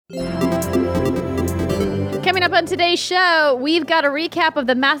Coming up on today's show, we've got a recap of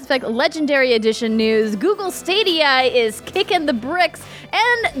the Mass Effect Legendary Edition news. Google Stadia is kicking the bricks,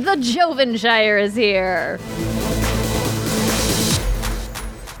 and the Joven Shire is here.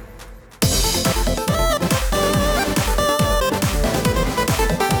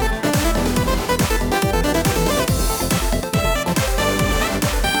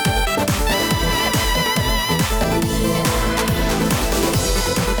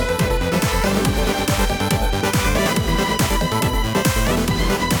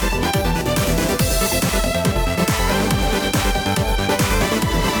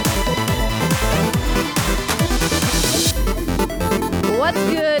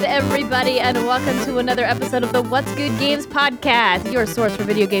 Everybody, and welcome to another episode of the What's Good Games podcast, your source for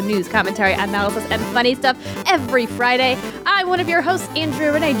video game news, commentary, analysis, and funny stuff every Friday. I'm one of your hosts,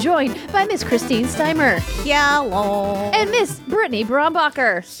 Andrea Renee, joined by Miss Christine Steimer. Hello. And Miss Brittany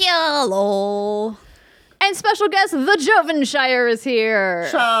Brombacher. Hello. And special guest, the Joven Shire is here.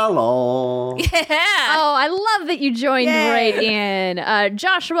 Shalom. Yeah. Oh, I love that you joined right in.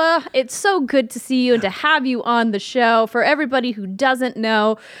 Joshua, it's so good to see you and to have you on the show. For everybody who doesn't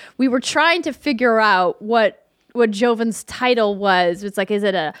know, we were trying to figure out what Joven's title was. It's like, is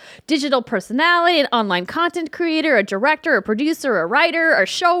it a digital personality, an online content creator, a director, a producer, a writer, a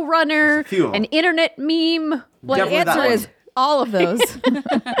showrunner, an internet meme? Well, the answer is all of those. Top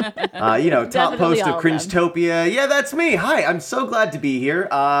post of Cringetopia. Yeah, that's me. Hi, I'm so glad to be here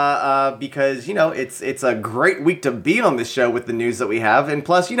because, it's a great week to be on this show with the news that we have. And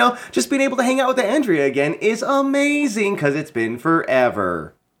plus, just being able to hang out with Andrea again is amazing because it's been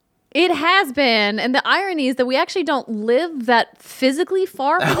forever. It has been, and the irony is that we actually don't live that physically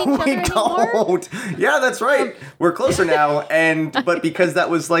far from each other anymore. Don't. Yeah, that's right. We're closer now, but because that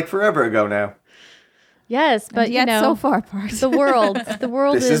was like forever ago now. Yes, but yet so far apart. The world.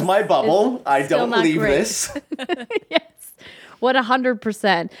 This is my bubble. I don't leave this. Yes.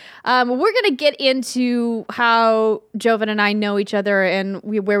 100%. We're going to get into how Joven and I know each other and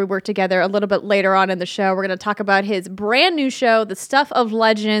where we work together a little bit later on in the show. We're going to talk about his brand new show, The Stuff of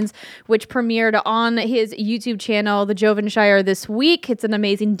Legends, which premiered on his YouTube channel, The Joven Shire, this week. It's an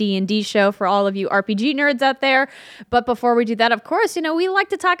amazing D&D show for all of you RPG nerds out there. But before we do that, of course, we like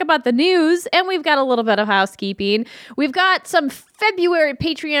to talk about the news, and we've got a little bit of housekeeping. We've got some February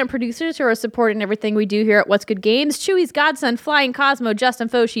Patreon producers who are supporting everything we do here at What's Good Games. Chewy's Godson, Flying Cosmo, Justin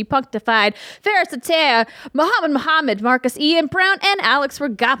Foshi, Punctified, Ferris Atea, Muhammad, Marcus Ian Brown, and Alex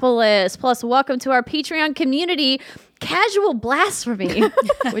Regopoulos. Plus, welcome to our Patreon community, Casual Blasphemy,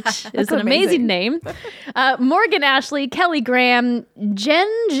 which is an amazing name. Morgan Ashley, Kelly Graham, Jen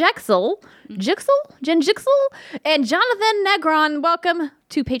Jixel, and Jonathan Negron. Welcome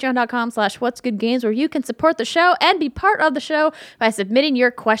to patreon.com/whatsgoodgames, where you can support the show and be part of the show by submitting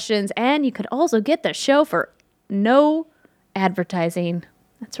your questions. And you could also get the show for no advertising.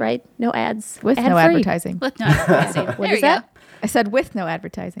 That's right. No ads. With no advertising. What is that? I said with no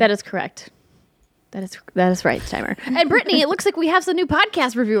advertising. That is correct. That is right, Timer. And Brittany, it looks like we have some new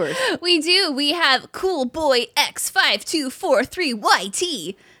podcast reviewers. We do. We have Cool Boy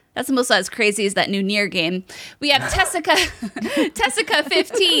X5243YT. That's almost as crazy as that new Nier game. We have Tessica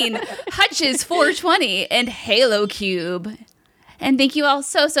 15, Hutches 420, and Halo Cube. And thank you all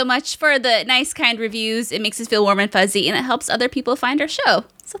so much for the nice, kind reviews. It makes us feel warm and fuzzy, and it helps other people find our show.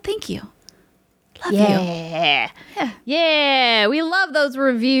 So thank you. Love you. Yeah. We love those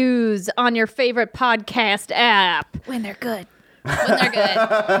reviews on your favorite podcast app. When they're good.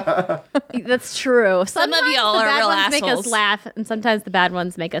 That's true. Some of y'all are real assholes. Sometimes the bad ones make us laugh, and sometimes the bad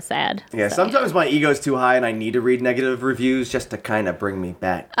ones make us sad. Yeah, sometimes my ego's too high and I need to read negative reviews just to kind of bring me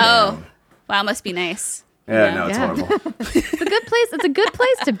back down. Oh, wow, must be nice. Yeah, it's horrible. It's a good place. It's a good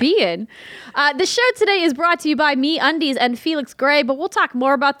place to be in. The show today is brought to you by Me Undies and Felix Gray, but we'll talk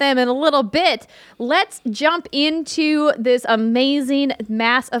more about them in a little bit. Let's jump into this amazing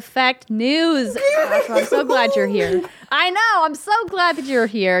Mass Effect news. Joshua, I'm so glad you're here. I know. I'm so glad that you're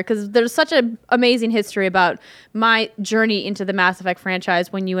here because there's such an amazing history about my journey into the Mass Effect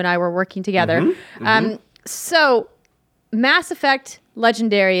franchise when you and I were working together. So Mass Effect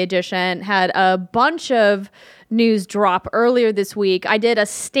Legendary Edition had a bunch of news drop earlier this week. I did a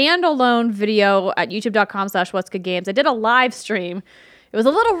standalone video at youtube.com/whatsgoodgames. I did a live stream. It was a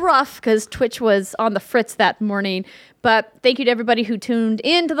little rough because Twitch was on the fritz that morning, but thank you to everybody who tuned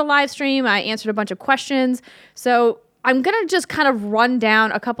into the live stream. I answered a bunch of questions. So I'm going to just kind of run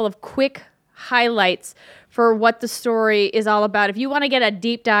down a couple of quick highlights for what the story is all about. If you want to get a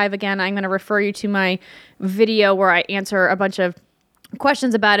deep dive, again, I'm going to refer you to my video where I answer a bunch of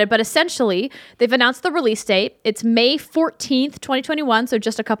questions about it, but essentially they've announced the release date. It's May 14th, 2021, so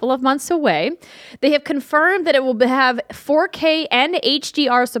just a couple of months away. They have confirmed that it will have 4K and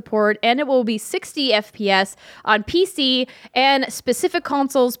HDR support, and it will be 60 FPS on PC and specific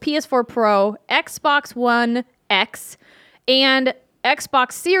consoles, PS4 Pro, Xbox One X, and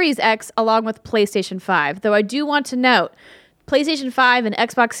Xbox Series X, along with PlayStation 5. Though I do want to note, PlayStation 5 and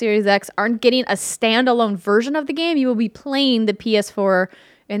Xbox Series X aren't getting a standalone version of the game. You will be playing the PS4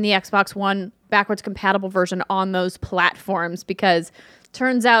 and the Xbox One backwards compatible version on those platforms, because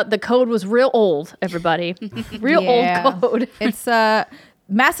turns out the code was real old, everybody. Real old code. It's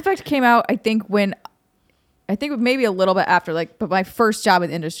Mass Effect came out, I think maybe a little bit after, but my first job in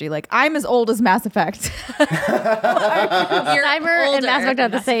the industry. I'm as old as Mass Effect. Cyber and Mass Effect are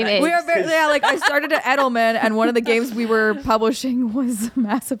the same age. We are I started at Edelman, and one of the games we were publishing was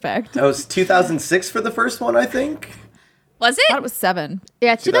Mass Effect. That was 2006 for the first one, I think. Was it? I thought it was 7.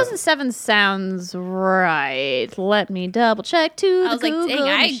 Yeah, 2007 sounds right. Let me double check too. I was like, dang,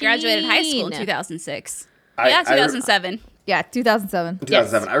 I graduated high school in 2006. Yeah, 2007. Yeah, 2007.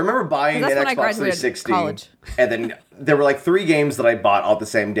 2007. Yes. I remember buying an Xbox 360, college. and then there were 3 games that I bought all the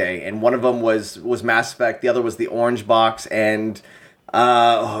same day, and one of them was Mass Effect, the other was the Orange Box, and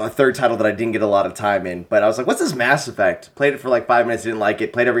a third title that I didn't get a lot of time in. But I was like, what's this Mass Effect? Played it for 5 minutes, didn't like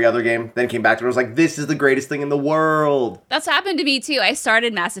it. Played every other game, then came back to it. I was like, this is the greatest thing in the world. That's happened to me too. I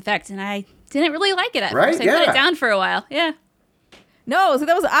started Mass Effect and I didn't really like it at Right? first. I put it down for a while. Yeah. No, so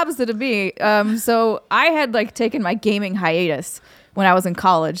that was the opposite of me. So I had taken my gaming hiatus when I was in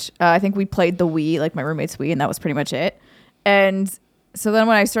college. I think we played the Wii, my roommate's Wii, and that was pretty much it. And so then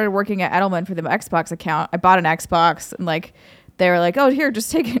when I started working at Edelman for the Xbox account, I bought an Xbox, and they were like, oh, here,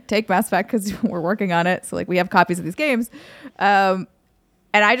 just take Mass Effect because we're working on it. So we have copies of these games. And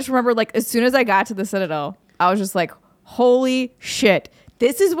I just remember as soon as I got to the Citadel, I was just like, holy shit.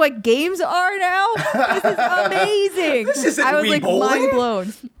 This is what games are now? This is amazing. This isn't I was Wii bowling. mind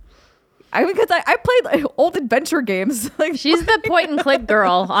blown. Because I played old adventure games. She's the point and click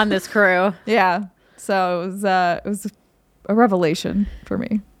girl on this crew. Yeah. So it was a revelation for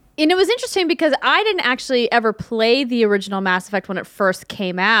me. And it was interesting because I didn't actually ever play the original Mass Effect when it first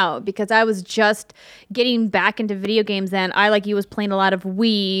came out, because I was just getting back into video games then. I, like you, was playing a lot of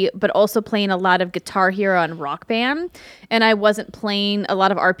Wii, but also playing a lot of Guitar Hero and Rock Band. And I wasn't playing a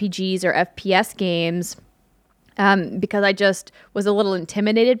lot of RPGs or FPS games because I just was a little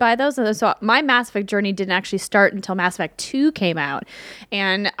intimidated by those. And so my Mass Effect journey didn't actually start until Mass Effect 2 came out.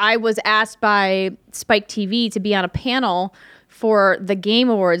 And I was asked by Spike TV to be on a panel for the Game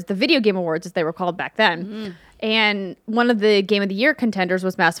Awards, the Video Game Awards as they were called back then. Mm-hmm. And one of the Game of the Year contenders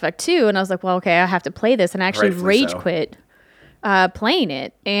was Mass Effect 2. And I was like, well, okay, I have to play this. And I actually rage quit playing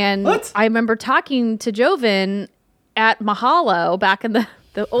it. And I remember talking to Joven at Mahalo back in the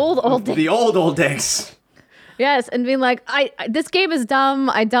old days. The old days. Yes, and being like, this game is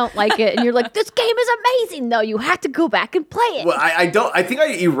dumb. I don't like it. And you're like, this game is amazing, though. You have to go back and play it. Well, I think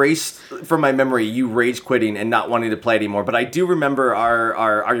I erased from my memory you rage quitting and not wanting to play anymore. But I do remember our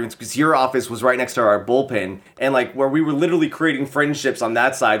arguments, because your office was right next to our bullpen, and where we were literally creating friendships on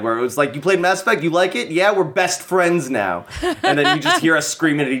that side, where it was like, you played Mass Effect, you like it? Yeah, we're best friends now. And then you just hear us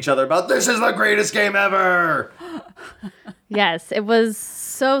screaming at each other about, this is the greatest game ever. Yes, it was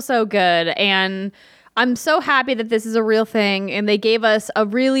so good. And I'm so happy that this is a real thing, and they gave us a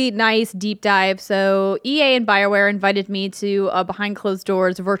really nice deep dive. So EA and BioWare invited me to a behind closed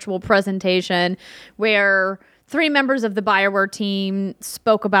doors virtual presentation where 3 members of the BioWare team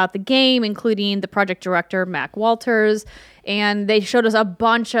spoke about the game, including the project director, Mac Walters, and they showed us a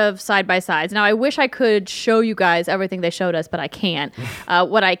bunch of side-by-sides. Now, I wish I could show you guys everything they showed us, but I can't.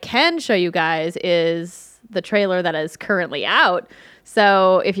 What I can show you guys is the trailer that is currently out.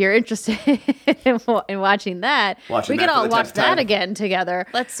 So if you're interested in watching that, we can all watch that again together.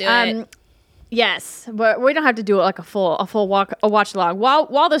 Let's do it. Yes, but we don't have to do it like a watch along.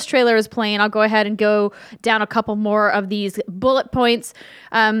 While this trailer is playing, I'll go ahead and go down a couple more of these bullet points.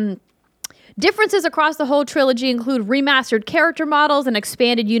 Differences across the whole trilogy include remastered character models, an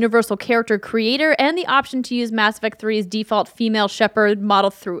expanded universal character creator, and the option to use Mass Effect 3's default female Shepard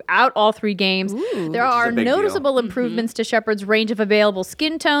model throughout all 3 games. There are noticeable improvements to Shepard's range of available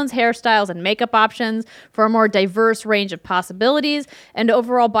skin tones, hairstyles, and makeup options for a more diverse range of possibilities. And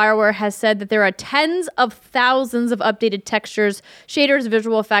overall, BioWare has said that there are tens of thousands of updated textures, shaders,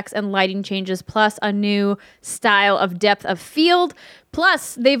 visual effects, and lighting changes, plus a new style of depth of field.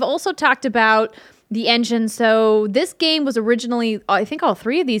 Plus, they've also talked about the engine. So this game was originally, I think all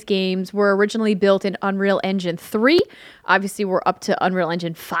three of these games were originally built in Unreal Engine 3. Obviously, we're up to Unreal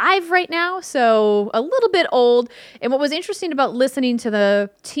Engine 5 right now, so a little bit old. And what was interesting about listening to the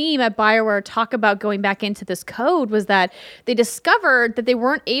team at BioWare talk about going back into this code was that they discovered that they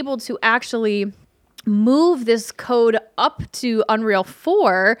weren't able to actually move this code up to Unreal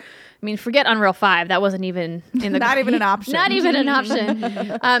 4. I mean, forget Unreal 5. That wasn't even in the Not even an option. Not even an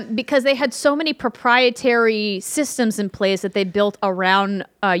option, because they had so many proprietary systems in place that they built around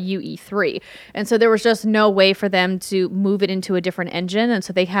UE3, and so there was just no way for them to move it into a different engine, and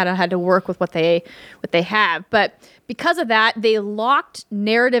so they had to work with what they have. But because of that, they locked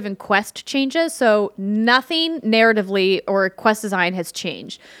narrative and quest changes, so nothing narratively or quest design has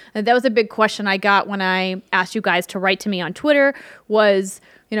changed. And that was a big question I got when I asked you guys to write to me on Twitter was,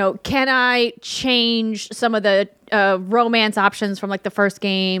 can I change some of the romance options from like the first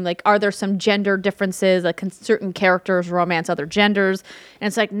game? Like, are there some gender differences? Like, can certain characters romance other genders? And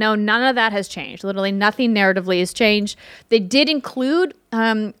it's like, no, none of that has changed. Literally nothing narratively has changed. They did include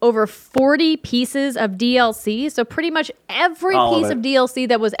over 40 pieces of DLC. So pretty much every piece of DLC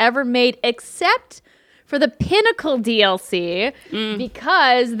that was ever made except for the Pinnacle DLC,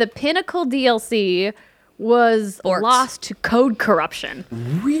 because the Pinnacle DLC was lost to code corruption.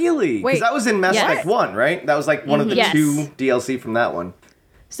 Really? Because that was in Mass Effect 1, right? That was like one of the two DLC from that one.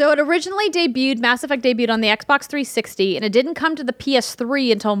 So it originally Mass Effect debuted on the Xbox 360, and it didn't come to the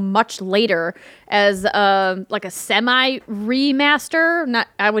PS3 until much later as like a semi-remaster.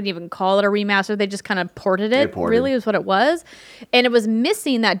 I wouldn't even call it a remaster. They just kind of ported it, really is what it was. And it was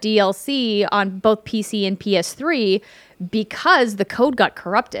missing that DLC on both PC and PS3 because the code got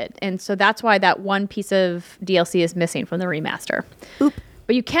corrupted. And so that's why that one piece of DLC is missing from the remaster. Oop.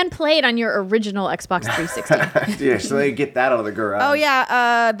 But you can play it on your original Xbox 360. Yeah, so they get that out of the garage. Oh,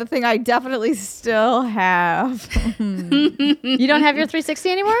 yeah. The thing I definitely still have. You don't have your 360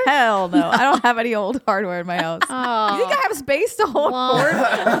 anymore? Hell no. I don't have any old hardware in my house. Oh. You think I have space to hold board?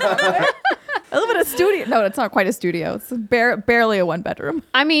 I live in a studio. No, it's not quite a studio. It's barely a one bedroom.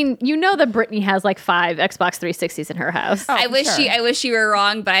 I mean, that Brittany has like 5 Xbox 360s in her house. I wish you were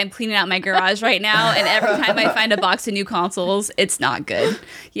wrong, but I'm cleaning out my garage right now, and every time I find a box of new consoles, it's not good.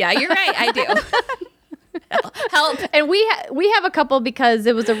 Yeah, you're right. I do. Help. And we have a couple because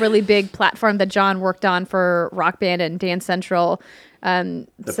it was a really big platform that John worked on for Rock Band and Dance Central. The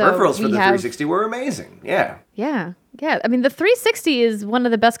peripherals for the 360 were amazing. Yeah. Yeah. Yeah. I mean, the 360 is one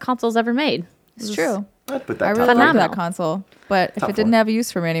of the best consoles ever made. It's true. I'd put that I really like that console, but if it didn't have a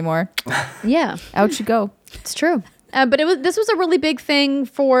use for me anymore, yeah, out you go. It's true. But this was a really big thing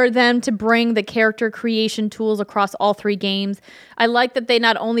for them to bring the character creation tools across all 3 games. I like that they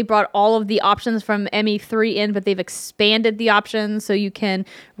not only brought all of the options from ME3 in, but they've expanded the options so you can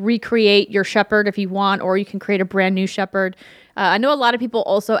recreate your Shepard if you want, or you can create a brand new Shepard. I know a lot of people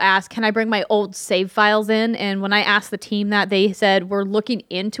also ask, can I bring my old save files in? And when I asked the team that, they said, we're looking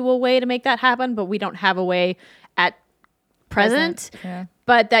into a way to make that happen, but we don't have a way at present. Yeah.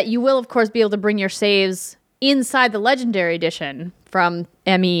 But that you will, of course, be able to bring your saves inside the Legendary Edition from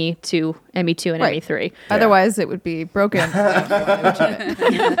ME to ME2 and ME3. Yeah. Otherwise, it would be broken.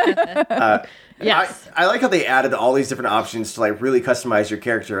 Yes. I like how they added all these different options to like really customize your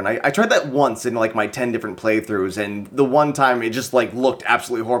character. And I tried that once in like my 10 different playthroughs. And the one time it just like looked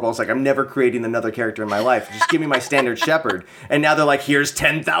absolutely horrible. I was like, I'm never creating another character in my life. Just give me my standard Shepard. And now they're like, here's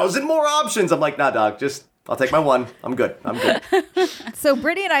 10,000 more options. I'm like, nah, dog, I'll take my one. I'm good. So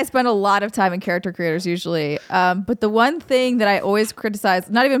Brittany and I spend a lot of time in character creators usually. But the one thing that I always criticize,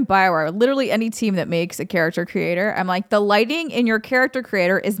 not even BioWare, literally any team that makes a character creator, I'm like, the lighting in your character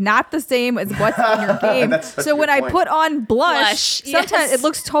creator is not the same as what's in your game. So when I put on blush, sometimes it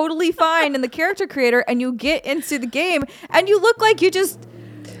looks totally fine in the character creator, and you get into the game and you look like you just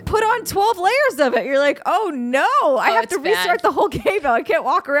put on 12 layers of it. You're like, oh no, I have to restart the whole game now. I can't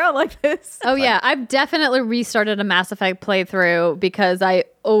walk around like this. Oh yeah, I've definitely restarted a Mass Effect playthrough because I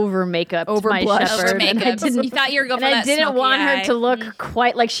over makeup my Shepard. You thought you were going for that. I didn't want her to look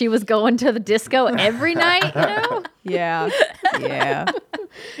quite like she was going to the disco every night, Yeah.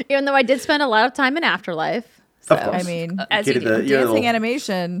 Even though I did spend a lot of time in Afterlife. So. Of course. I mean, dancing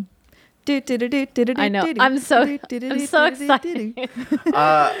animation. I know. I'm so excited.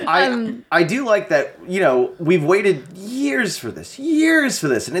 I do like that, we've waited years for this,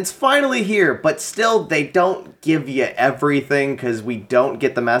 and it's finally here, but still they don't give you everything because we don't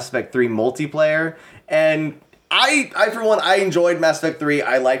get the Mass Effect 3 multiplayer. And I for one, I enjoyed Mass Effect 3.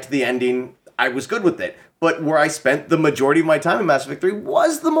 I liked the ending. I was good with it. But where I spent the majority of my time in Mass Effect 3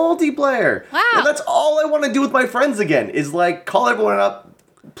 was the multiplayer. Wow. And that's all I want to do with my friends again, is like call everyone up,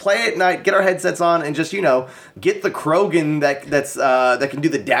 play at night, get our headsets on, and just, get the Krogan that can do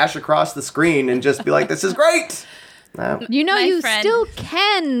the dash across the screen and just be like, this is great. You still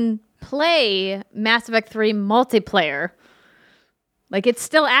can play Mass Effect 3 multiplayer. Like, it's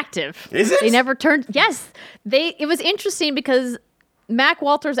still active. Is it? They never turned... Yes. It was interesting because Mac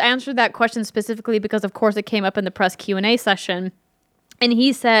Walters answered that question specifically because, of course, it came up in the press Q&A session. And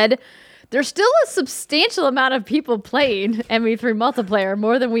he said... There's still a substantial amount of people playing ME3 multiplayer,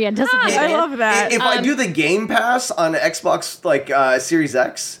 more than we anticipated. I love that. If I do the Game Pass on Xbox Series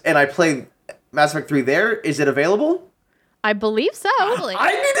X and I play Mass Effect 3 there, is it available? I believe so. Totally.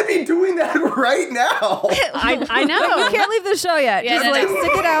 I need to be doing that right now. I know. You can't leave the show yet. Yeah, Just no.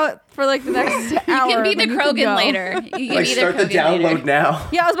 stick it out for the next hour. You can be the then Krogan go. later. You can be Start the the Krogan download later. now.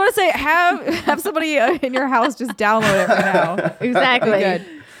 Yeah, I was about to say have somebody in your house just download it right now. Exactly. Good.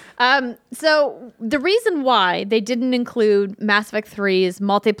 So the reason why they didn't include Mass Effect 3's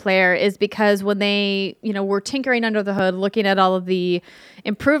multiplayer is because when they, were tinkering under the hood, looking at all of the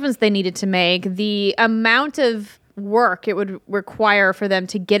improvements they needed to make, the amount of work it would require for them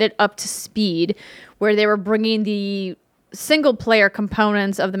to get it up to speed, where they were bringing the single player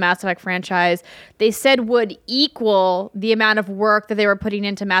components of the Mass Effect franchise, they said would equal the amount of work that they were putting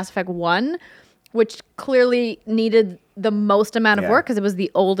into Mass Effect 1, which clearly needed the most amount of work because it was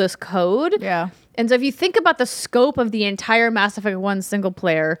the oldest code. Yeah. And so if you think about the scope of the entire Mass Effect 1 single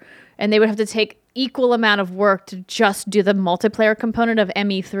player, and they would have to take equal amount of work to just do the multiplayer component of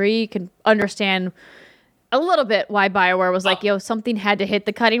ME3, you can understand a little bit why BioWare was like, something had to hit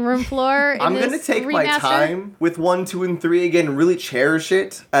the cutting room floor. I'm going to take my time with 1, 2, and 3 again and really cherish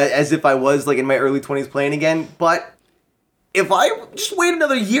it as if I was in my early 20s playing again. But if I just wait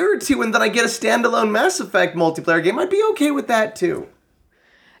another year or two and then I get a standalone Mass Effect multiplayer game, I'd be okay with that too.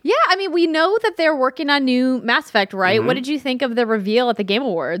 Yeah, I mean, we know that they're working on new Mass Effect, right? Mm-hmm. What did you think of the reveal at the Game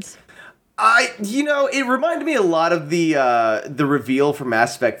Awards? It reminded me a lot of the reveal for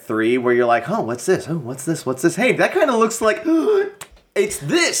Mass Effect 3 where you're like, oh, what's this? Oh, what's this? What's this? Hey, that kind of looks like it's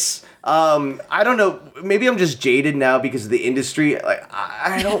this. I don't know. Maybe I'm just jaded now because of the industry. Like,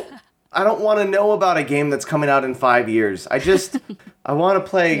 I don't want to know about a game that's coming out in 5 years. I want to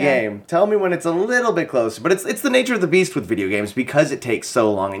play a game. Tell me when it's a little bit closer. But it's the nature of the beast with video games because it takes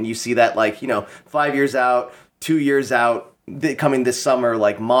so long. And you see that 5 years out, 2 years out, coming this summer,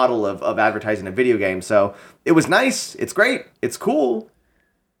 model of advertising a video game. So it was nice. It's great. It's cool.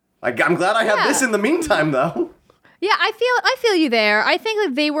 I'm glad I have this in the meantime, though. Yeah, I feel you there. I think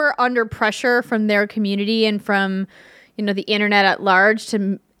that they were under pressure from their community and from, the internet at large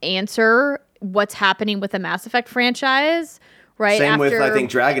to answer what's happening with the Mass Effect franchise, right? Same with, I think,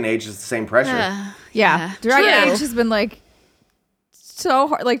 Dragon Age is the same pressure. Yeah. Dragon Age has been so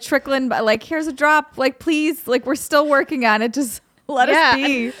hard, trickling, but here's a drop, please, we're still working on it. Just let us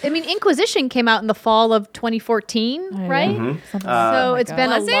be. I mean, Inquisition came out in the fall of 2014, right? Mm-hmm. So it's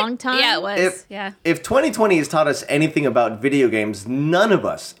been a long time. Yeah, it was. If 2020 has taught us anything about video games, none of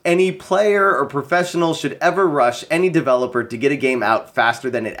us, any player or professional, should ever rush any developer to get a game out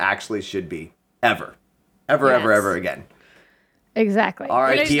faster than it actually should be. Ever. Ever again. Exactly.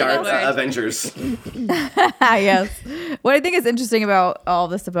 R.I.P. our Avengers. Yes. What I think is interesting about all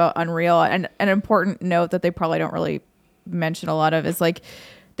this about Unreal, and an important note that they probably don't really mention a lot of, is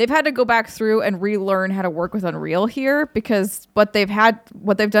they've had to go back through and relearn how to work with Unreal here, because what they've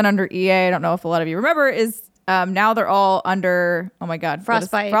done under EA, I don't know if a lot of you remember, is now they're all under, oh my god,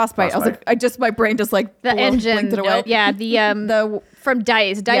 Frostbite. I was like, my brain just the engine. blinked it away. Yeah, the from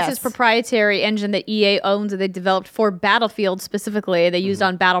DICE. DICE's proprietary engine that EA owns that they developed for Battlefield specifically. They used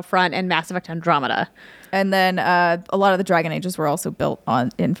on Battlefront and Mass Effect Andromeda. And then a lot of the Dragon Ages were also built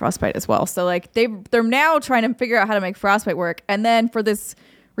in Frostbite as well. So they're now trying to figure out how to make Frostbite work. And then for this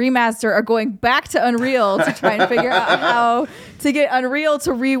remaster are going back to Unreal to try and figure out how to get Unreal to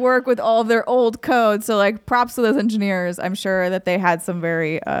rework with all of their old code. So props to those engineers. I'm sure that they had some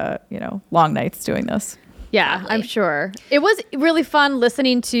very long nights doing this. Yeah, Probably. I'm sure. It was really fun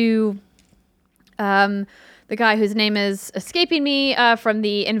listening to the guy whose name is escaping me from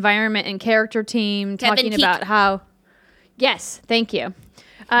the environment and character team talking about how... Yes, thank you.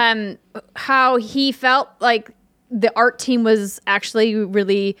 How he felt like the art team was actually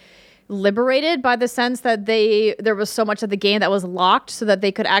really liberated by the sense that there was so much of the game that was locked so that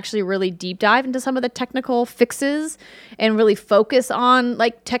they could actually really deep dive into some of the technical fixes and really focus on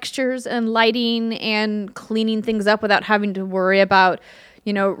textures and lighting and cleaning things up without having to worry about,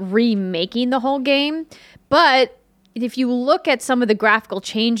 remaking the whole game. But if you look at some of the graphical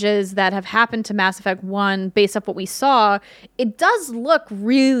changes that have happened to Mass Effect 1 based off what we saw, it does look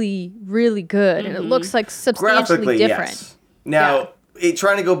really, really good. And it looks substantially different. Yes. Now,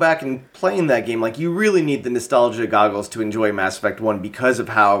 trying to go back and playing that game, like, you really need the nostalgia goggles to enjoy Mass Effect 1 because of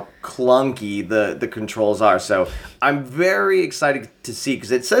how clunky the controls are. So I'm very excited to see,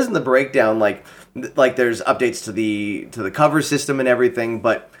 because it says in the breakdown, like there's updates to the cover system and everything,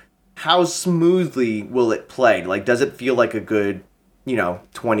 but how smoothly will it play? Like, does it feel like a good,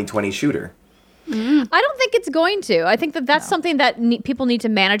 2020 shooter? I don't think it's going to. I think that's something that people need to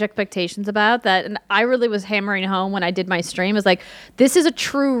manage expectations about. That, and I really was hammering home when I did my stream, is like, this is a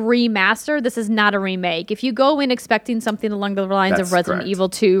true remaster. This is not a remake. If you go in expecting something along the lines That's of Resident correct. Evil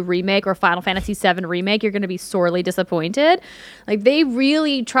 2 remake or Final Fantasy 7 remake, you're going to be sorely disappointed. Like, they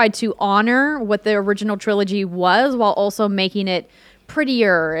really tried to honor what the original trilogy was while also making it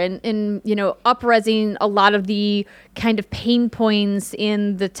prettier and up-resing a lot of the kind of pain points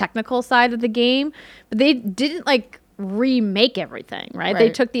in the technical side of the game. But they didn't remake everything, right? They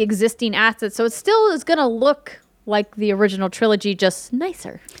took the existing assets, so it still is going to look like the original trilogy, just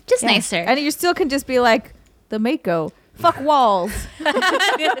nicer. Just nicer. And you still can just be like, the Mako. Fuck walls.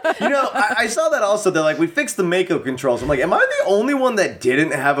 I saw that also. They're like, we fixed the Mako controls. I'm like, am I the only one that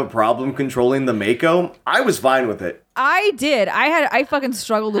didn't have a problem controlling the Mako? I was fine with it. I did. I fucking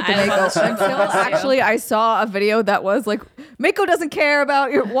struggled with the I Mako love it. until actually I saw a video that was like, Mako doesn't care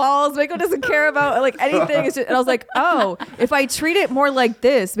about your walls. Mako doesn't care about anything. It's just, and I was like, oh, if I treat it more like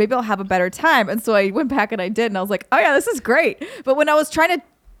this, maybe I'll have a better time. And so I went back and I did, and I was like, oh yeah, this is great. But when I was trying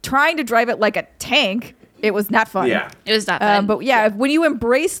to drive it like a tank, it was not fun. Yeah. It was not fun. But yeah, when you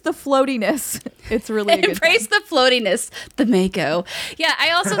embrace the floatiness, it's really a good Embrace time. the floatiness, the Mako. Yeah, I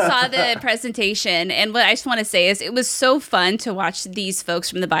also saw the presentation, and what I just want to say is it was so fun to watch these folks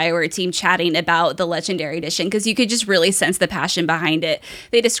from the BioWare team chatting about the Legendary Edition, because you could just really sense the passion behind it.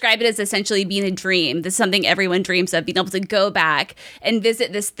 They describe it as essentially being a dream. This is something everyone dreams of, being able to go back and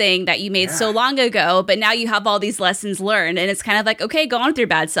visit this thing that you made so long ago, but now you have all these lessons learned, and it's kind of like, okay, go on with your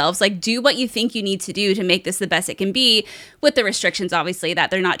bad selves. Like, do what you think you need to do to make this the best it can be, with the restrictions, obviously,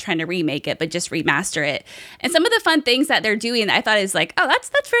 that they're not trying to remake it, but just remaster it. And some of the fun things that they're doing that I thought is like, oh, that's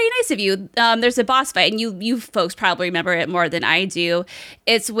very nice of you. There's a boss fight, and you folks probably remember it more than I do.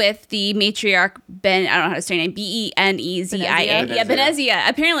 It's with the matriarch Ben, I don't know how to say her name, Benezia. Benezia. Yeah, Benezia.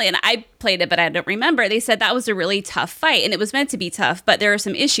 Apparently, and I played it, but I don't remember. They said that was a really tough fight, and it was meant to be tough, but there were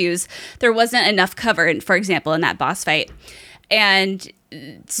some issues. There wasn't enough cover, for example, in that boss fight. And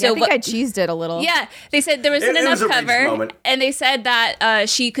so I think I cheesed it a little. yeah, they said there wasn't It enough was a reach cover, moment. and they said that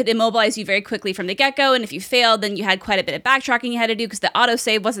she could immobilize you very quickly from the get-go, and if you failed, then you had quite a bit of backtracking you had to do because the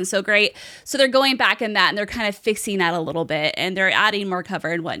autosave wasn't so great. So they're going back in that, and they're kind of fixing that a little bit, and they're adding more cover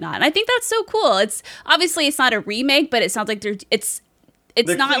and whatnot. And I think that's so cool. It's obviously it's not a remake, but it sounds like it's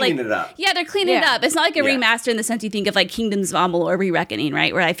They're not like cleaning it up. Yeah, they're cleaning it Yeah. up. It's not like a Yeah. remaster in the sense you think of like Kingdoms of Amalur or Re-Reckoning,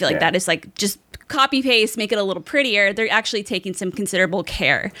 right? Where I feel like Yeah. that is like just copy paste, make it a little prettier. They're actually taking some considerable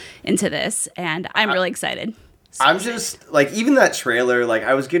care into this, and I'm really excited. I'm just, like, even that trailer, like,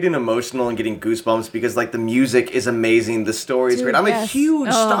 I was getting emotional and getting goosebumps because, like, the music is amazing, the story is Dude, great. I'm a yes. huge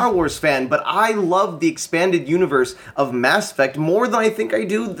Star Wars fan, but I love the expanded universe of Mass Effect more than I think I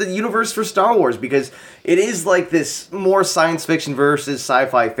do the universe for Star Wars, because it is, like, this more science fiction versus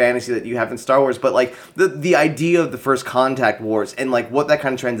sci-fi fantasy that you have in Star Wars, but, like, the idea of the First Contact Wars and, like, what that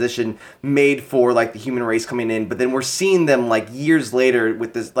kind of transition made for, like, the human race coming in, but then we're seeing them, like, years later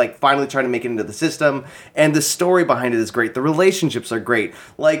with this, like, finally trying to make it into the system, and the story behind it is great. The relationships are great.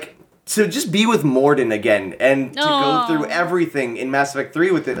 Like, to just be with Mordin again and to Aw. go through everything in Mass Effect 3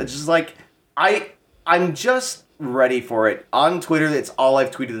 with it, it's just like, I'm just ready for it. On Twitter, it's all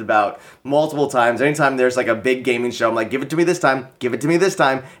I've tweeted about multiple times. Anytime there's like a big gaming show, I'm like, give it to me this time, give it to me this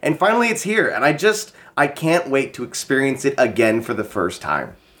time. And finally it's here. And I can't wait to experience it again for the first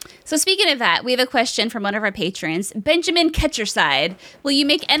time. So speaking of that, we have a question from one of our patrons, Benjamin Ketcherside. Will you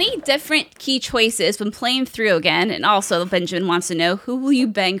make any different key choices when playing through again? And also, Benjamin wants to know, who will you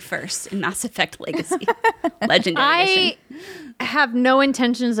bang first in Mass Effect Legacy? Legendary Edition. I have no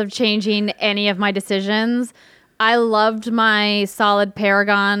intentions of changing any of my decisions. I loved my Solid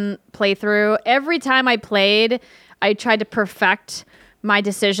Paragon playthrough. Every time I played, I tried to perfect my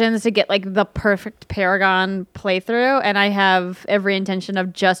decisions to get like the perfect Paragon playthrough, and I have every intention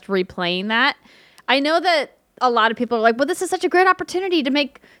of just replaying that. I know that a lot of people are like, well, this is such a great opportunity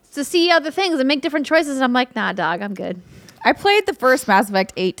to see other things and make different choices, and I'm like, nah, dog, I'm good. I played the first Mass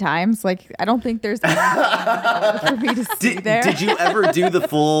Effect 8 times. Like, I don't think there's anything for me to see there. Did you ever do the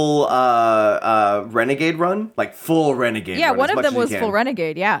full Renegade run? Like full Renegade Yeah, run? one as of much them as you was can? full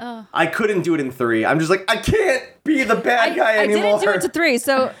Renegade, yeah. I couldn't do it in 3. I'm just like, I can't be the bad guy I anymore. didn't do it to 3,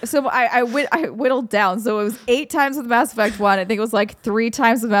 so I whittled down. So it was 8 times with Mass Effect 1. I think it was like 3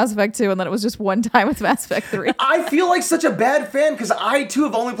 times with Mass Effect 2, and then it was just 1 time with Mass Effect 3. I feel like such a bad fan because I too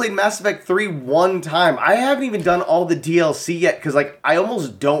have only played Mass Effect 3 one time. I haven't even done all the DLC yet because like I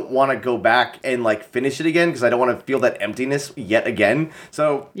almost don't want to go back and like finish it again because I don't want to feel that emptiness yet again.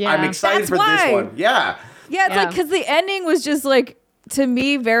 So Yeah. I'm excited That's for why. this one. Yeah. Yeah, it's like because the ending was just like to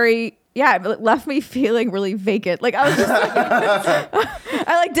me very it left me feeling really vacant. Like I was just like,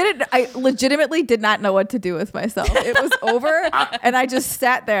 I legitimately did not know what to do with myself. It was over, and I just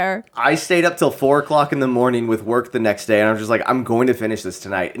sat there. I stayed up till 4:00 in the morning with work the next day, and I was just like, I'm going to finish this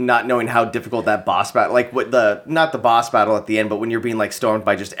tonight, not knowing how difficult that boss battle, like not the boss battle at the end, but when you're being like stormed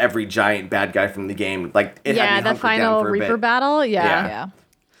by just every giant bad guy from the game, like it had me the hunkered final down for a Reaper bit. battle. Yeah.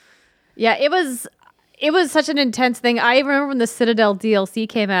 Yeah, it was such an intense thing. I remember when the Citadel DLC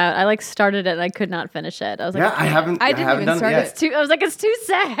came out, I like started it and I could not finish it. I was like, Yeah, I haven't I didn't haven't even done start it it. yet. I was like, it's too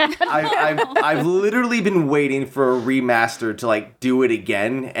sad. I've literally been waiting for a remaster to like do it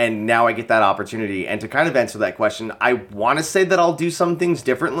again, and now I get that opportunity. And to kind of answer that question, I want to say that I'll do some things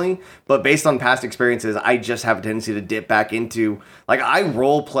differently, but based on past experiences, I just have a tendency to dip back into like I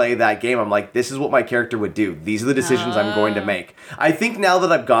role play that game. I'm like, this is what my character would do. These are the decisions I'm going to make. I think now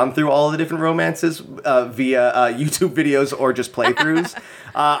that I've gone through all the different romances via YouTube videos or just playthroughs,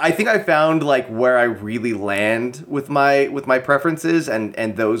 I think I found like where I really land with my preferences,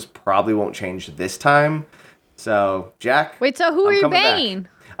 and those probably won't change this time. So Jack, Wait, so who I'm are you coming back. banging?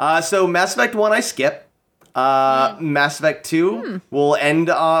 So Mass Effect 1 I skip. Mass Effect 2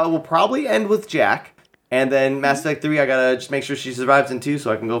 will probably end with Jack, and then Mass Effect 3 I gotta just make sure she survives in 2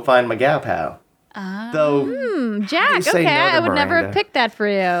 so I can go find my gal pal. Though Jack, say okay. no to I would never have Miranda. picked that for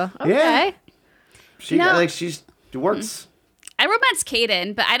you. Okay. she No. she's works. I romance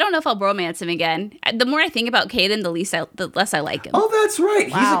Caden, but I don't know if I'll romance him again. The more I think about Caden, the less I like him. Oh, that's right.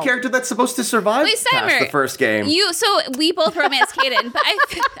 He's Wow. a character that's supposed to survive Wait, past Steimer, the first game. So we both romance Caden, but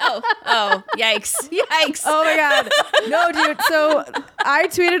yikes. Oh my god, no, dude. So I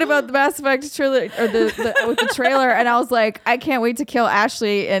tweeted about the Mass Effect trailer or with the trailer, and I was like, I can't wait to kill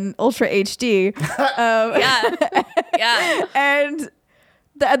Ashley in Ultra HD. Yeah. And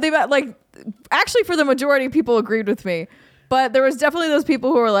they like actually for the majority of people agreed with me. But there was definitely those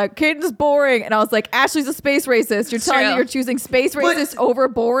people who were like, Caden's boring. And I was like, Ashley's a space racist. You're telling me True. you're choosing space racist over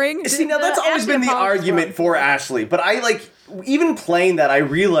boring? See, now that's always Ashley been the apologized argument for Ashley, but I like even playing that, I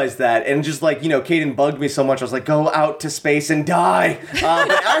realized that, and just like, Caden bugged me so much, I was like, go out to space and die. But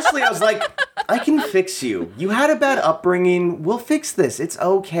Ashley, I was like, I can fix you. You had a bad upbringing. We'll fix this. It's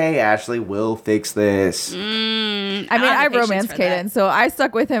okay, Ashley. We'll fix this. I mean, I don't I have patience romanced for that. Caden, so I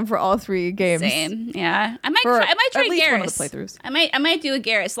stuck with him for all 3 games. Same. Yeah. I might For try at least Garrus. one of the playthroughs. I might do a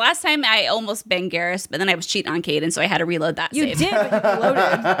Garrus. Last time I almost banged Garrus, but then I was cheating on Caden, so I had to reload that You save. did, but you loaded.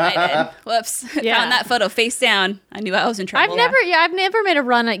 I did. Whoops. Yeah. Found that photo face down. I knew I was in trouble. I've never made a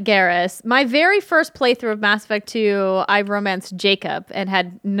run at Garrus. My very first playthrough of Mass Effect 2, I romanced Jacob and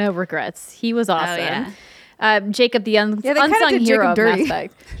had no regrets. He was awesome. yeah. Jacob, the Yeah, they kinda unsung did hero Jacob of Mass dirty.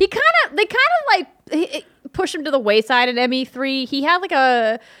 Effect. They kind of like pushed him to the wayside in ME3. He had like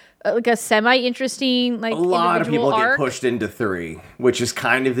a semi-interesting like A lot of individual people arc. get pushed into 3, which is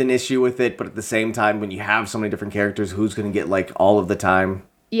kind of an issue with it, but at the same time, when you have so many different characters, who's going to get like all of the time?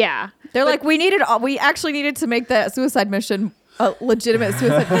 Yeah. They're like, we actually needed to make that suicide mission a legitimate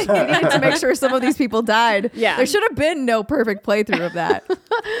suicide mission. We needed to make sure some of these people died. Yeah. There should have been no perfect playthrough of that.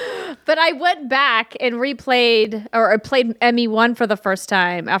 But I went back and replayed or played ME1 for the first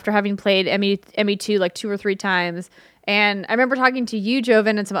time after having played ME2 like 2 or 3 times. And I remember talking to you,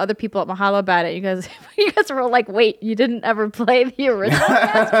 Joven, and some other people at Mahalo about it. You guys were like, "Wait, you didn't ever play the original?"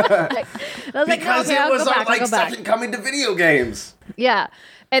 Mass Effect?" And I was like, "No, Because okay, I'll it was go our back, I'll like go back." second coming to video games. Yeah.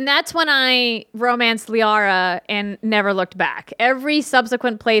 And that's when I romanced Liara and never looked back. Every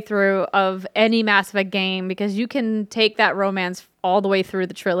subsequent playthrough of any Mass Effect game, because you can take that romance all the way through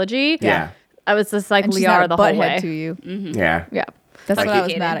the trilogy. Yeah. I was just like And she's Liara not the a whole butthead way. to you. Yeah. Yeah. That's Fuck what you, I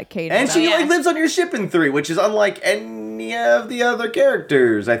was Caden. mad at Caden. And she yeah. like lives on your ship in 3, which is unlike any of the other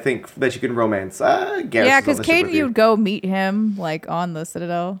characters I think that you can romance. I guess. Yeah, is on because the ship Caden, with you. you'd go meet him like on the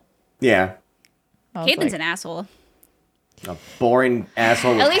Citadel. Yeah. I was Caden's like, an asshole. A boring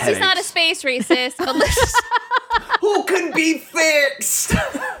asshole. At least he's not a space racist. But Who can be fixed?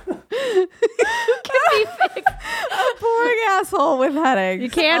 boring asshole with headaches. You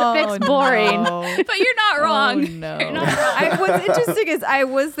can't fix boring. No. but you're not wrong. Oh, no. You're not wrong. What's interesting is I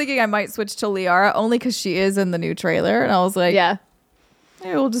was thinking I might switch to Liara only because she is in the new trailer, and I was like, Yeah.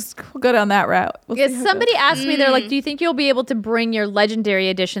 maybe we'll go down that route. We'll see how it somebody goes. asked me, they're like, do you think you'll be able to bring your Legendary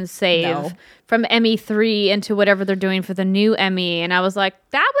Edition save No. from ME3 into whatever they're doing for the new ME? And I was like,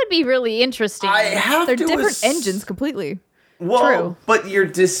 that would be really interesting. I have They're to different engines completely. Well, True. but your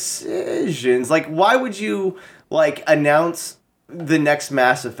decisions, like, why would you like announce the next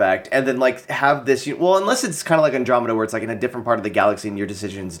Mass Effect and then like have this? Well, unless it's kind of like Andromeda, where it's like in a different part of the galaxy and your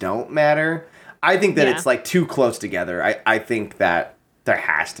decisions don't matter. I think that Yeah. it's like too close together. I think that there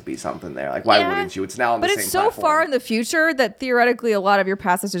has to be something there. Like, why Yeah. wouldn't you? It's now on But the same it's so platform. far in the future that theoretically a lot of your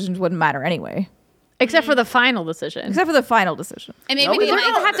past decisions wouldn't matter anyway, Except for the final decision. except for the final decision. And maybe No, they They're might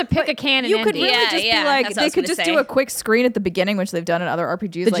going to have to pick a canon You could ending. really Yeah, just yeah, be like, that's what I they was could gonna just say. do a quick screen at the beginning, which they've done in other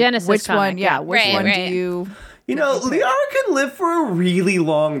RPGs. The like, Genesis which comic, one? Yeah, yeah. which Right, one right. do you? You know, Liara can live for a really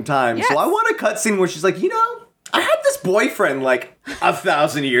long time. Yes. So I want a cutscene where she's like, I had this boyfriend like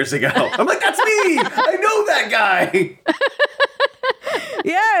 1,000 years ago. I'm like, that's me. I know that guy.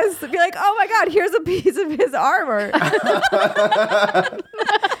 Yes, be like, oh my god, here's a piece of his armor. I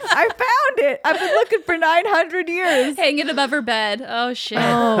found it. I've been looking for 900 years. hanging above her bed. Oh shit.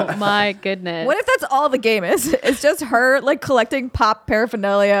 Oh my goodness. What if that's all the game is? It's just her like collecting pop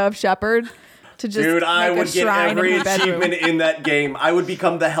paraphernalia of Shepard to just Dude, I make a would get shrine every in her bedroom. achievement in that game. I would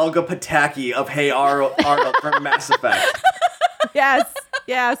become the Helga Pataki of Hey Arnold from Mass Effect. Yes.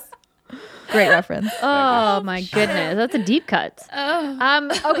 Great reference. Oh my goodness, that's a deep cut.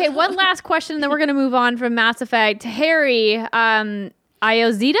 Okay, one last question, and then we're gonna move on from Mass Effect. Harry,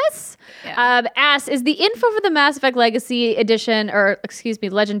 Iozitas asks, is the info for the Mass Effect Legacy Edition, or excuse me,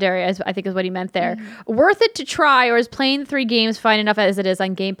 Legendary, I think is what he meant there, worth it to try, or is playing the 3 games fine enough as it is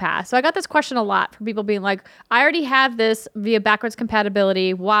on Game Pass? So I got this question a lot from people being like, I already have this via backwards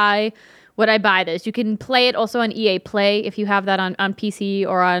compatibility. Why would I buy this? You can play it also on EA Play if you have that on PC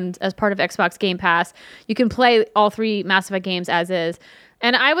or on as part of Xbox Game Pass. You can play all 3 Mass Effect games as is.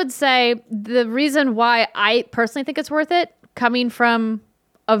 And I would say the reason why I personally think it's worth it, coming from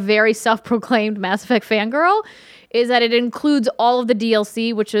a very self-proclaimed Mass Effect fangirl, is that it includes all of the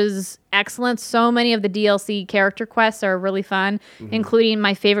DLC, which is excellent. So many of the DLC character quests are really fun, including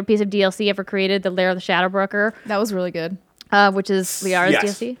my favorite piece of DLC ever created, the Lair of the Shadowbroker, That was really good. which is Liara's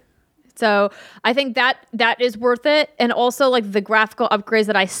Yes. DLC. So I think that is worth it. And also like the graphical upgrades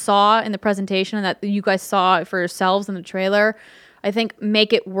that I saw in the presentation and that you guys saw for yourselves in the trailer, I think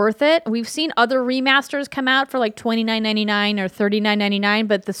make it worth it. We've seen other remasters come out for like $29.99 or $39.99,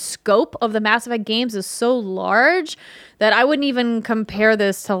 but the scope of the Mass Effect games is so large that I wouldn't even compare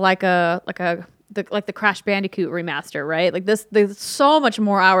this to like the Crash Bandicoot remaster, right? Like there's so much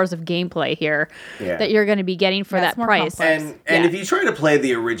more hours of gameplay here Yeah. that you're going to be getting for Yeah, that it's more price. complex. And Yeah. if you try to play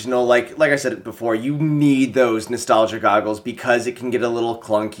the original, like I said before, you need those nostalgia goggles because it can get a little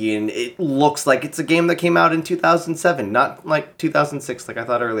clunky and it looks like it's a game that came out in 2007, not like 2006, like I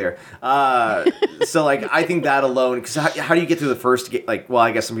thought earlier. So like I think that alone, because how do you get through the first game? Like, well,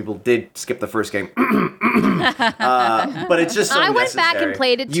 I guess some people did skip the first game, but it's just so I went back and necessary.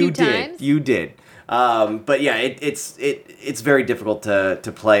 played it You 2 did. times. You did. But yeah, it's very difficult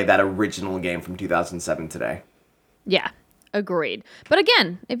to play that original game from 2007 today. Yeah, agreed. But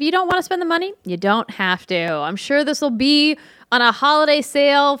again, if you don't want to spend the money, you don't have to. I'm sure this will be on a holiday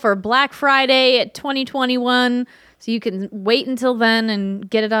sale for Black Friday at 2021, so you can wait until then and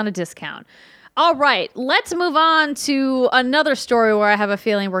get it on a discount. All right, let's move on to another story where I have a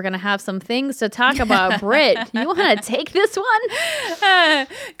feeling we're going to have some things to talk about. Britt, you want to take this one?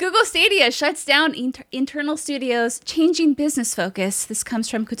 Google Stadia shuts down internal studios, changing business focus. This comes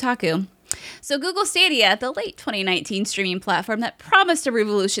from Kotaku. So Google Stadia, the late 2019 streaming platform that promised to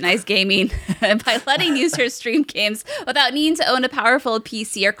revolutionize gaming by letting users stream games without needing to own a powerful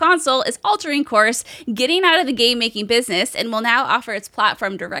PC or console, is altering course, getting out of the game-making business, and will now offer its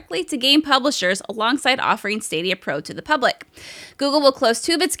platform directly to game publishers alongside offering Stadia Pro to the public. Google will close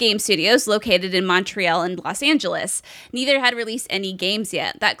 2 of its game studios located in Montreal and Los Angeles. Neither had released any games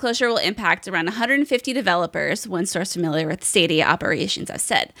yet. That closure will impact around 150 developers, one source familiar with Stadia operations has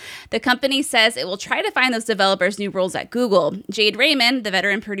said. The company says it will try to find those developers new roles at Google. Jade Raymond, the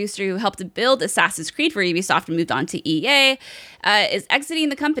veteran producer who helped build Assassin's Creed for Ubisoft and moved on to EA, is exiting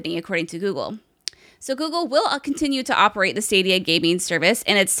the company, according to Google. So Google will continue to operate the Stadia gaming service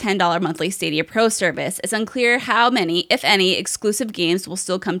and its $10 monthly Stadia Pro service. It's unclear how many, if any, exclusive games will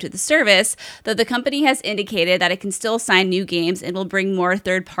still come to the service, though the company has indicated that it can still sign new games and will bring more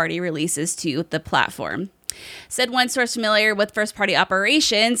third-party releases to the platform. Said one source familiar with first-party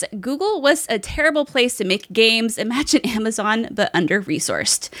operations, Google was a terrible place to make games. Imagine Amazon, but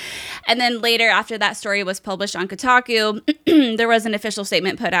under-resourced. And then later, after that story was published on Kotaku, there was an official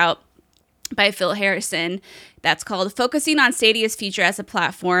statement put out by Phil Harrison. That's called Focusing on Stadia's Future as a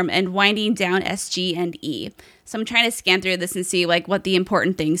Platform and Winding Down SG&E. So I'm trying to scan through this and see like what the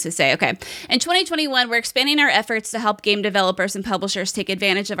important things to say. Okay. In 2021, we're expanding our efforts to help game developers and publishers take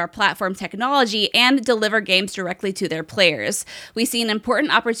advantage of our platform technology and deliver games directly to their players. We see an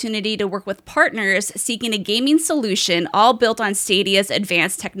important opportunity to work with partners seeking a gaming solution all built on Stadia's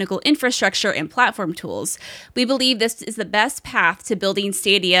advanced technical infrastructure and platform tools. We believe this is the best path to building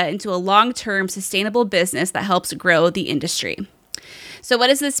Stadia into a long-term sustainable business that helps grow the industry. So what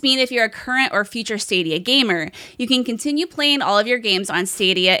does this mean if you're a current or future Stadia gamer? You can continue playing all of your games on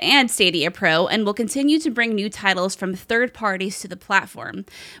Stadia and Stadia Pro, and we'll continue to bring new titles from third parties to the platform.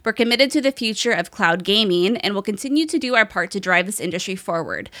 We're committed to the future of cloud gaming, and we'll continue to do our part to drive this industry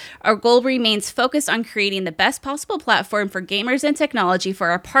forward. Our goal remains focused on creating the best possible platform for gamers and technology for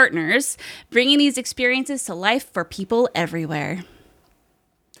our partners, bringing these experiences to life for people everywhere.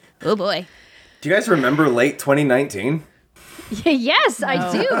 Oh boy. Do you guys remember late 2019? Yes, I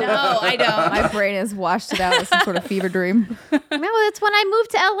do. No, I don't. My brain has washed it out as some sort of fever dream. No, that's when I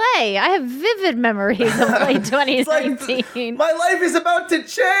moved to LA. I have vivid memories of late 2019. My life is about to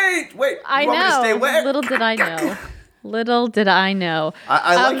change. Wait, I you want me to stay away? Little did I know. Little did I know.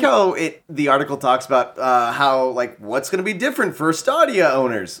 I like how the article talks about how like what's going to be different for Stadia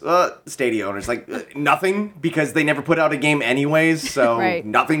owners, like nothing, because they never put out a game anyways, so Right.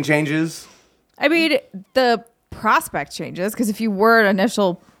 nothing changes. I mean, the prospect changes because if you were an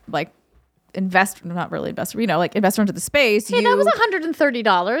initial like investor, not really investor, like investor into the space, Hey, that was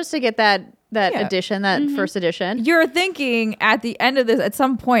 $130 to get that Yeah. edition, that first edition. you're thinking at the end of this, at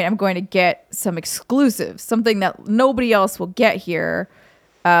some point, I'm going to get some exclusives, something that nobody else will get here.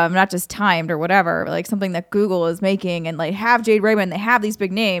 Not just timed or whatever, like something that Google is making and like have Jade Raymond, they have these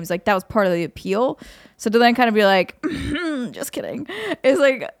big names. Like that was part of the appeal. So to then kind of be like, just kidding, is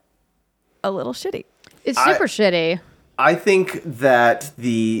like a little shitty. It's super shitty. I think that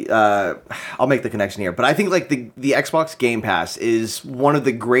I'll make the connection here, but I think like the Xbox Game Pass is one of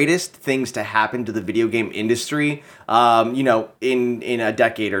the greatest things to happen to the video game industry, in a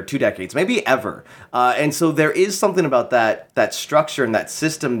decade or 2 decades, maybe ever. And so there is something about that structure and that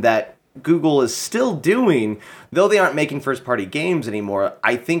system that Google is still doing, though they aren't making first-party games anymore.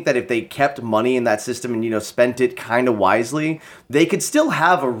 I think that if they kept money in that system and, spent it kind of wisely, they could still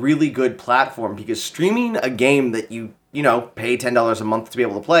have a really good platform, because streaming a game that you pay $10 a month to be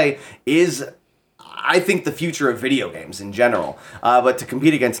able to play is, I think, the future of video games in general. But to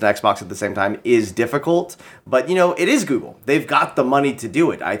compete against an Xbox at the same time is difficult. But, it is Google. They've got the money to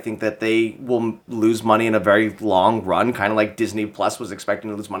do it. I think that they will lose money in a very long run, kind of like Disney Plus was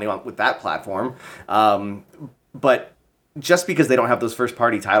expecting to lose money with that platform. But just because they don't have those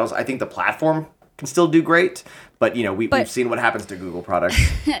first-party titles, I think the platform can still do great. But, we've seen what happens to Google products.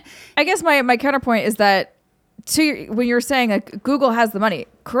 I guess my counterpoint is that when you're saying like Google has the money,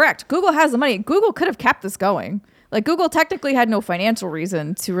 correct? Google has the money. Google could have kept this going. Like Google technically had no financial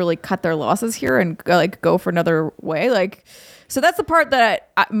reason to really cut their losses here and go for another way. Like, so that's the part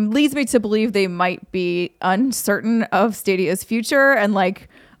that leads me to believe they might be uncertain of Stadia's future and like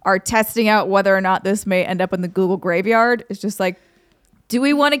are testing out whether or not this may end up in the Google graveyard. It's just like, do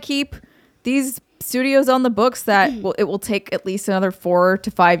we want to keep these studios on the books that it will take at least another 4 to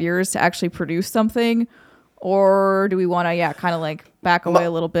 5 years to actually produce something? Or do we want to, kind of like back away a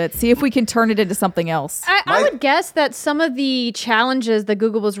little bit, see if we can turn it into something else? I would guess that some of the challenges that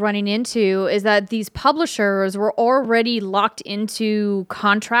Google was running into is that these publishers were already locked into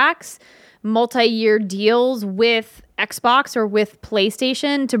contracts, multi-year deals with Xbox or with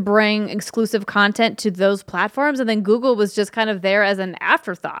PlayStation to bring exclusive content to those platforms. And then Google was just kind of there as an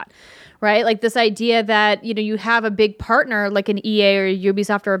afterthought, right? Like this idea that, you have a big partner like an EA or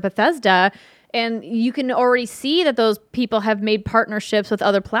Ubisoft or a Bethesda, and you can already see that those people have made partnerships with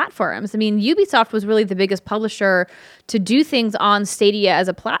other platforms. I mean, Ubisoft was really the biggest publisher to do things on Stadia as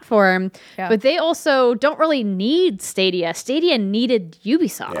a platform, but they also don't really need Stadia. Stadia needed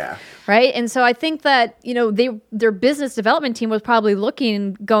Ubisoft, right? And so I think that, their business development team was probably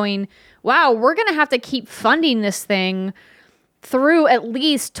going, wow, we're going to have to keep funding this thing through at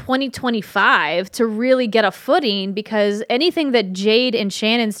least 2025 to really get a footing, because anything that Jade and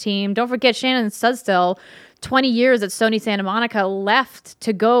Shannon's team, don't forget Shannon Studstill, 20 years at Sony Santa Monica, left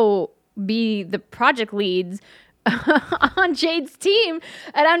to go be the project leads on Jade's team.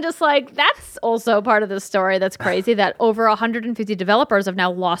 And I'm just like, that's also part of the story that's crazy, that over 150 developers have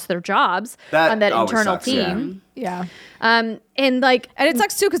now lost their jobs on that internal sucks, team. Yeah. And it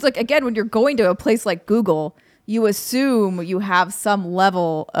sucks too, because like, again, when you're going to a place like Google, you assume you have some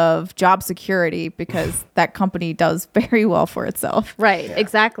level of job security because that company does very well for itself. Right,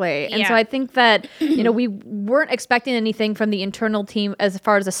 exactly. And so Yeah. I think that, we weren't expecting anything from the internal team as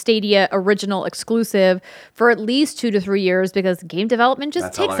far as a Stadia original exclusive for at least 2 to 3 years, because game development just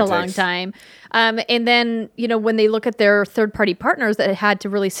That's how takes long a it long takes. time. And then, when they look at their third-party partners that had to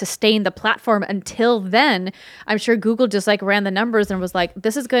really sustain the platform until then, I'm sure Google just like ran the numbers and was like,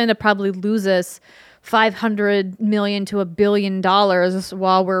 this is going to probably lose us $500 million to $1 billion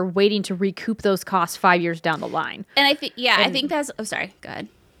while we're waiting to recoup those costs 5 years down the line. And I think, I think that's, oh, sorry, go ahead.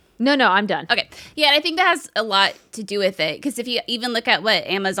 No, I'm done. Okay. Yeah, and I think that has a lot to do with it, because if you even look at what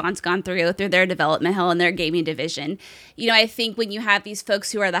Amazon's gone through their development hell and their gaming division, I think when you have these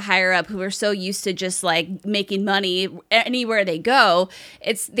folks who are the higher up who are so used to just like making money anywhere they go,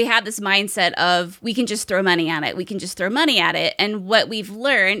 they have this mindset of we can just throw money at it. We can just throw money at it. And what we've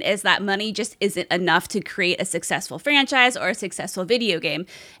learned is that money just isn't enough to create a successful franchise or a successful video game.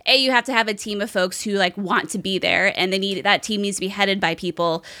 You have to have a team of folks who like want to be there, and that team needs to be headed by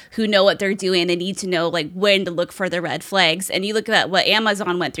people who know what they're doing. They need to know like when to look for the red flags. And you look at what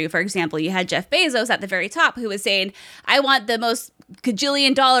Amazon went through, for example, you had Jeff Bezos at the very top who was saying, I want the most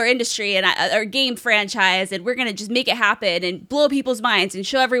gajillion dollar industry and our game franchise, and we're going to just make it happen and blow people's minds and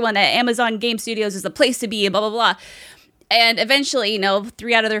show everyone that Amazon Game Studios is the place to be and blah, blah, blah. And eventually,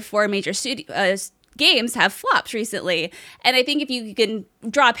 3 out of their 4 major games have flopped recently. And I think if you can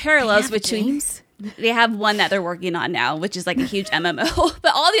draw parallels between games. They have one that they're working on now, which is like a huge MMO,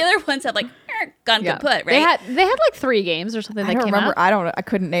 but all the other ones have like gone kaput, right? They had like 3 games or something I that don't came remember. out. I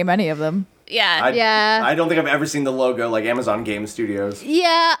couldn't name any of them. Yeah. I don't think I've ever seen the logo like Amazon Game Studios.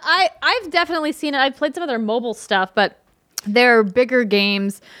 Yeah, I've definitely seen it. I've played some of their mobile stuff, but their bigger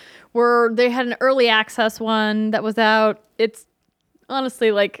games they had an early access one that was out. It's honestly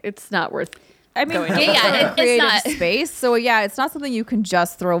like it's not worth. I mean, it's creative not. space. So yeah, it's not something you can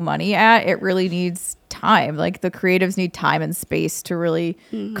just throw money at. It really needs time. Like the creatives need time and space to really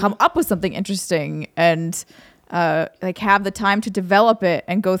come up with something interesting and like have the time to develop it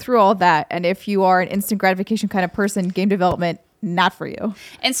and go through all that. And if you are an instant gratification kind of person, game development, not for you.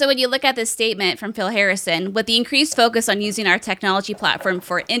 And so when you look at this statement from Phil Harrison, with the increased focus on using our technology platform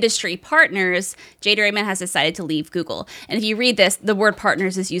for industry partners, Jade Raymond has decided to leave Google. And if you read this, the word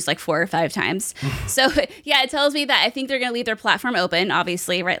partners is used like 4 or 5 times. So yeah, it tells me that I think they're going to leave their platform open,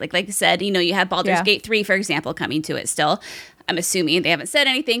 obviously, right? Like I said, you have Baldur's Gate 3, for example, coming to it still. I'm assuming they haven't said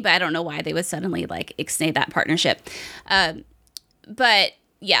anything, but I don't know why they would suddenly like ixnay that partnership. But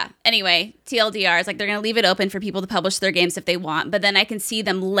yeah, anyway, TLDR is like they're going to leave it open for people to publish their games if they want, but then I can see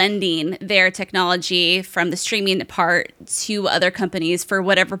them lending their technology from the streaming part to other companies for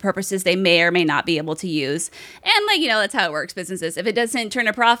whatever purposes they may or may not be able to use. And like, that's how it works, businesses. If it doesn't turn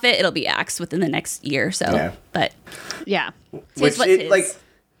a profit, it'll be axed within the next year or so. Yeah. But yeah.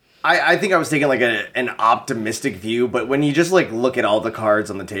 I think I was taking like an optimistic view, but when you just like look at all the cards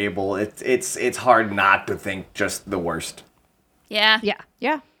on the table, it's hard not to think just the worst. Yeah.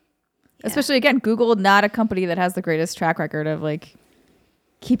 Especially again, Google, not a company that has the greatest track record of like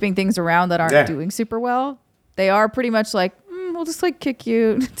keeping things around that aren't doing super well. They are pretty much like, we'll just like kick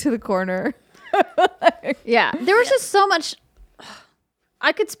you to the corner. Yeah. There was just so much.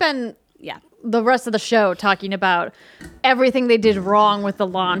 I could spend the rest of the show talking about everything they did wrong with the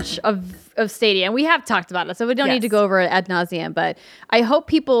launch of Stadia. And we have talked about it, so we don't need to go over it ad nauseum. But I hope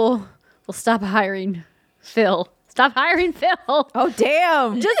people will stop hiring Phil. Stop hiring Phil. Oh,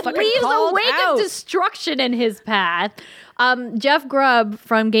 damn. Just leaves a wake of destruction in his path. Jeff Grubb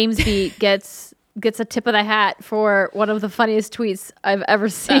from GamesBeat gets a tip of the hat for one of the funniest tweets I've ever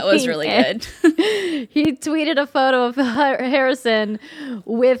seen. That was really good. He tweeted a photo of Harrison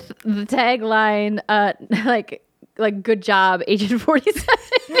with the tagline, like good job, Agent 47.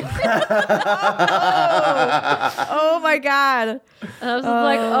 Oh my God. And I was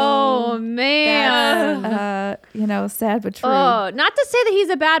like, oh man. That's, sad but true. Oh, not to say that he's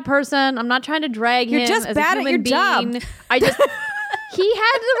a bad person. I'm not trying to drag him. You're just as bad a at human your being. job. I just he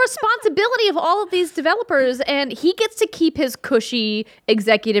had the responsibility of all of these developers, and he gets to keep his cushy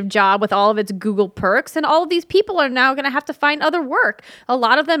executive job with all of its Google perks, and all of these people are now going to have to find other work. A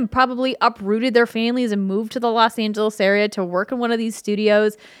lot of them probably uprooted their families and moved to the Los Angeles area to work in one of these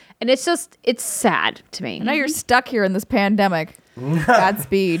studios, and it's sad to me. Now you're stuck here in this pandemic.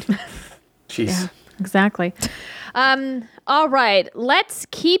 Godspeed. Jeez. Yeah, exactly. All right, let's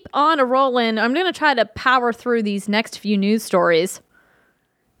keep on rolling. I'm going to try to power through these next few news stories.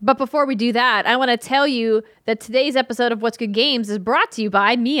 But before we do that, I want to tell you that today's episode of What's Good Games is brought to you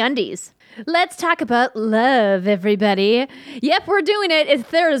by MeUndies. Let's talk about love, everybody. Yep, we're doing it.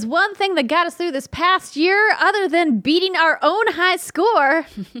 If there is one thing that got us through this past year, other than beating our own high score,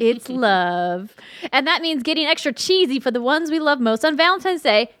 it's love. And that means getting extra cheesy for the ones we love most on Valentine's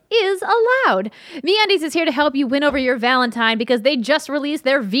Day is allowed. MeUndies is here to help you win over your Valentine because they just released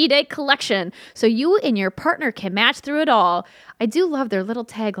their V-Day collection, so you and your partner can match through it all. I do love their little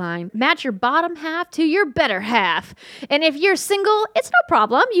tagline, match your bottom half to your better half. And if you're single, it's no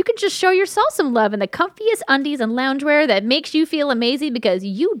problem. You can just show yourself some love in the comfiest undies and loungewear that makes you feel amazing because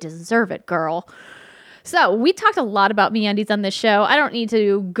you deserve it, girl. So we talked a lot about MeUndies on this show. I don't need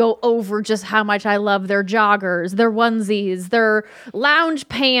to go over just how much I love their joggers, their onesies, their lounge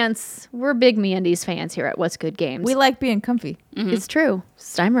pants. We're big MeUndies fans here at What's Good Games. We like being comfy. It's true.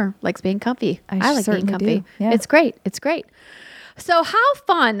 Steimer likes being comfy. I like being comfy. Do. Yeah. It's great. It's great. So how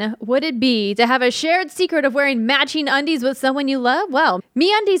fun would it be to have a shared secret of wearing matching undies with someone you love? Well,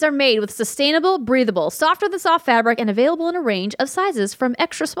 MeUndies are made with sustainable, breathable, softer than soft fabric and available in a range of sizes from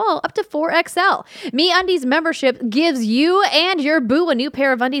extra small up to 4XL. MeUndies membership gives you and your boo a new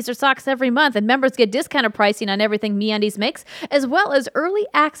pair of undies or socks every month, and members get discounted pricing on everything MeUndies makes, as well as early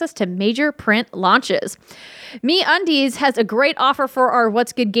access to major print launches. MeUndies has a great offer for our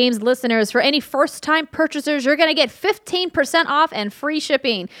What's Good Games listeners. For any first-time purchasers, you're going to get 15% off and free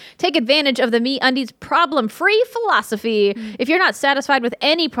shipping. Take advantage of the MeUndies problem-free philosophy. If you're not satisfied with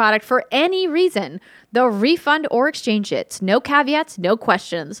any product for any reason, they'll refund or exchange it. No caveats, no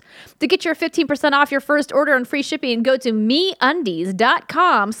questions. To get your 15% off your first order and free shipping, go to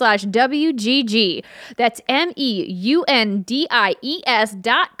MeUndies.com/WGG. That's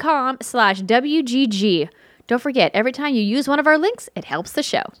MEUNDIES.com/WGG. Don't forget, every time you use one of our links, it helps the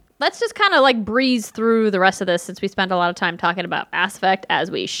show. Let's just kind of like breeze through the rest of this since we spent a lot of time talking about Mass Effect, as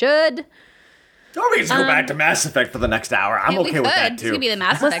we should. Or we can just go back to Mass Effect for the next hour. I'm okay with that, It's too. going to be the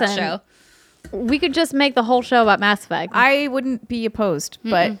Mass Effect show. We could just make the whole show about Mass Effect. I wouldn't be opposed,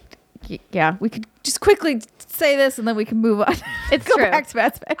 but yeah, we could just quickly say this and then we can move on. It's Go true. back to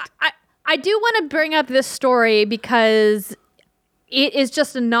Mass Effect. I do want to bring up this story because it is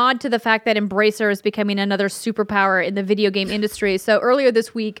just a nod to the fact that Embracer is becoming another superpower in the video game industry. So earlier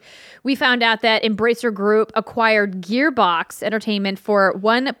this week, we found out that Embracer Group acquired Gearbox Entertainment for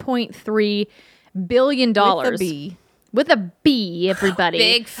 $1.3 billion. With a B. With a B, everybody.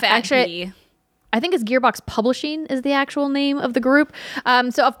 Big fat B. I think it's Gearbox Publishing is the actual name of the group.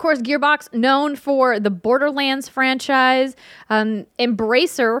 So, of course, Gearbox, known for the Borderlands franchise.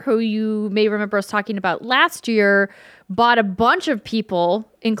 Embracer, who you may remember us talking about last year, bought a bunch of people,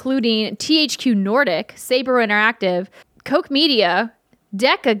 including THQ Nordic, Saber Interactive, Koch Media,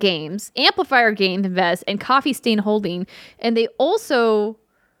 Deca Games, Amplifier Game Invest, and Coffee Stain Holding. And they also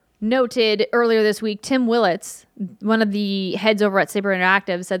noted earlier this week, Tim Willits, one of the heads over at Saber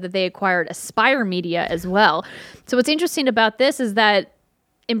Interactive, said that they acquired Aspire Media as well. So what's interesting about this is that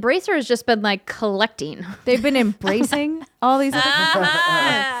Embracer has just been like collecting. They've been embracing all these. Good job,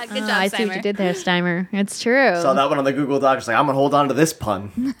 I see what you did there, Steimer. It's true. Saw that one on the Google Doc. It's like, I'm going to hold on to this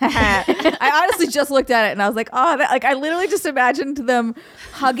pun. I honestly just looked at it and I was like, oh, I literally just imagined them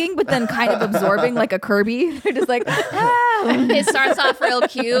hugging, but then kind of absorbing like a Kirby. They're just like, ah. It starts off real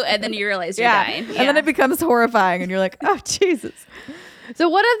cute, and then you realize you're dying. And then it becomes horrifying, and you're like, oh, Jesus. So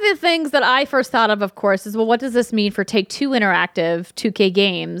one of the things that I first thought of course, is, well, what does this mean for Take-Two Interactive, 2K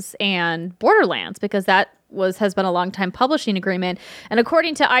Games, and Borderlands? Because that has been a long-time publishing agreement. And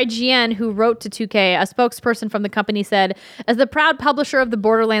according to IGN, who wrote to 2K, a spokesperson from the company said, as the proud publisher of the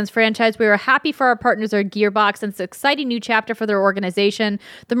Borderlands franchise, we are happy for our partners at Gearbox, and it's an exciting new chapter for their organization.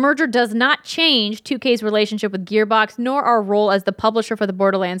 The merger does not change 2K's relationship with Gearbox, nor our role as the publisher for the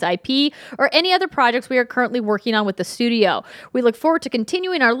Borderlands IP, or any other projects we are currently working on with the studio. We look forward to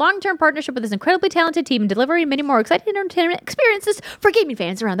continuing our long-term partnership with this incredibly talented team and delivering many more exciting entertainment experiences for gaming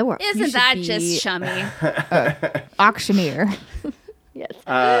fans around the world. Isn't that just chummy? Auctioneer. Yes.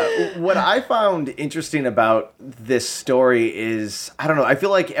 What I found interesting about this story is, I don't know, I feel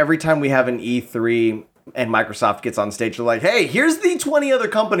like every time we have an E3 and Microsoft gets on stage, they're like, hey, here's the 20 other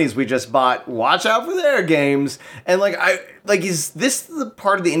companies we just bought. Watch out for their games. And is this the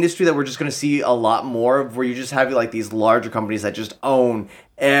part of the industry that we're just going to see a lot more of, where you just have like these larger companies that just own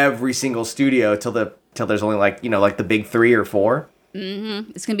every single studio till there's only like the big 3 or 4?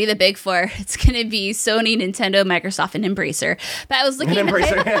 Mm-hmm. It's going to be the big 4. It's going to be Sony, Nintendo, Microsoft, and Embracer. But I was looking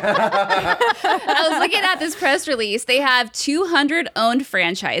at this press release. They have 200 owned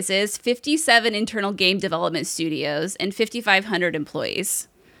franchises, 57 internal game development studios, and 5,500 employees.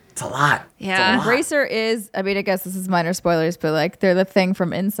 It's a lot. Yeah. Embracer is, I mean, I guess this is minor spoilers, but like they're the thing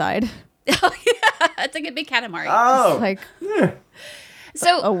from Inside. Oh yeah, it's like a big Katamari. Oh, Like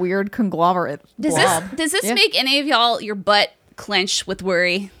So a weird conglomerate. blob. does this Yeah. make any of y'all your butt clench with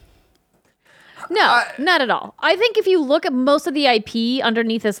worry? No, not at all. I think if you look at most of the IP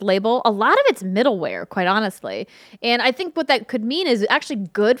underneath this label, a lot of it's middleware, quite honestly. And I think what that could mean is actually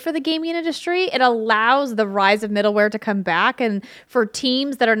good for the gaming industry. It allows the rise of middleware to come back. And for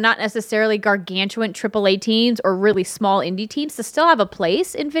teams that are not necessarily gargantuan AAA teams or really small indie teams to still have a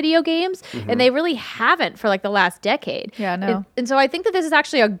place in video games. And they really haven't for like the last decade. Yeah, no. And so I think that this is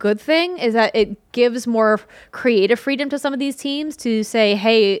actually a good thing, is that it gives more creative freedom to some of these teams to say,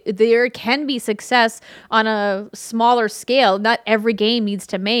 hey, there can be success on a smaller scale. Not every game needs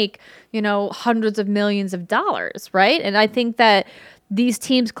to make, hundreds of millions of dollars, right? And I think that these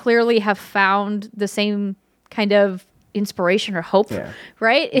teams clearly have found the same kind of inspiration or hope,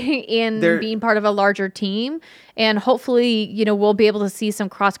 right? in being part of a larger team. And hopefully, we'll be able to see some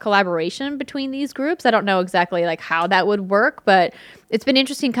cross collaboration between these groups. I don't know exactly like how that would work, but it's been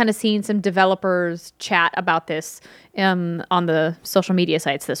interesting kind of seeing some developers chat about this on the social media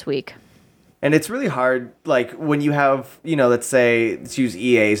sites this week. And it's really hard, like, when you have, let's use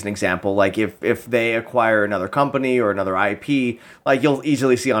EA as an example. Like, if they acquire another company or another IP, like, you'll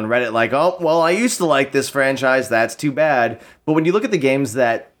easily see on Reddit, like, oh, well, I used to like this franchise, that's too bad. But when you look at the games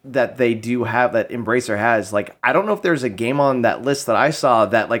that they do have, that Embracer has, like, I don't know if there's a game on that list that I saw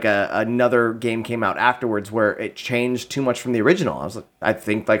that, like, another game came out afterwards where it changed too much from the original. I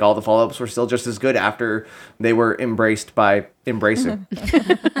think, like, all the follow-ups were still just as good after they were embraced by Embracer.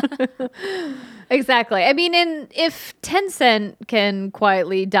 Exactly. I mean, and if Tencent can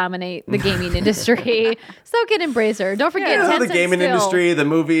quietly dominate the gaming industry, so can Embracer. Don't forget, Tencent the gaming industry, the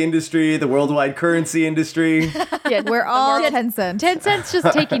movie industry, the worldwide currency industry. Yeah, We're all Tencent. Tencent's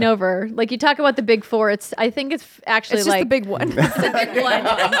just taking over. Like, you talk about the big four, I think it's actually It's just like the big one. The big one.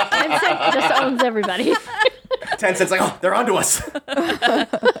 Tencent just owns everybody. Tencent's like, oh, they're onto us.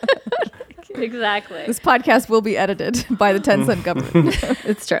 Exactly. This podcast will be edited by the Tencent government.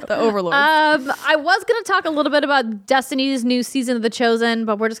 It's true. The overlords. I was going to talk a little bit about Destiny's new season of The Chosen,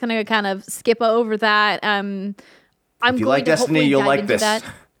 but we're just going to kind of skip over that. I'm If you like Destiny, you'll like this.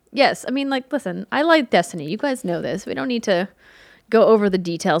 Yes. I mean, like, listen, I like Destiny. You guys know this. We don't need to go over the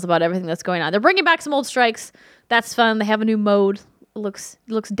details about everything that's going on. They're bringing back some old strikes. That's fun. They have a new mode. It looks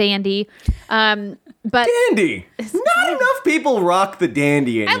dandy. But Dandy. Not enough people rock the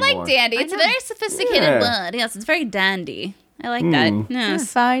dandy I anymore. like dandy. It's a very sophisticated word. Yes, it's very dandy. I like that.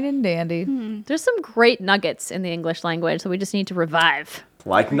 Yes. Fine and dandy. there's some great nuggets in the English language that we just need to revive.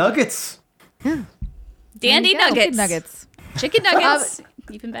 Like nuggets. Dandy nuggets. Nuggets. Chicken nuggets.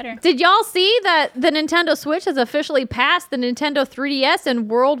 Even better. Did y'all see that the Nintendo Switch has officially passed the Nintendo 3DS in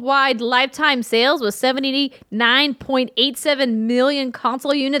worldwide lifetime sales with 79.87 million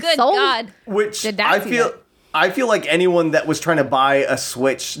console units Good sold? God. Which Did not see I feel like anyone that was trying to buy a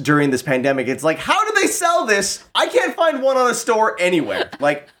Switch during this pandemic, it's like, how do they sell this? I can't find one on a store anywhere.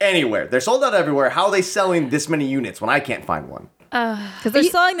 Like, anywhere. They're sold out everywhere. How are they selling this many units when I can't find one? Because they're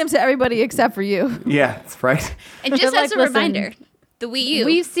selling them to everybody except for you. Yeah, that's right. And just But, as a like, listen, reminder, the Wii U.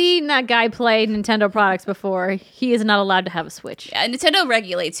 We've seen that guy play Nintendo products before. He is not allowed to have a Switch. Yeah, Nintendo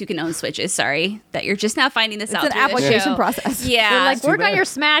regulates who can own Switches. Sorry that you're just now finding this out. It's an through the application show. process. Yeah. They're like, work bad. on your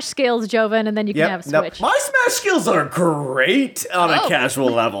Smash skills, Joven, and then you can have a Now, Switch. my Smash skills are great on a casual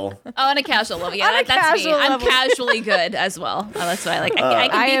level. Oh, on a casual level. Yeah, On a that's me. casual I'm level. casually good as well. Oh, that's why I like. I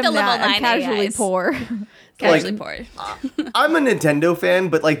can beat am the level not. 9 I'm casually AIs. poor. Casually Like- poor. I'm a Nintendo fan,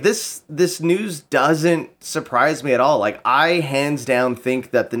 but like this news doesn't surprise me at all. Like, I hands down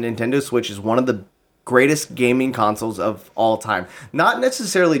think that the Nintendo Switch is one of the greatest gaming consoles of all time. Not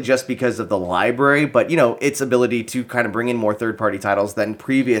necessarily just because of the library, but its ability to kind of bring in more third-party titles than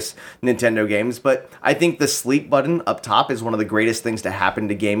previous Nintendo games. But I think the sleep button up top is one of the greatest things to happen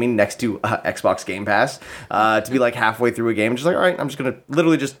to gaming next to Xbox Game Pass. To be like halfway through a game, just like, all right, I'm just gonna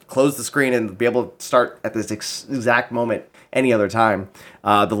literally just close the screen and be able to start at this exact moment any other time.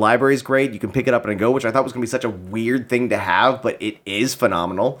 The library is great. You can pick it up and go, which I thought was going to be such a weird thing to have, but it is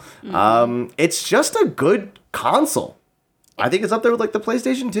phenomenal. It's just a good console. I think it's up there with like the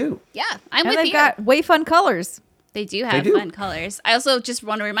PlayStation 2. Yeah, I'm And with they've you. got way fun colors. They do have do. fun colors. I also just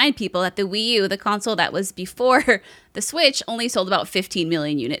want to remind people that the Wii U, the console that was before the Switch, only sold about 15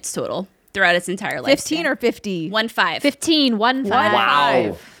 million units total throughout its entire life. 15 or 50? 1.5. 15, 1.5.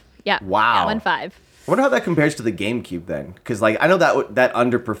 Wow. Yeah. Wow. 1.5. I wonder how that compares to the GameCube then, because like I know that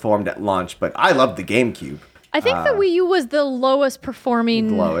underperformed at launch, but I love the GameCube. I think the Wii U was the lowest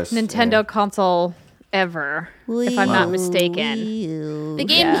performing Lowest, Nintendo yeah. console ever, if I'm not mistaken. The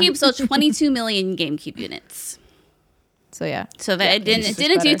GameCube sold 22 million GameCube units. So yeah. So that it didn't do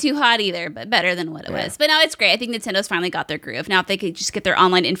better. too hot either, but better than what it was. But now it's great. I think Nintendo's finally got their groove. Now if they could just get their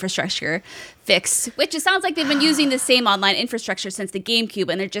online infrastructure fixed, which it sounds like they've been using the same online infrastructure since the GameCube,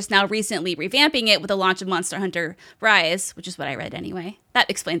 and they're just now recently revamping it with the launch of Monster Hunter Rise, which is what I read anyway. That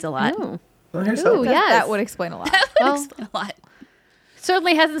explains a lot. Ooh. Well, here's Ooh, something. yes. That would explain a lot. That would Well- explain a lot.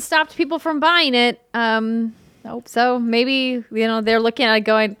 Certainly hasn't stopped people from buying it. Nope. So maybe they're looking at it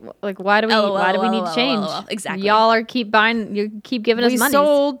going like, why do we need to change? Exactly. Y'all are keep buying. You keep giving us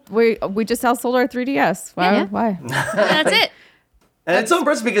money. We just outsold our 3DS. Why? Yeah. Why? That's it. And it's so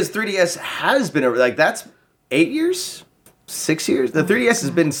impressive because 3DS has been like that's 8 years, 6 years. The 3DS has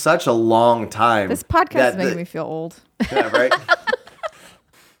been such a long time. This podcast is making me feel old. Yeah, right.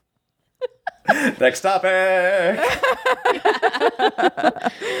 Next topic.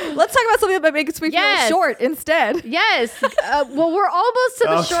 Let's talk about something that makes me Yes. feel short instead. Yes. Well, we're almost to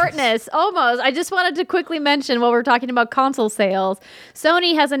the Oh, shortness. Almost. I just wanted to quickly mention while we're talking about console sales,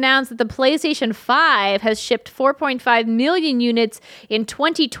 Sony has announced that the PlayStation 5 has shipped 4.5 million units in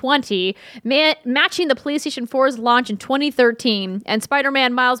 2020, matching the PlayStation 4's launch in 2013. And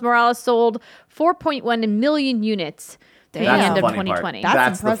Spider-Man Miles Morales sold 4.1 million units to the That's end the of funny 2020. part.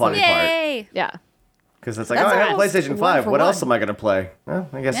 That's the impressive. funny part. Yay. Yeah. Because it's like, That's oh, I got a almost PlayStation one 5. for What else one. am I going to play? Well,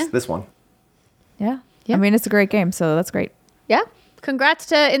 I guess Yeah. this one. Yeah. Yeah. I mean, it's a great game, so that's great. Yeah. Congrats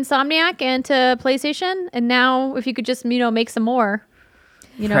to Insomniac and to PlayStation. And now if you could just, make some more,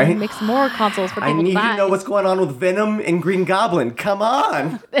 Right? make some more consoles for I people need to buy. to know what's going on with Venom and Green Goblin. Come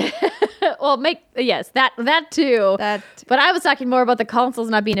on. Well, that too. But I was talking more about the consoles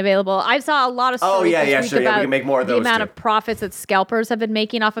not being available. I saw a lot of stories Oh, yeah, this yeah, week sure, yeah, we about can make more of the those, amount too. of profits that scalpers have been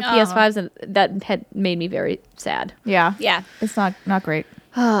making off of PS5s, and that had made me very sad. Yeah. Yeah. It's not great.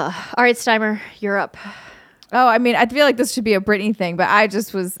 All right, Steimer, you're up. Oh, I mean, I feel like this should be a Brittany thing, but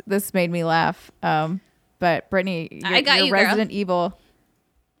this made me laugh. But Brittany, I got you're you, girl. Resident Evil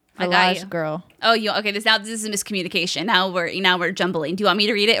I got Village you. girl. Oh, okay. This is a miscommunication. Now we're jumbling. Do you want me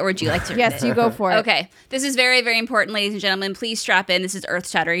to read it, or would you like to read Yes, it? you go for it. Okay. This is very, very important, ladies and gentlemen. Please strap in. This is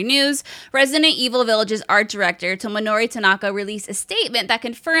earth-shattering news. Resident Evil Village's art director, Tomonori Tanaka, released a statement that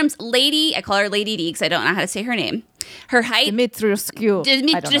confirms I call her Lady D because I don't know how to say her name. Her height, Dimitrescu.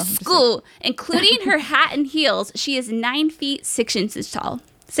 Dimitrescu, including her hat and heels, she is 9 feet 6 inches tall.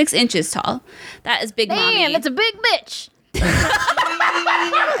 6 inches tall. That is big, mommy. Man, that's a big bitch.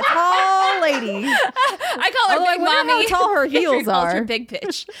 Tall lady. I call her Oh, I big wonder mommy. how tall her heels Calls her are. big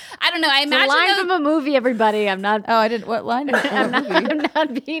bitch. I don't know. I It's a imagine line those- from a movie, everybody. I'm not. Oh, I didn't. What line? I'm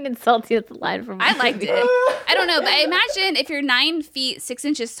not being insulting. It's a line from. I liked it. I don't know, but I imagine if you're 9 feet 6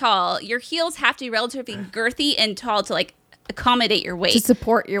 inches tall, your heels have to be relatively girthy and tall to like accommodate your weight. To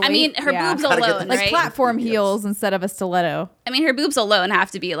support your weight. I mean, her Yeah. boobs Gotta get alone, the- Like right? platform heels instead of a stiletto. I mean, her boobs alone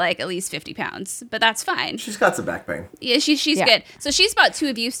have to be like at least 50 pounds, but that's fine. She's got some back pain. Yeah, she's Yeah. good. So she's about 2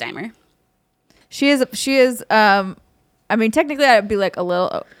 of you, Steimer. She is. I mean, technically, I'd be like a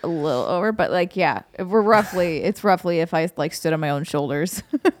little over, but like, yeah, it's roughly if I like stood on my own shoulders,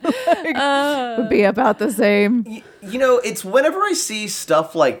 would be about the same. It's whenever I see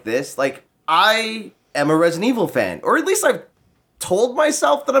stuff like this, like I am a Resident Evil fan, or at least I've told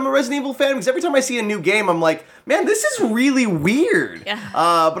myself that I'm a Resident Evil fan, because every time I see a new game, I'm like, man, this is really weird. Yeah.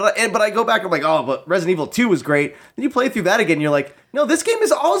 But I go back, I'm like, oh, but Resident Evil 2 was great. Then you play through that again, and you're like, no, this game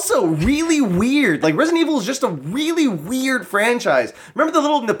is also really weird. Like, Resident Evil is just a really weird franchise. Remember the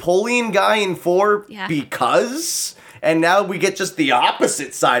little Napoleon guy in 4? Yeah. Because? And now we get just the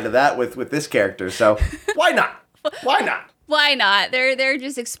opposite side of that with this character. So, why not? Why not? Why not? They're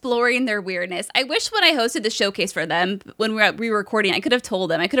just exploring their weirdness. I wish when I hosted the showcase for them, when we were re-recording, I could have told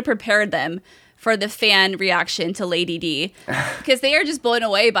them, I could have prepared them for the fan reaction to Lady D, because they are just blown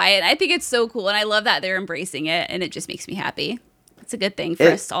away by it. I think it's so cool, and I love that they're embracing it, and it just makes me happy. It's a good thing for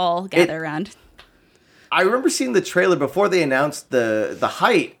us to all gather around. I remember seeing the trailer before they announced the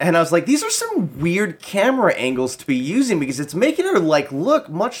height, and I was like, these are some weird camera angles to be using, because it's making her like look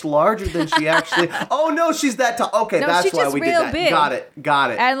much larger than she actually. Oh no, she's that tall. Okay, No, that's she's why just we did real that. big.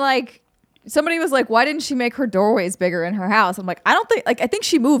 Got it. And like, somebody was like, "Why didn't she make her doorways bigger in her house?" I'm like, I think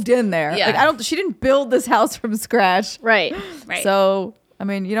she moved in there. Yeah. Like, she didn't build this house from scratch. Right. Right. So, I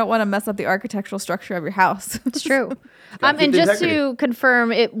mean, you don't want to mess up the architectural structure of your house. It's true. Gotta keep And the just integrity. to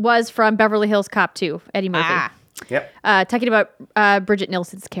confirm, it was from Beverly Hills Cop 2, Eddie Murphy. Yep. Talking about Bridget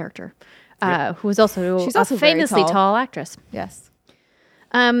Nielsen's character, who is also She's a also very famously tall. tall actress. Yes.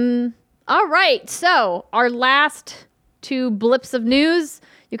 All right, so our last 2 blips of news.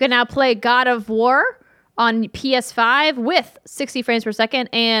 You can now play God of War on PS5 with 60 frames per second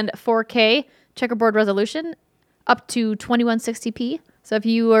and 4K checkerboard resolution up to 2160p. So if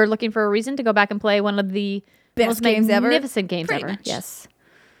you are looking for a reason to go back and play one of the Best games ever. Magnificent games Pretty ever. much. Yes.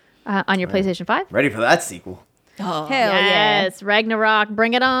 On your PlayStation 5? Ready for that sequel? Oh, Hell yeah. Yes, Ragnarok,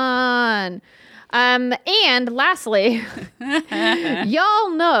 bring it on. And lastly, y'all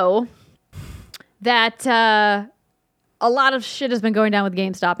know that a lot of shit has been going down with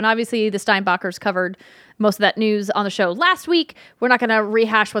GameStop. And obviously, the Steinbachers covered most of that news on the show last week. We're not going to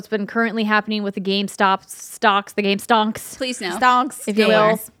rehash what's been currently happening with the GameStop stocks, the Game Stonks, Please no. Stonks, if you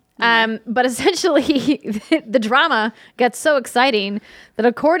will. But essentially, the drama gets so exciting that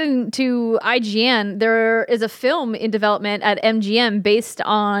according to IGN, there is a film in development at MGM based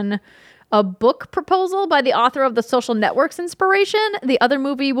on a book proposal by the author of The Social Network's inspiration. The other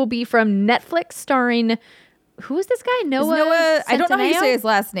movie will be from Netflix, starring... Who is this guy? Noah I don't know how you Centineo? say his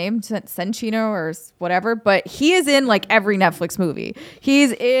last name, Centino or whatever, but he is in like every Netflix movie.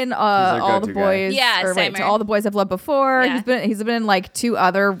 He's in All the go-to guy. Boys. Yeah, or, same To here. All the Boys I've Loved Before. Yeah. He's been in like 2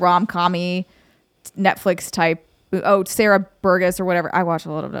 other rom-commy Netflix type. Oh, Sarah Burgess or whatever. I watch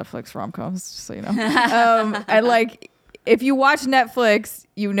a lot of Netflix rom-coms, just so you know. And like, if you watch Netflix,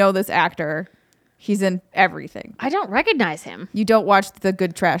 you know this actor. He's in everything. I don't recognize him. You don't watch the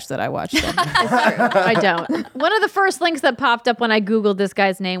good trash that I watch. Then. I don't. One of the first links that popped up when I Googled this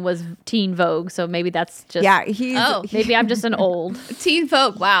guy's name was Teen Vogue. So maybe that's just... Yeah, he's. Oh. Maybe I'm just an old... Teen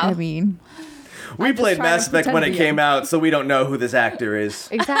Vogue. Wow. I mean, We played trying to Mass Effect when pretend it to be came out, so we don't know who this actor is.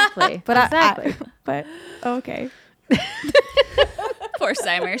 Exactly. but exactly. but okay. Poor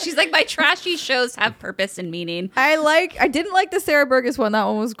Steimer. She's like, my trashy shows have purpose and meaning. I didn't like the Sarah Burgess one. That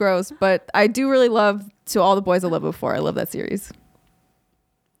one was gross, but I do really love To All the Boys I Loved Before. I love that series.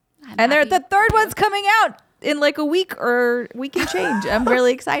 And happy. the third one's coming out in like a week or week and change. I'm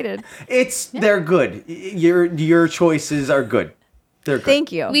really excited. They're good. Your choices are good. They're good.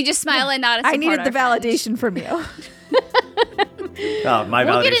 Thank you. We just smile and nod. I needed the validation from you. Oh, my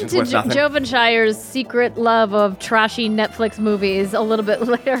We'll get validation's into worth nothing. Joven Shire's secret love of trashy Netflix movies a little bit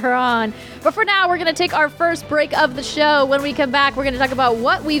later on. But for now, we're going to take our first break of the show. When we come back, we're going to talk about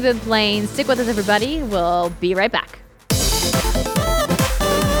what we've been playing. Stick with us, everybody. We'll be right back.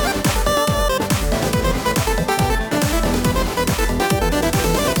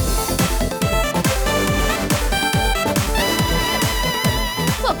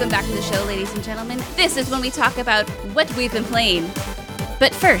 Welcome back to the show, ladies and gentlemen. This is when we talk about what we've been playing.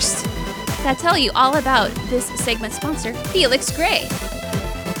 But first, gotta tell you all about this segment sponsor, Felix Gray.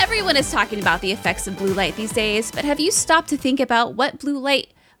 Everyone is talking about the effects of blue light these days, but have you stopped to think about what blue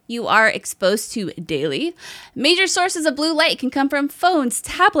light you are exposed to daily? Major sources of blue light can come from phones,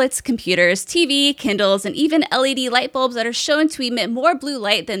 tablets, computers, TV, Kindles, and even LED light bulbs that are shown to emit more blue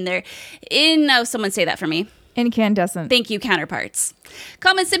light than their someone say that for me. Incandescent. Thank you, counterparts.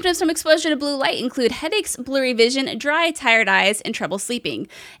 Common symptoms from exposure to blue light include headaches, blurry vision, dry, tired eyes, and trouble sleeping.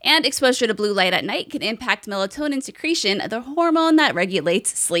 And exposure to blue light at night can impact melatonin secretion, the hormone that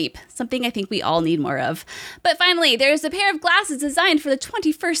regulates sleep, something I think we all need more of. But finally, there's a pair of glasses designed for the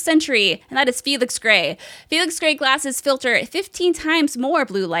 21st century, and that is Felix Gray. Felix Gray glasses filter 15 times more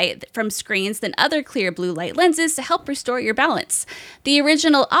blue light from screens than other clear blue light lenses to help restore your balance. The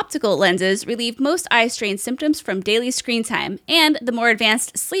original optical lenses relieve most eye strain symptoms from daily screen time, and the more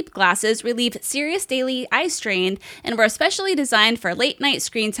advanced sleep glasses relieve serious daily eye strain and were especially designed for late night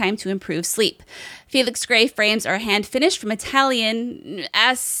screen time to improve sleep. Felix Gray frames are hand finished from Italian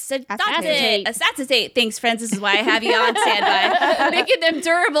acetate. Thanks, friends. This is why I have you on standby, making them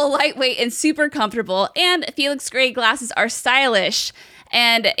durable, lightweight, and super comfortable. And Felix Gray glasses are stylish.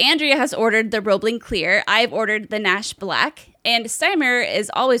 And Andrea has ordered the Roebling Clear. I've ordered the Nash Black. And Steimer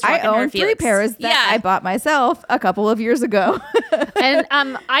is always rocking I her own 3 Felix. pairs that I bought myself a couple of years ago. And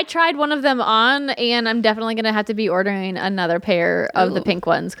I tried one of them on, and I'm definitely going to have to be ordering another pair of the pink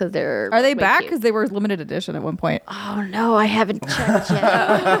ones because they're Are they way back? cute. Because they were limited edition at one point. Oh, no, I haven't checked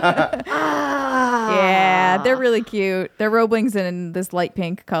yet. Yeah, they're really cute. They're Roeblings in this light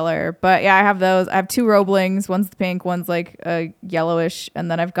pink color. But yeah, I have those. I have 2 Roeblings. One's the pink, one's like a yellowish. And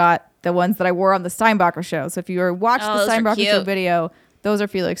then I've got the ones that I wore on the Steinbacher show. So if you watched the those are Steinbacher show cute. video, those are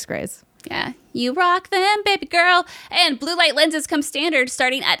Felix Grays. Yeah, you rock them, baby girl. And blue light lenses come standard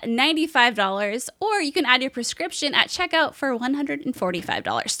starting at $95, or you can add your prescription at checkout for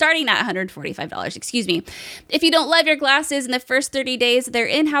 $145, starting at $145, excuse me. If you don't love your glasses in the first 30 days, their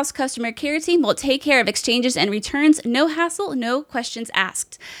in-house customer care team will take care of exchanges and returns. No hassle, no questions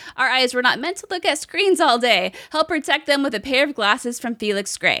asked. Our eyes were not meant to look at screens all day. Help protect them with a pair of glasses from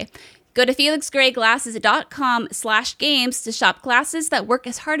Felix Gray. Go to felixgrayglasses.com/games to shop glasses that work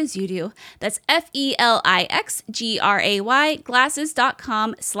as hard as you do. That's FELIXGRAY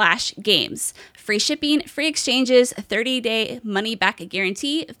glasses.com/games. Free shipping, free exchanges, 30-day money-back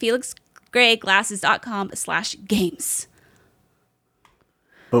guarantee. Felix grayglasses.com/games.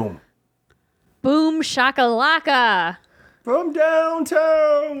 Boom. Boom shakalaka. From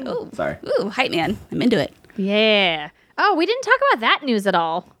downtown. Ooh. Sorry. Ooh, hype man. I'm into it. Yeah. Oh, we didn't talk about that news at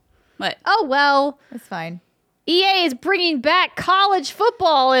all. What? Oh, well, That's fine. EA is bringing back college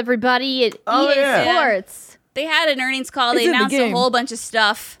football, everybody, at Oh, EA yeah. Sports. They had an earnings call. It's They in the announced a game. whole bunch of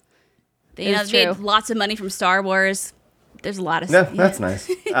stuff. They It's made true. lots of money from Star Wars. There's a lot of No, stuff. that's nice.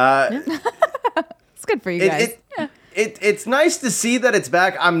 It's good for you guys. It's nice to see that it's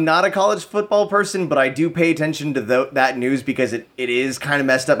back. I'm not a college football person, but I do pay attention to that news because it is kind of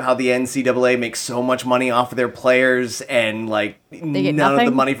messed up how the NCAA makes so much money off of their players, and like get none of the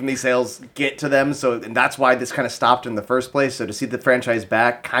nothing? money from these sales get to them. So and that's why this kind of stopped in the first place. So to see the franchise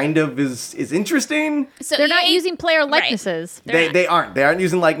back kind of is interesting. So They're not EA using player Right. likenesses. They aren't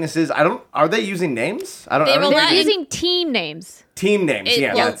using likenesses. Are they using names? I don't They I don't rely think They're they- using team names. team names. It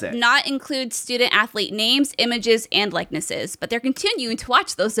Yeah, will that's it. not include student athlete names, images, and likenesses, but they're continuing to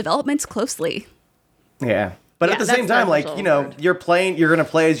watch those developments closely. Yeah. But Yeah, at the that's same the time, like, official you know, word. you're going to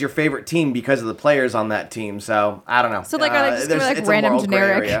play as your favorite team because of the players on that team. So, I don't know. So, like, are they just gonna, like, it's a random moral gray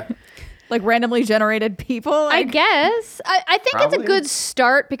generic? area. Like randomly generated people. I Like, guess. I think it's a Probably. good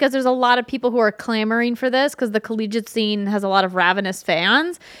start because there's a lot of people who are clamoring for this because the collegiate scene has a lot of ravenous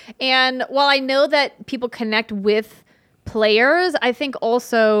fans. And while I know that people connect with players, I think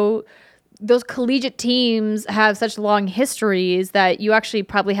also those collegiate teams have such long histories that you actually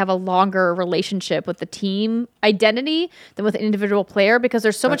probably have a longer relationship with the team identity than with an individual player because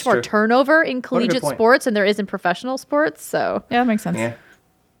there's so That's much more true. turnover in What a good collegiate point. sports than there is in professional sports. So, yeah, that makes sense. Yeah.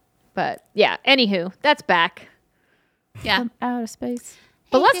 but yeah, anywho, that's back. Yeah. Out of space.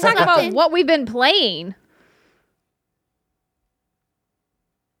 But let's talk about what we've been playing.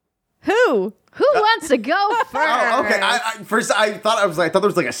 Who? Who wants to go first? Oh, okay. First, I thought there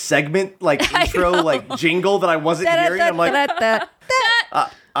was like a segment, like intro, like jingle that I wasn't hearing. I'm like,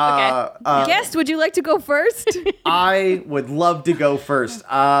 Guest, would you like to go first? I would love to go first.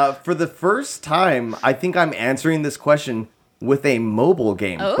 For the first time, I think I'm answering this question with a mobile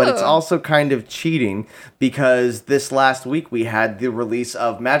game, but it's Oh. also kind of cheating because this last week we had the release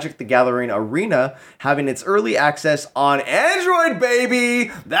of Magic the Gathering Arena having its early access on Android,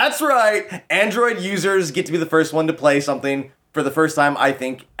 baby! That's right! Android users get to be the first one to play something for the first time, I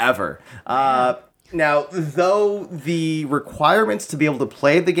think, ever. Now, though the requirements to be able to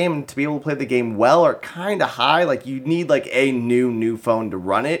play the game and to be able to play the game well are kind of high, like you need like a new phone to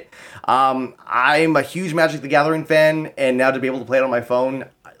run it. I'm a huge Magic the Gathering fan, and now to be able to play it on my phone,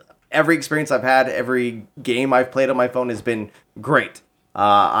 every experience I've had, every game I've played on my phone has been great.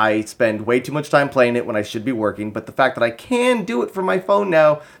 I spend way too much time playing it when I should be working, but the fact that I can do it from my phone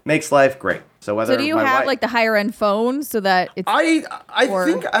now makes life great. So whether So do you my have wife- like the higher end phone so that it's I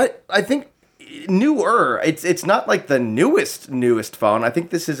Or- think newer. It's not like the newest phone. I think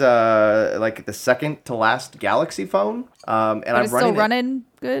this is like the second to last Galaxy phone. And but I'm it's running still running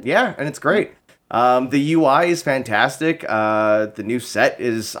good? Yeah, and it's great. The UI is fantastic. The new set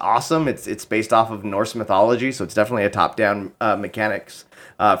is awesome. It's based off of Norse mythology, so it's definitely a top-down mechanics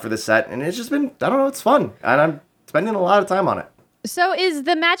for the set. And it's just been, I don't know, it's fun. And I'm spending a lot of time on it. So is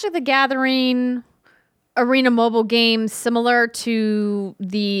the Magic the Gathering Arena mobile game similar to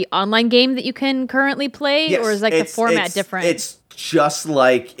the online game that you can currently play? Yes, or is like the it's- format it's- different? It's just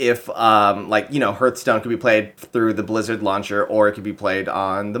like if Hearthstone could be played through the Blizzard launcher or it could be played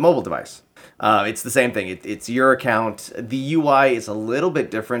on the mobile device. It's the same thing. It's your account. The UI is a little bit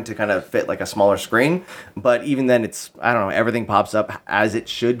different to kind of fit like a smaller screen, but even then I don't know, everything pops up as it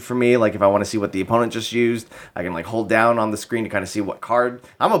should for me. Like if I want to see what the opponent just used, I can like hold down on the screen to kind of see what card.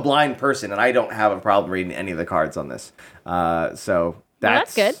 I'm a blind person and I don't have a problem reading any of the cards on this. So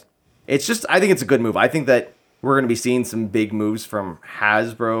that's good. It's just, I think it's a good move. I think that we're going to be seeing some big moves from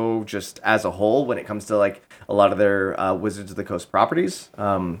Hasbro just as a whole when it comes to like a lot of their Wizards of the Coast properties,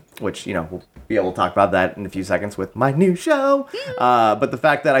 which, we'll be able to talk about that in a few seconds with my new show. But the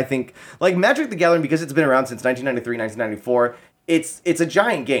fact that I think like Magic the Gathering, because it's been around since 1993, 1994, it's a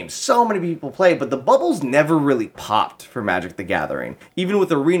giant game. So many people play, but the bubbles never really popped for Magic the Gathering. Even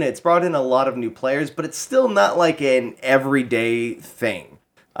with Arena, it's brought in a lot of new players, but it's still not like an everyday thing.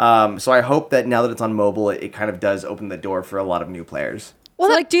 So I hope that now that it's on mobile, it kind of does open the door for a lot of new players. Well,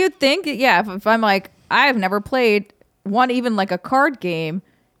 so, like, do you think, if I'm like, I've never played even like a card game,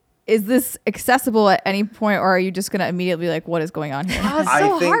 is this accessible at any point, or are you just going to immediately be like, what is going on here? Oh, it's I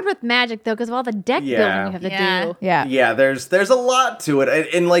so think- hard with Magic though because of all the deck Yeah. building you have to Yeah. do. Yeah. Yeah, there's a lot to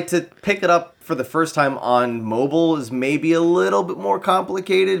it, and like to pick it up for the first time on mobile is maybe a little bit more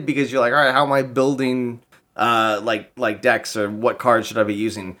complicated because you're like, all right, how am I building like decks or what cards should I be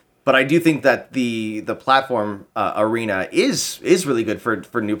using? But I do think that the platform Arena is really good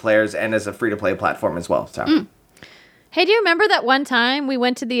for new players and as a free to play platform as well. So. Hey, do you remember that one time we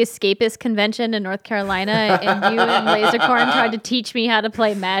went to the Escapist convention in North Carolina and you and Lasercorn tried to teach me how to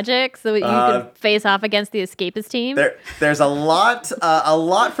play Magic so that you could face off against the Escapist team? There's a lot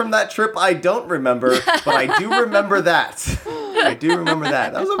from that trip I don't remember, but I do remember that. I do remember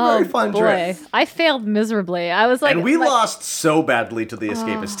that. That was a very fun trip. I failed miserably. I was like, and we lost so badly to the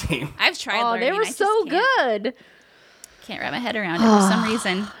Escapist team. I've tried learning. They were so good. Can't wrap my head around it for some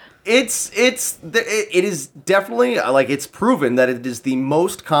reason. It is definitely like it's proven that it is the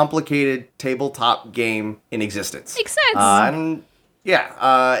most complicated tabletop game in existence. Makes sense.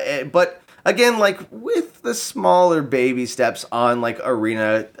 But again, like with the smaller baby steps on like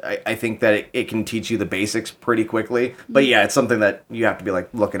Arena, I think that it can teach you the basics pretty quickly. But yeah, it's something that you have to be like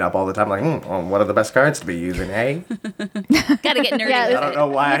looking up all the time. Like, well, what are the best cards to be using? Hey, gotta get nerdy. Yeah, with I don't know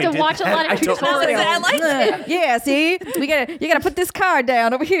why you have to watch a lot of tutorials. I liked it. Yeah, see? You gotta put this card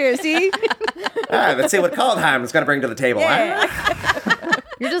down over here, see? All right, let's see what Kaldheim is going to bring to the table. Yeah. Huh?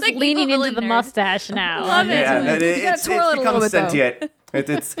 You're just like leaning evil into the villain nerd. mustache now. Love it. Yeah, gotta twirl it a little become bit, though. sentient.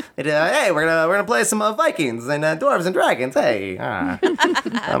 Hey, we're gonna play some Vikings and dwarves and dragons. Hey,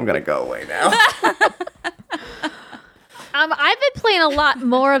 I'm gonna go away now. I've been playing a lot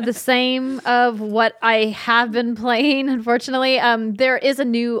more of the same of what I have been playing, unfortunately. There is a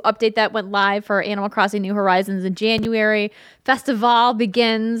new update that went live for Animal Crossing New Horizons in January. Festival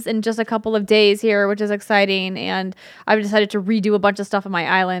begins in just a couple of days here, which is exciting. And I've decided to redo a bunch of stuff on my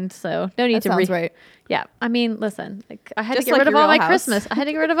island, so no need That to sounds right. Yeah, I mean, listen, like, I had Just to get like rid of your all real my house. Christmas. I had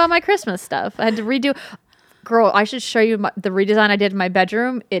to get rid of all my Christmas stuff. I had to redo. Girl, I should show you the redesign I did in my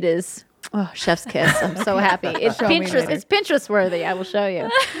bedroom. It is chef's kiss. I'm so happy. It's Show me Pinterest. later. It's Pinterest worthy. I will show you.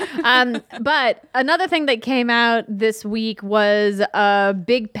 But another thing that came out this week was a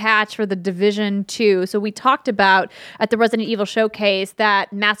big patch for the Division 2. So we talked about at the Resident Evil Showcase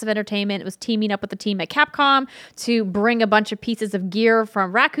that Massive Entertainment was teaming up with the team at Capcom to bring a bunch of pieces of gear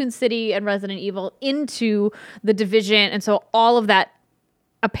from Raccoon City and Resident Evil into the Division. And so all of that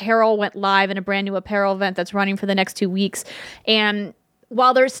apparel went live in a brand new apparel event that's running for the next 2 weeks. And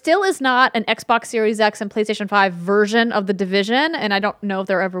while there still is not an Xbox Series X and PlayStation 5 version of The Division, and I don't know if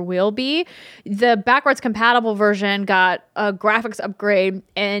there ever will be, the backwards compatible version got a graphics upgrade,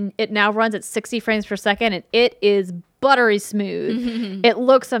 and it now runs at 60 frames per second, and it is buttery smooth. It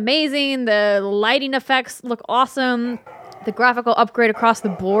looks amazing. The lighting effects look awesome. The graphical upgrade across the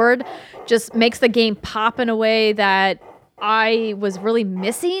board just makes the game pop in a way that I was really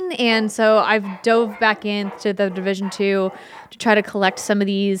missing, and so I've dove back into the Division 2 to try to collect some of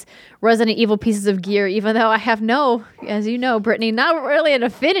these Resident Evil pieces of gear, even though I have as you know, Brittany, not really an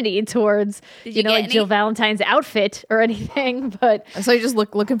affinity towards, Did you get like any? Jill Valentine's outfit or anything, but So you just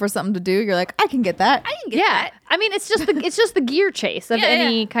looking for something to do. You're like, I can get that. I can get yeah, that. I mean, it's just the gear chase of Yeah,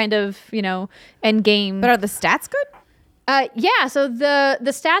 any kind of, end game. But are the stats good? Yeah, so the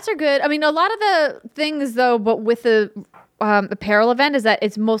stats are good. I mean, a lot of the things though, but with the apparel event is that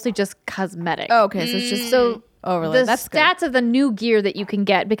it's mostly just cosmetic. Oh, okay. So it's just So overlay. the That's good. stats of the new gear that you can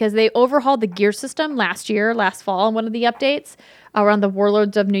get, because they overhauled the gear system last fall in one of the updates around the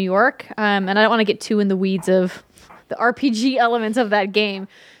Warlords of New York. And I don't want to get too in the weeds of the RPG elements of that game,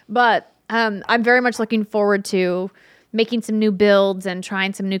 but I'm very much looking forward to making some new builds and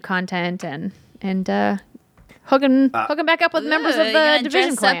trying some new content and hooking back up with members of the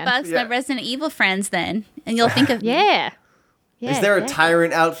Division clan. Dress up us, Yeah. my Resident Evil friends, then, and you'll think of me. Yeah. Is there a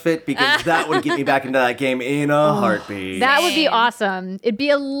tyrant outfit? Because that would get me back into that game in a heartbeat. That would be Same. awesome. It'd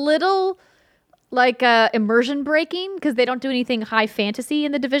be a little like immersion breaking because they don't do anything high fantasy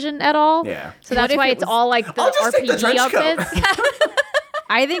in the Division at all. Yeah. So that's if why it it's was- all like the I'll just take the RPG trench coat. outfits.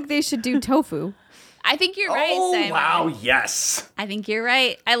 I think they should do tofu. I think you're right, Oh, Simon. wow, yes. I think you're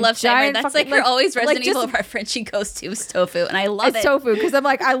right. I love Simon. Giant That's fucking- like her always like Resident just- Evil reference she goes to is tofu, and I love It's it. tofu because I'm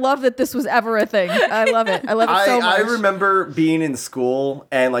like, I love that this was ever a thing. I love it. I love it so much. I remember being in school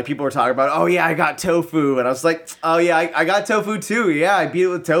and like people were talking about, oh yeah, I got tofu, and I was like, oh yeah, I got tofu too. Yeah, I beat it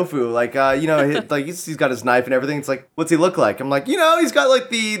with tofu. Like like he's got his knife and everything. It's like, what's he look like? I'm like, he's got like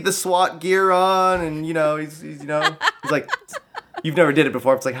the SWAT gear on, and he's like, you've never did it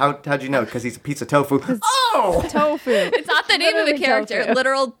before. It's like, how'd you know? Because he's a piece of tofu. Oh, tofu. It's not the name of the Literally character, tofu.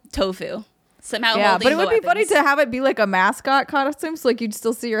 literal tofu. Somehow Yeah, holding but it would the be funny weapons. to have it be like a mascot costume, so like you'd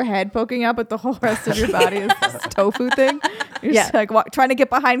still see your head poking out, but the whole rest of your body is this tofu thing. You're just like trying to get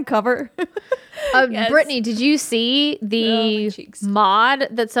behind cover. Yes. Brittany, did you see Oh, my the cheeks. mod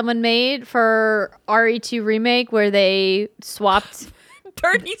that someone made for RE2 Remake where they swapped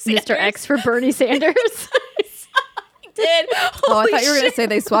Bernie Sanders. Mr. X for Bernie Sanders? did. Oh, I Holy thought you were going shit. to say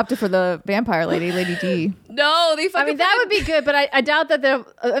they swapped it for the vampire lady, Lady D. No, they fucking. I mean, that would be good, but I doubt that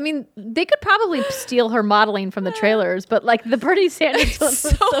I mean, they could probably steal her modeling from the trailers, but like the Bernie Sanders one was so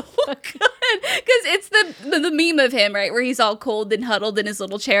so good because it's the meme of him, right, where he's all cold and huddled in his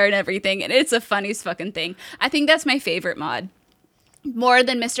little chair and everything, and it's the funniest fucking thing. I think that's my favorite mod. More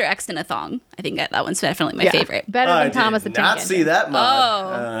than Mr. X in a thong. I think that one's definitely my favorite. Better I than Thomas the did Tank not Engine. see that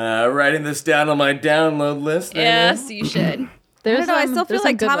mod. Writing this down on my download list. Yes, you should. I There's don't know. I some- still feel there's some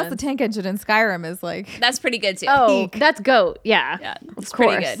like good Thomas ones. the Tank Engine in Skyrim is like. That's pretty good too. Oh, that's GOAT. Yeah. Yeah, Of it's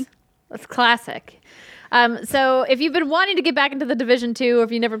course. pretty good. That's classic. So if you've been wanting to get back into the Division 2, or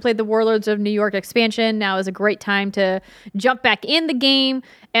if you never played the Warlords of New York expansion, now is a great time to jump back in the game.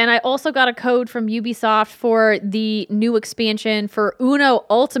 And I also got a code from Ubisoft for the new expansion for Uno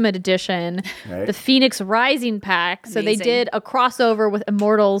Ultimate Edition, Right. the Phoenix Rising pack. So they Amazing. did a crossover with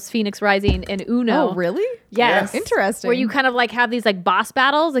Immortals, Phoenix Rising, and Uno. Oh, really? Yes. Interesting. Where you kind of like have these like boss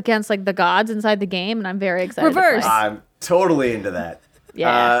battles against like the gods inside the game, and I'm very excited. to Reverse. play. I'm totally into that.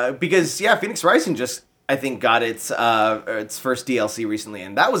 Yeah. Because Phoenix Rising just I think got its first DLC recently,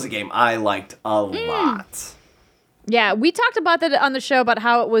 and that was a game I liked a lot. Yeah, we talked about that on the show about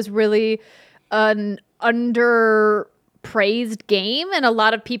how it was really an underpraised game, and a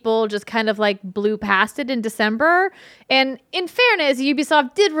lot of people just kind of like blew past it in December. And in fairness,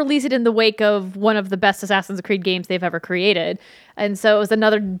 Ubisoft did release it in the wake of one of the best Assassin's Creed games they've ever created. And so it was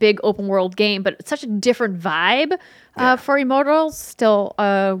another big open world game, but it's such a different vibe for Immortals. Still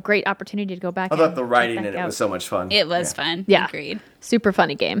a great opportunity to go back. I thought and the check writing back in it out. was so much fun. It was fun. Yeah. Agreed. Super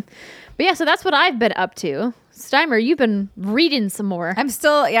funny game. But yeah, so that's what I've been up to. Steimer, you've been reading some more. I'm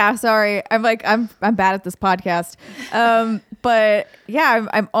still, sorry. I'm bad at this podcast. But yeah,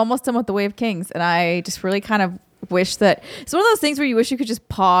 I'm almost done with The Way of Kings, and I just really kind of wish that it's one of those things where you wish you could just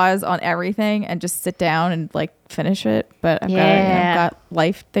pause on everything and just sit down and like finish it. But I've got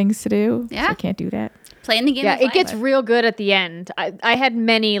life things to do. Yeah. So I can't do that. Playing the game. Yeah, is it life. gets real good at the end. I had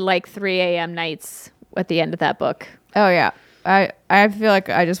many like 3 a.m. nights at the end of that book. Oh yeah. I feel like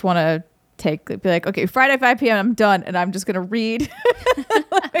I just want to be like, okay, Friday 5 p.m. I'm done, and I'm just gonna read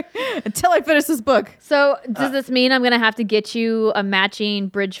until I finish this book. So does this mean I'm gonna have to get you a matching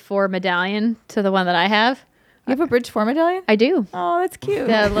Bridge 4 medallion to the one that I have? You have a Bridge 4 medallion? I do. Oh, that's cute.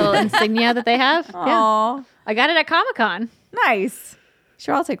 The little insignia that they have. Yeah. Aw, I got it at Comic-Con. nice.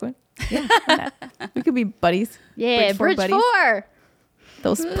 Sure, I'll take one. Yeah, why not? We could be buddies. Yeah, Bridge 4.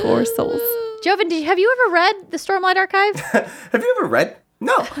 Those poor souls. Joven, have you ever read the Stormlight Archive? Have you ever read?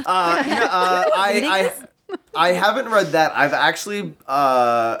 No. I haven't read that. I've actually,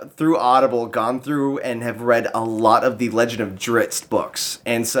 through Audible, gone through and have read a lot of the Legend of Drizzt books.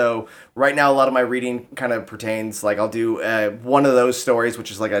 And so right now, a lot of my reading kind of pertains, like I'll do one of those stories,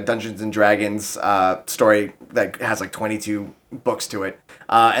 which is like a Dungeons and Dragons story that has like 22 books to it.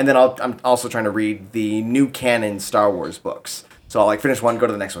 And then I'm also trying to read the new canon Star Wars books. So I'll like finish one, go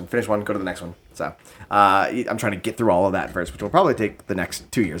to the next one, finish one, go to the next one. So I'm trying to get through all of that first, which will probably take the next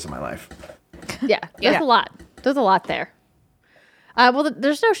 2 years of my life. Yeah, there's a lot. There's a lot there. Well,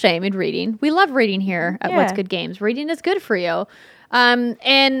 there's no shame in reading. We love reading here at What's Yeah. Good Games. Reading is good for you.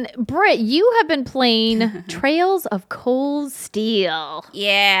 And Britt, you have been playing Trails of Cold Steel.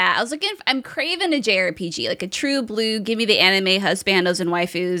 Yeah, I was I'm craving a JRPG, like a true blue, give me the anime husbandos and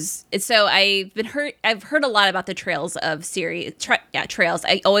waifus. And so I've heard a lot about the Trails of series. Trails.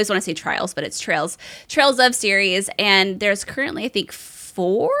 I always want to say Trials, but it's Trails. Trails of series, and there's currently, I think,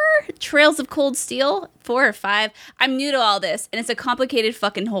 4 Trails of Cold Steel, 4 or 5. I'm new to all this, and it's a complicated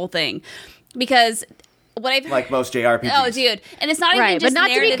fucking whole thing because what I've Like most JRPGs. Oh, dude, and it's not Right, even but just not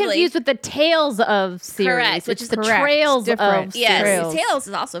to be narratively. confused with the Tales of series, Correct, which which is is the correct. Trails Different. of Yes, Trails. Trails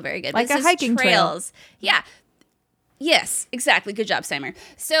is also very good. Like This a is hiking trail. Trails. Yeah. Yes, exactly. Good job, Simer.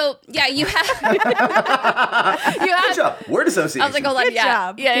 So yeah, you have Good job. Word association. I was like, hold on, Good yeah,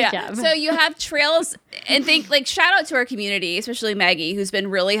 job. yeah. Good job. So you have trails, and shout out to our community, especially Maggie, who's been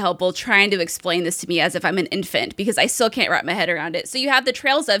really helpful trying to explain this to me as if I'm an infant because I still can't wrap my head around it. So you have the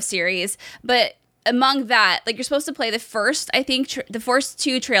Trails of series, but among that, like you're supposed to play the first, I think, the first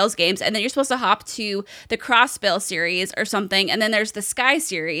 2 Trails games, and then you're supposed to hop to the Crossbell series or something, and then there's the Sky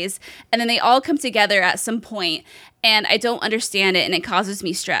series, and then they all come together at some point, and I don't understand it, and it causes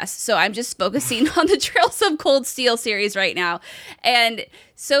me stress. So I'm just focusing on the Trails of Cold Steel series right now, and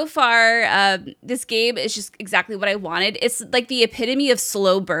so far, this game is just exactly what I wanted. It's like the epitome of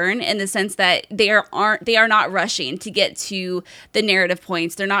slow burn in the sense that they are not rushing to get to the narrative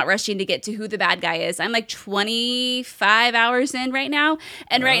points. They're not rushing to get to who the bad guy is. I'm like 25 hours in right now,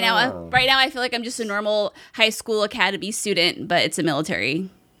 and right now I feel like I'm just a normal high school academy student, but it's a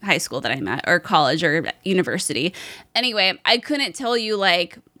military high school that I'm at, or college or university. Anyway, I couldn't tell you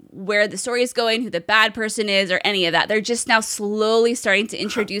like where the story is going, who the bad person is, or any of that. They're just now slowly starting to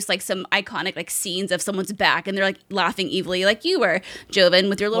introduce like some iconic like scenes of someone's back, and they're like laughing evilly, like you were, Joven,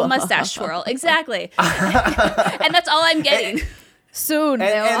 with your little mustache twirl. Exactly. And that's all I'm getting. Soon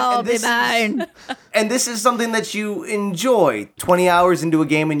they'll all be mine. And this is something that you enjoy. 20 hours into a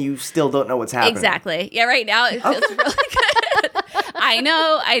game and you still don't know what's happening. Exactly. Yeah, right now it feels really good. I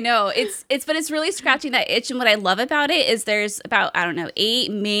know. It's really scratching that itch. And what I love about it is there's about, I don't know,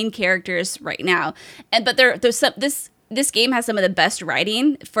 8 main characters right now. But there's some this game has some of the best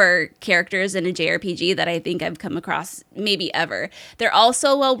writing for characters in a JRPG that I think I've come across maybe ever. They're all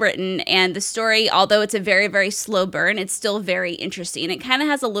so well written, and the story, although it's a very, very slow burn, it's still very interesting. It kind of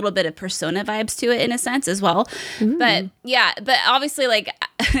has a little bit of Persona vibes to it in a sense as well. But yeah, but obviously like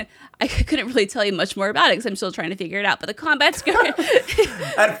I couldn't really tell you much more about it because I'm still trying to figure it out. But the combat's good.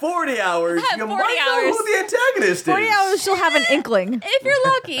 At 40 hours, you might know who the antagonist is. 40 hours, she'll have an inkling. If you're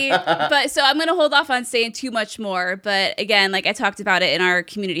lucky. But so I'm going to hold off on saying too much more. But again, like I talked about it in our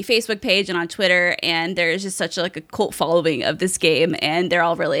community Facebook page and on Twitter, and there's just such like a cult following of this game, and they're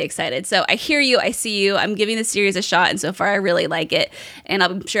all really excited. So I hear you. I see you. I'm giving the series a shot, and so far I really like it. And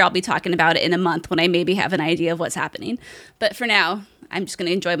I'm sure I'll be talking about it in a month when I maybe have an idea of what's happening. But for now, I'm just going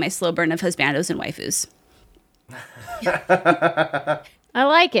to enjoy my slow burn of husbandos and waifus. I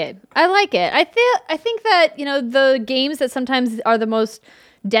like it. I think that, you know, the games that sometimes are the most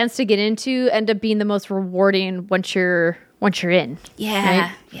dense to get into end up being the most rewarding once you're in. Yeah.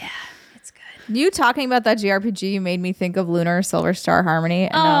 Right? Yeah. It's good. You talking about that JRPG made me think of Lunar Silver Star Harmony,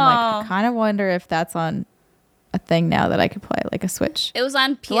 and now I'm like, I kind of wonder if that's on a thing now that I could play, like a Switch. It was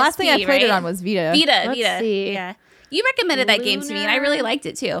on PSP, The last thing I played it right? on was Vita. Vita. see. Yeah. You recommended that game to me, and I really liked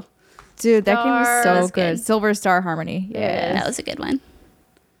it too. Dude, that game was so Stars. good. Silver Star Harmony. Yeah. That was a good one.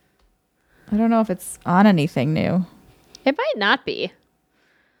 I don't know if it's on anything new. It might not be.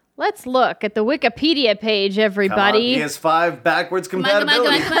 Let's look at the Wikipedia page, everybody. Come on, PS5 backwards Come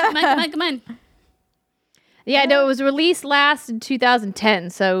compatibility. on. Yeah, no, it was released last in 2010,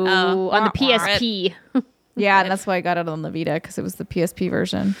 so on the PSP. Yeah, and that's why I got it on the Vita, because it was the PSP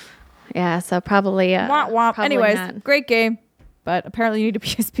version. Yeah, so probably. Womp womp. Probably Anyways, not. great game, but apparently you need a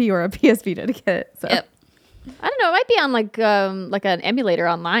PSP or a PS Vita to get it. So. Yep. I don't know. It might be on like an emulator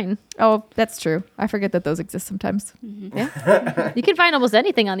online. Oh, that's true. I forget that those exist sometimes. Yeah, you can find almost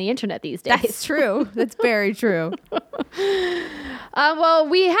anything on the internet these days. That's true. That's very true. Well,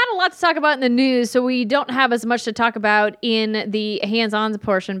 we had a lot to talk about in the news, so we don't have as much to talk about in the hands-on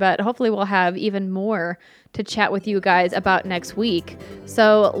portion, but hopefully we'll have even more to chat with you guys about next week.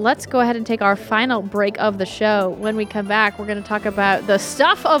 So let's go ahead and take our final break of the show. When we come back, we're going to talk about the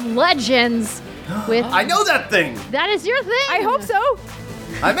Stuff of Legends with... I know that thing. That is your thing. I hope so.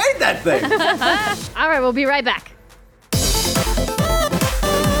 I made that thing. All right, we'll be right back.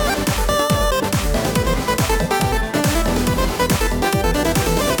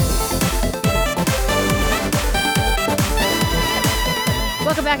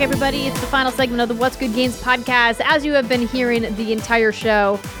 Welcome back, everybody. It's the final segment of the What's Good Games podcast. As you have been hearing the entire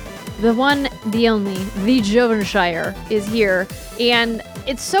show, the one, the only, the Jovenshire is here. And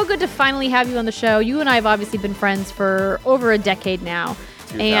it's so good to finally have you on the show. You and I have obviously been friends for over a decade now.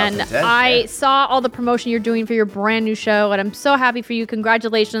 And 2010, I saw all the promotion you're doing for your brand new show, and I'm so happy for you.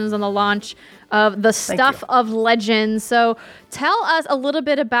 Congratulations on the launch of the Stuff of Legends. So tell us a little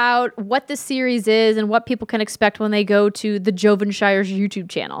bit about what the series is and what people can expect when they go to the Jovenshire's YouTube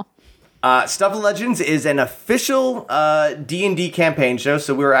channel. Stuff of Legends is an official D&D campaign show,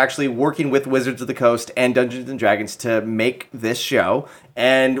 so we were actually working with Wizards of the Coast and Dungeons & Dragons to make this show.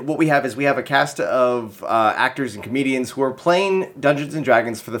 And what we have is we have a cast of actors and comedians who are playing Dungeons &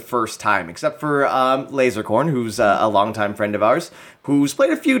 Dragons for the first time, except for Lasercorn, who's a longtime friend of ours, who's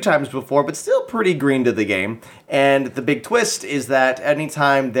played a few times before, but still pretty green to the game. And the big twist is that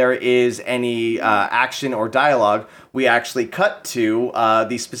anytime there is any action or dialogue, we actually cut to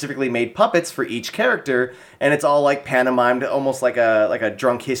the specifically made puppets for each character, and it's all like pantomimed, almost like a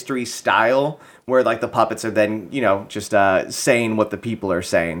drunk history style, where like the puppets are then, you know, just saying what the people are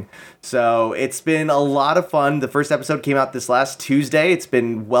saying. So it's been a lot of fun. The first episode came out this last Tuesday. It's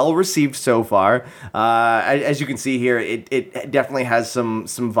been well received so far. As you can see here, it definitely has some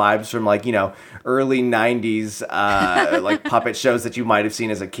vibes from like, you know, early 90s like puppet shows that you might have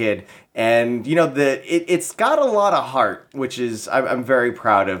seen as a kid. And, you know, it's got a lot of heart, which is I'm very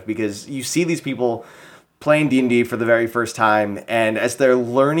proud of, because you see these people playing D&D for the very first time, and as they're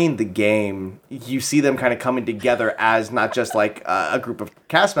learning the game, you see them kind of coming together as not just like a group of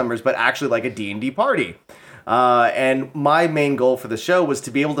cast members, but actually like a D&D party. And my main goal for the show was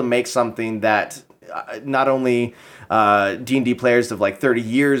to be able to make something that not only D&D players of like 30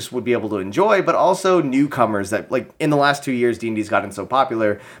 years would be able to enjoy, but also newcomers that, like, in the last 2 years, D&D's gotten so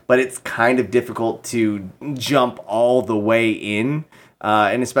popular, but it's kind of difficult to jump all the way in,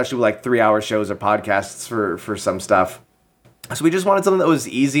 and especially with like 3-hour shows or podcasts for some stuff. So we just wanted something that was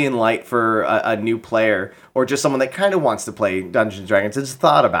easy and light for a new player, or just someone that kind of wants to play Dungeons & Dragons and just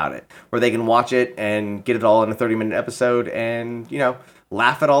thought about it, where they can watch it and get it all in a 30-minute episode and,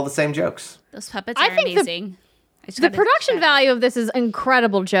 laugh at all the same jokes. Those puppets are amazing. The production value of this is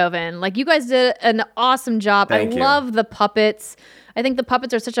incredible, Joven. Like, you guys did an awesome job. Thank you. Love the puppets. I think the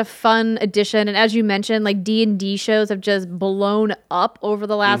puppets are such a fun addition. And as you mentioned, like, D&D shows have just blown up over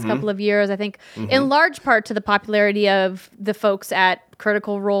the last couple of years. I think in large part to the popularity of the folks at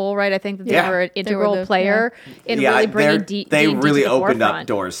Critical Role, right? I think that they were an integral player in really bringing D&D they really to the opened forefront. up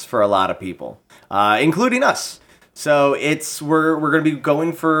doors for a lot of people, including us. So we're going to be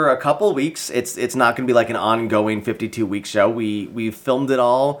going for a couple weeks. It's not going to be like an ongoing 52-week show. We filmed it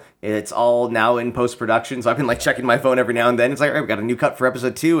all. It's all now in post-production. So I've been like checking my phone every now and then. It's like, all right, we got a new cut for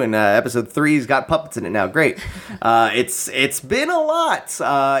episode 2, and episode 3's got puppets in it now. Great. It's been a lot.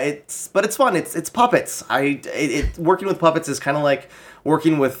 But it's fun. It's puppets. Working with puppets is kind of like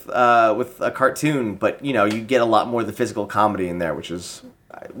working with a cartoon, but you get a lot more of the physical comedy in there, which is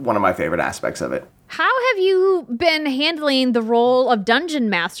one of my favorite aspects of it. How have you been handling the role of Dungeon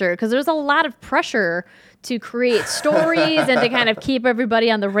Master? Because there's a lot of pressure to create stories and to kind of keep everybody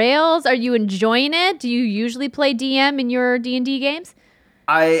on the rails. Are you enjoying it? Do you usually play DM in your D&D games?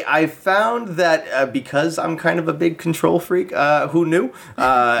 I found that because I'm kind of a big control freak, who knew?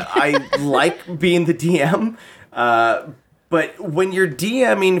 I like being the DM. But when you're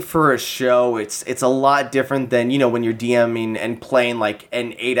DMing for a show, it's a lot different than, when you're DMing and playing like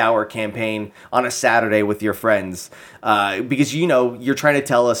an 8-hour campaign on a Saturday with your friends. Because, you're trying to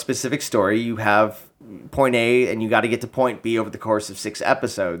tell a specific story. You have point A and you got to get to point B over the course of 6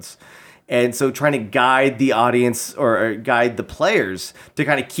 episodes. And so trying to guide the audience or guide the players to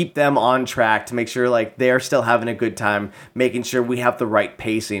kind of keep them on track, to make sure like they're still having a good time, making sure we have the right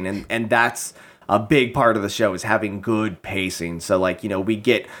pacing. And that's a big part of the show, is having good pacing. So like, we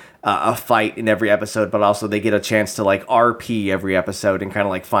get a fight in every episode, but also they get a chance to like RP every episode and kind of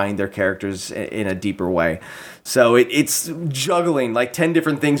like find their characters in a deeper way. So it's juggling like 10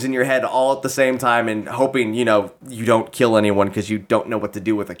 different things in your head all at the same time and hoping, you don't kill anyone because you don't know what to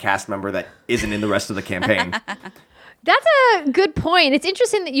do with a cast member that isn't in the rest of the campaign. That's a good point. It's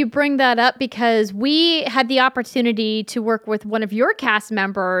interesting that you bring that up, because we had the opportunity to work with one of your cast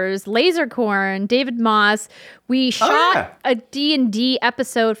members, Lasercorn, David Moss. We shot a D&D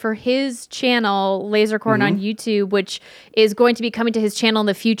episode for his channel, Lasercorn, on YouTube, which is going to be coming to his channel in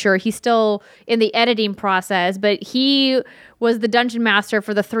the future. He's still in the editing process, but he was the Dungeon Master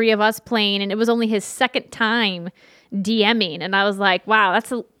for the 3 of us playing, and it was only his second time DMing. And I was like, wow,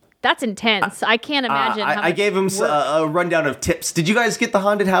 that's intense. I can't imagine. I gave him a rundown of tips. Did you guys get the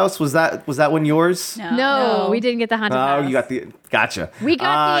haunted house? Was that one yours? No, we didn't get the haunted house. Oh, you got gotcha. We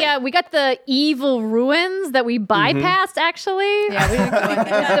got the evil ruins that we bypassed. Actually, Yeah, we didn't go in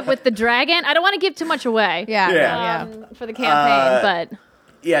there. with the dragon. I don't want to give too much away. Yeah. For the campaign, but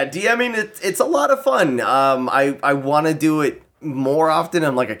Yeah, DMing it's a lot of fun. I want to do it more often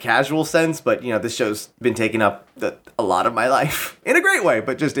in like a casual sense, but this show's been taking up a lot of my life in a great way,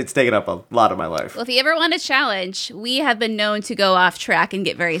 but just it's taken up a lot of my life. Well, if you ever want a challenge, we have been known to go off track and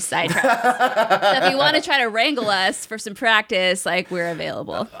get very sidetracked. So if you want to try to wrangle us for some practice, like, we're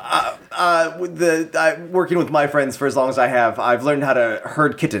available. Working with my friends for as long as I have, I've learned how to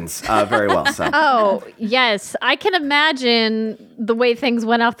herd kittens very well. So. oh yes, I can imagine the way things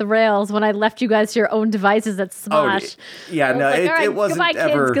went off the rails when I left you guys to your own devices at Smosh. Yeah, no, Like, all right, it wasn't goodbye,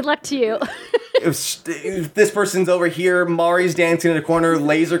 ever. kids. Good luck to you. It was, this person's over here, Mari's dancing in a corner,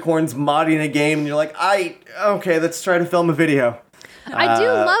 Lasercorn's modding a game, and you're like, okay, let's try to film a video. I do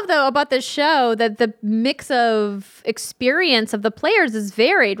love, though, about this show that the mix of experience of the players is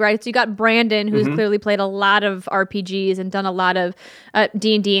varied, right? So you got Brandon, who's clearly played a lot of RPGs and done a lot of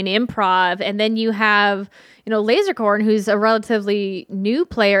D&D and improv. And then you have, Lasercorn, who's a relatively new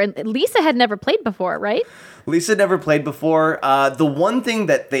player. And Lisa had never played before, right? Lisa never played before. The one thing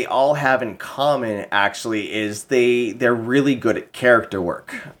that they all have in common, actually, is they're really good at character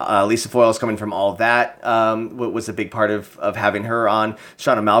work. Lisa Foyle's coming from all that. Was a big part of having her on.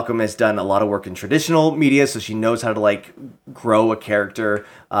 Shauna Malcolm has done a lot of work in traditional media, so she knows how to like grow a character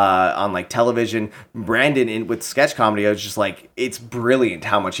on like television. Brandon with sketch comedy, I was just like, it's brilliant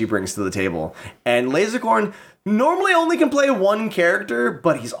how much he brings to the table. And Lasercorn, normally only can play one character,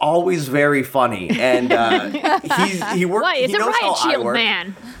 but he's always very funny, and he works. What? It's he a knows how Riot I Shield work.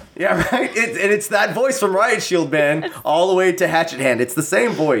 man. Yeah, right. And it's that voice from Riot Shield Man all the way to Hatchet Hand. It's the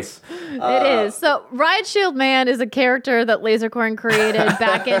same voice. It is. So Riot Shield Man is a character that Lasercorn created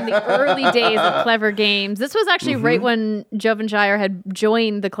back in the early days of Clever Games. This was actually right when Jovenshire had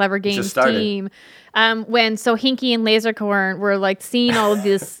joined the Clever Games started. team. When Hinky and Lasercorn were like seeing all of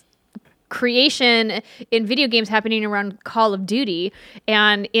this creation in video games happening around Call of Duty,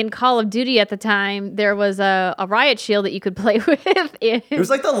 and in Call of Duty at the time there was a Riot Shield that you could play with. It was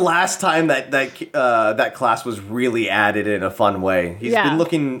like the last time that class was really added in a fun way. He's been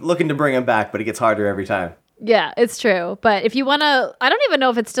looking to bring him back, but it gets harder every time. Yeah, it's true. But if you want to, I don't even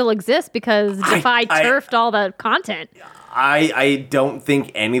know if it still exists because Defy turfed all the content. I don't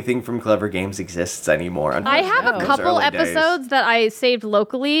think anything from Clever Games exists anymore. I have a couple episodes that I saved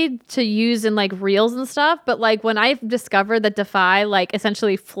locally to use in like reels and stuff. But like when I discovered that Defy like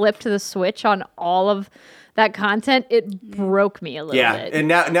essentially flipped the switch on all of that content, it broke me a little bit. And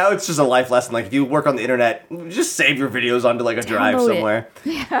now it's just a life lesson. Like if you work on the internet, just save your videos onto like a drive somewhere.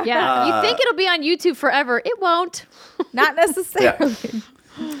 Yeah, you think it'll be on YouTube forever? It won't. Not necessarily. Yeah.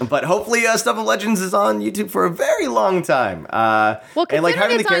 But hopefully, Stuff of Legends is on YouTube for a very long time. Well, and like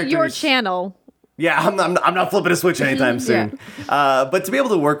having it's the on your characters, channel. Yeah, I'm not flipping a switch anytime soon. But to be able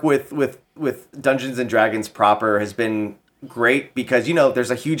to work with Dungeons and Dragons proper has been great because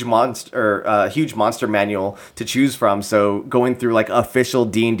there's a huge monster manual to choose from. So going through like official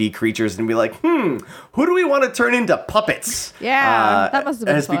D&D creatures and be like, who do we want to turn into puppets? Yeah, that must have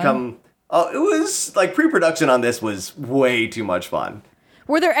been fun. become. It was like pre-production on this was way too much fun.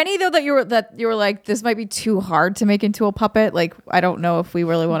 Were there any though that you were like, this might be too hard to make into a puppet? Like, I don't know if we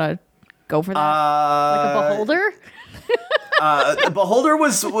really want to go for that. Like a beholder? Beholder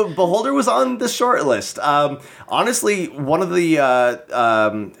was on the short list. Honestly, one of the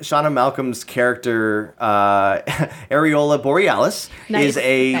Shauna Malcolm's character, Areola Borealis, is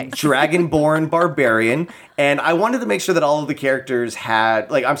a dragonborn barbarian, and I wanted to make sure that all of the characters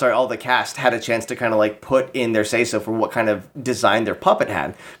all the cast had a chance to kind of like put in their say-so for what kind of design their puppet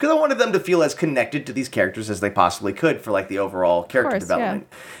had, because I wanted them to feel as connected to these characters as they possibly could for like the overall character development.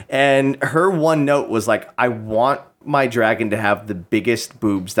 Yeah. And her one note was like, I want my dragon to have the biggest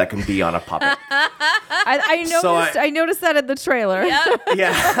boobs that can be on a puppet. I noticed that in the trailer. Yep.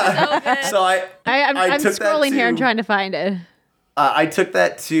 Yeah. So I'm scrolling here and trying to find it. I took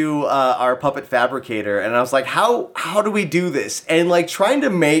that to our puppet fabricator, and I was like, how do we do this? And like trying to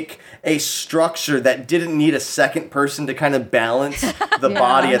make a structure that didn't need a second person to kind of balance the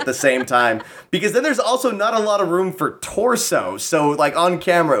body at the same time, because then there's also not a lot of room for torso. So like on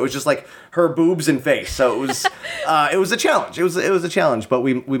camera, it was just like her boobs and face. So it was a challenge. It was a challenge, but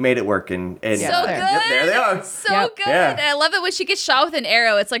we made it work. And so good. Yep, there they are. So good. Yeah. And I love it when she gets shot with an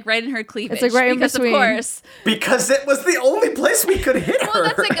arrow. It's like right in her cleavage. It's like right in between. Of course. Because it was the only place we could hit her. Well,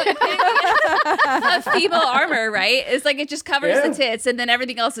 that's like a feeble armor, right? It's like it just covers the tits, and then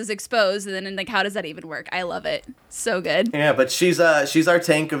everything else is exposed. And then like, how does that even work? I love it. So good. Yeah, but she's our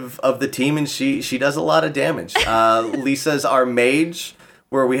tank of the team, and she does a lot of damage. Lisa's our mage,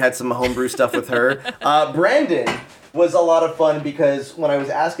 where we had some homebrew stuff with her. Brandon was a lot of fun because when I was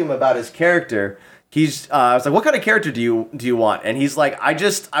asking him about his character, I was like, what kind of character do you want? And he's like,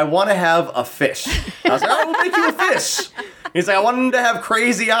 I want to have a fish. I was like, we'll make you a fish. He's like, I want him to have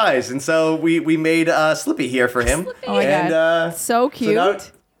crazy eyes. And so we made Slippy here for him. Slippy. Oh my God. So cute. So now,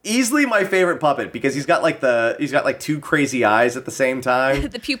 easily my favorite puppet because he's got like two crazy eyes at the same time.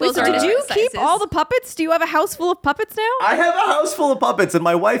 The pupils are did you different keep sizes. all the puppets? Do you have a house full of puppets now? I have a house full of puppets, and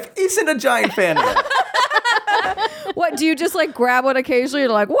my wife isn't a giant fan of it. What, do you just like grab one occasionally?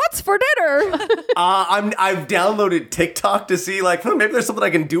 You're like, what's for dinner? I've downloaded TikTok to see like maybe there's something I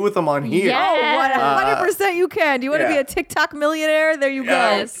can do with them on here. Yeah. 100% you can. Do you want to be a TikTok millionaire? There you go.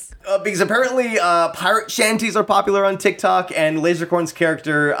 Yes. Because apparently pirate shanties are popular on TikTok, and Lasercorn's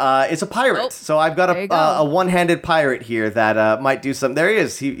character is a pirate. Oh. So I've got a one-handed pirate here that might do some. There he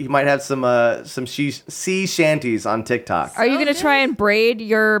is. He might have some sea shanties on TikTok. Are you going to try and braid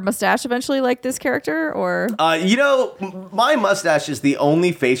your mustache eventually like this character? Or my mustache is the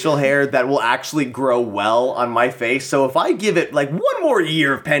only facial hair that will actually grow well on my face. So if I give it like one more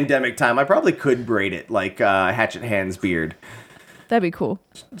year of pandemic time, I probably could braid it like Hatchet Hand's beard. That'd be cool.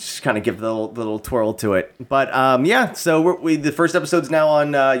 Just kind of give the little twirl to it. But so the first episode's now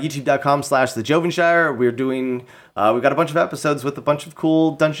on youtube.com/thejovenshire. We're doing, we've got a bunch of episodes with a bunch of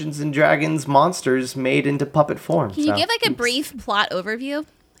cool Dungeons and Dragons monsters made into puppet form. Can you give like a brief plot overview?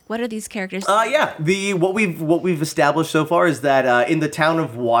 What are these characters? Yeah. What we've established so far is that in the town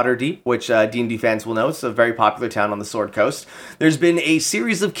of Waterdeep, which D&D fans will know, it's a very popular town on the Sword Coast. There's been a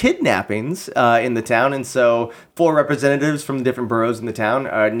series of kidnappings in the town, and so 4 representatives from the different boroughs in the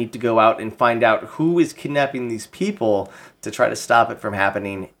town need to go out and find out who is kidnapping these people to try to stop it from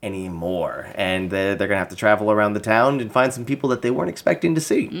happening anymore. And they're gonna have to travel around the town and find some people that they weren't expecting to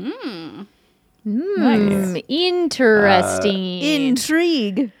see. Nice. Interesting.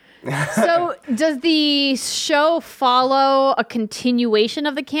 Intrigue. So, does the show follow a continuation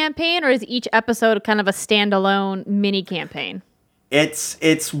of the campaign, or is each episode kind of a standalone mini campaign?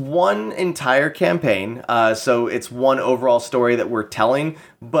 It's one entire campaign, so it's one overall story that we're telling,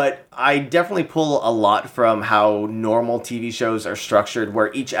 but I definitely pull a lot from how normal TV shows are structured,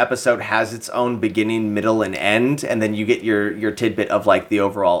 where each episode has its own beginning, middle, and end, and then you get your tidbit of like the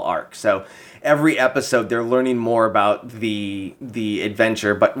overall arc. So every episode they're learning more about the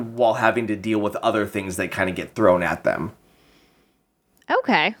adventure, but while having to deal with other things that kind of get thrown at them.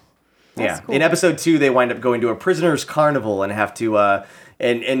 Okay. Yeah. cool. In episode 2, they wind up going to a prisoner's carnival and have to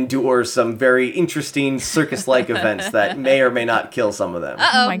and endure some very interesting circus-like events that may or may not kill some of them.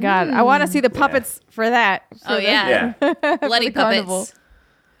 Oh my god, I want to see the puppets for that. Oh, yeah. Bloody the carnival. puppets.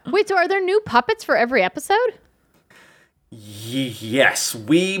 Wait, so are there new puppets for every episode? Yes,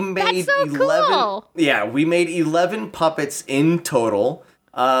 we made That's so 11. cool. Yeah, we made 11 puppets in total.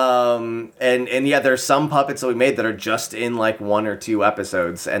 And yeah, there's some puppets that we made that are just in like 1 or 2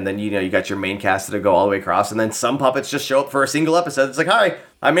 episodes, and then you got your main cast that go all the way across, and then some puppets just show up for a single episode. It's like, hi,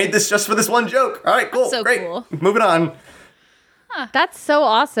 I made this just for this one joke. All right, cool, So great, cool. moving on. That's so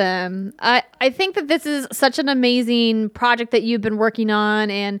awesome. I think that this is such an amazing project that you've been working on.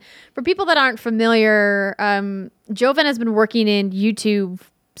 And for people that aren't familiar, Joven has been working in YouTube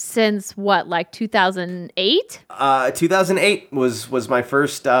since what, like 2008? 2008 was my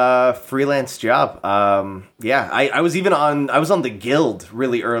first freelance job. Yeah, I was on the Guild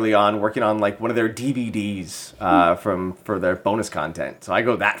really early on, working on like one of their DVDs for their bonus content. So I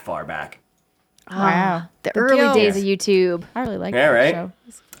go that far back. Wow. The early Guild. days of YouTube. I really like Yeah, that right?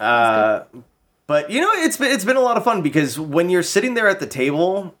 show. But it's been a lot of fun, because when you're sitting there at the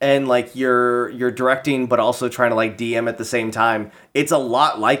table and like you're directing but also trying to like DM at the same time, it's a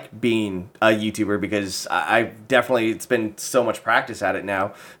lot like being a YouTuber, because I've definitely, it's been so much practice at it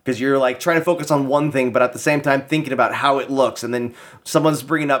now, because you're like trying to focus on one thing but at the same time thinking about how it looks, and then someone's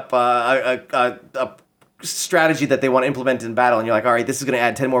bringing up a strategy that they want to implement in battle, and you're like, all right, this is going to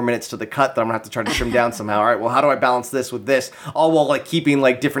add 10 more minutes to the cut that I'm going to have to try to trim down somehow. All right, well, how do I balance this with this? All while like keeping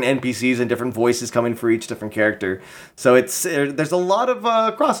like different NPCs and different voices coming for each different character. So there's a lot of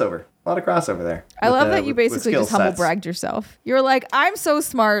crossover. A lot of crossover there. I love that you basically just humble bragged yourself. You're like, I'm so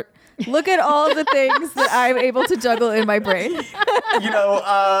smart. Look at all the things that I'm able to juggle in my brain.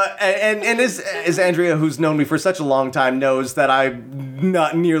 And as Andrea, who's known me for such a long time, knows that I'm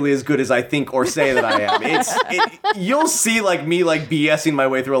not nearly as good as I think or say that I am. You'll see like me like BSing my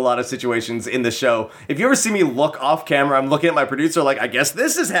way through a lot of situations in the show. If you ever see me look off camera, I'm looking at my producer like, I guess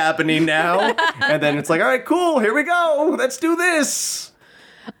this is happening now. And then it's like, all right, cool, here we go. Let's do this.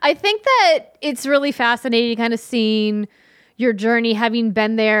 I think that it's really fascinating kind of seeing your journey, having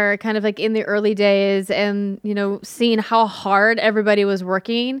been there kind of like in the early days, and, seeing how hard everybody was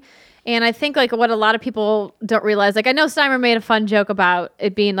working. And I think like what a lot of people don't realize, like I know Steimer made a fun joke about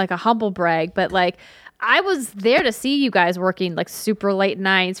it being like a humble brag, but like I was there to see you guys working like super late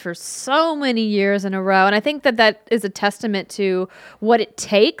nights for so many years in a row. And I think that that is a testament to what it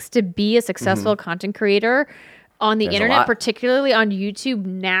takes to be a successful content creator on the internet, particularly on YouTube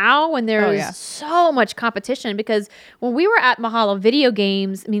now, when there is so much competition. Because when we were at Mahalo Video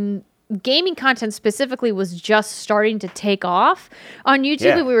Games, I mean, gaming content specifically was just starting to take off on YouTube.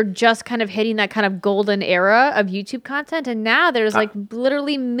 Yeah. And we were just kind of hitting that kind of golden era of YouTube content. And now there's like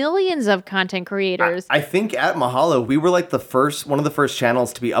literally millions of content creators. I think at Mahalo, we were like one of the first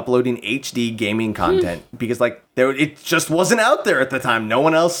channels to be uploading HD gaming content, because like it just wasn't out there at the time. No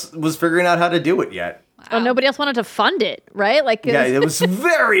one else was figuring out how to do it yet. Oh, nobody else wanted to fund it, right? Like, it was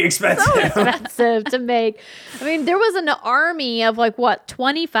very expensive. So expensive to make. I mean, there was an army of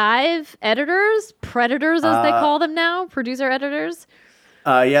 25 editors, predators as they call them now, producer editors.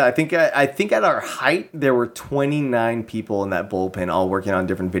 Yeah, I think at our height there were 29 people in that bullpen, all working on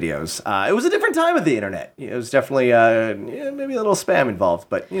different videos. It was a different time of the internet. It was definitely maybe a little spam involved,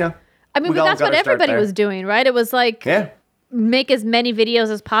 but I mean, but that's what everybody was doing, right? It was like, make as many videos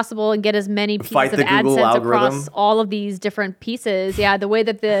as possible and get as many pieces of AdSense across all of these different pieces. Yeah, the way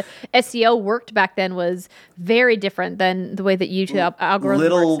that the SEO worked back then was very different than the way that YouTube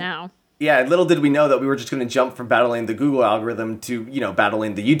algorithm works now. Yeah, little did we know that we were just going to jump from battling the Google algorithm to,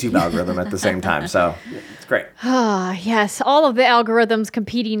 battling the YouTube algorithm at the same time. So it's great. Ah, yes. All of the algorithms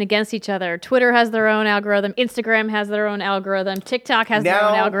competing against each other. Twitter has their own algorithm. Instagram has their own algorithm. TikTok has their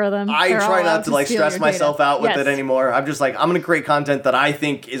own algorithm. I try not to stress myself out with Yes. it anymore. I'm just like, I'm going to create content that I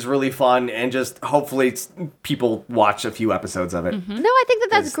think is really fun and just hopefully people watch a few episodes of it. No, I think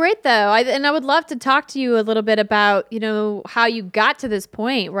that's great, though. And I would love to talk to you a little bit about, how you got to this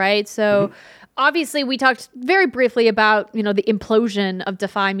point, right? So obviously we talked very briefly about, the implosion of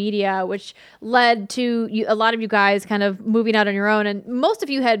Defy Media, which led to a lot of you guys kind of moving out on your own. And most of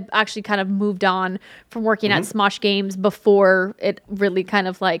you had actually kind of moved on from working at Smosh Games before it really kind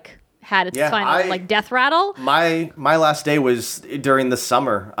of had its final death rattle. My last day was during the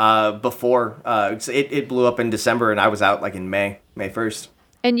summer before it blew up in December, and I was out in May 1st.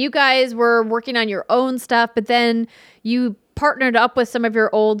 And you guys were working on your own stuff, but then you partnered up with some of your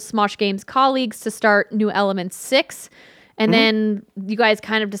old Smosh Games colleagues to start New Elements 6. And then you guys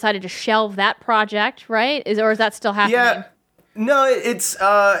kind of decided to shelve that project, right? Is that still happening? Yeah. No, it's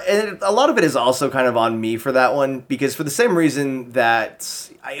and a lot of it is also kind of on me for that one, because for the same reason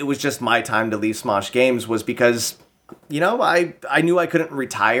that it was just my time to leave Smosh Games was because, I knew I couldn't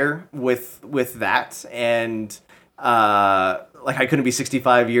retire with that, and I couldn't be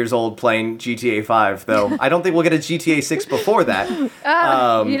 65 years old playing GTA 5, though I don't think we'll get a GTA 6 before that.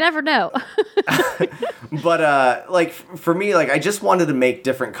 You never know. But for me, I just wanted to make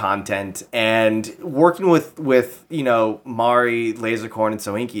different content, and working with Mari, Lasercorn, and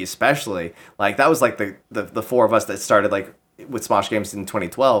Sohinki especially, that was the four of us that started with Smosh Games in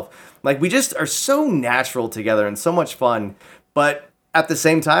 2012. We just are so natural together and so much fun, but at the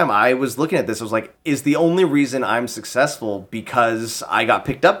same time, I was looking at this, I was like, is the only reason I'm successful because I got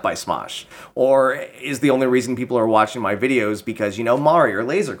picked up by Smosh? Or is the only reason people are watching my videos because, Mari or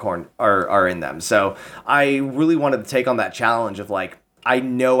Lasercorn are in them? So I really wanted to take on that challenge of I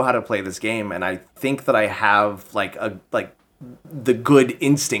know how to play this game, and I think that I have the good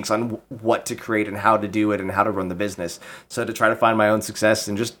instincts on what to create and how to do it and how to run the business. So to try to find my own success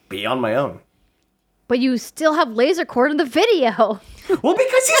and just be on my own. But you still have Lasercorn in the video. Well,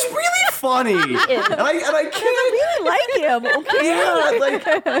 because he's really funny. And I can't really like him.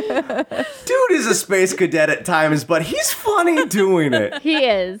 Yeah, dude is a space cadet at times, but he's funny doing it. He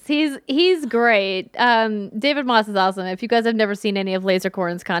is. He's great. David Moss is awesome. If you guys have never seen any of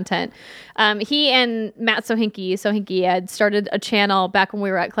Lasercorn's content, he and Matt Sohinki had started a channel back when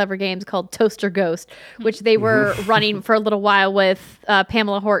we were at Clever Games called Toaster Ghost, which they were running for a little while with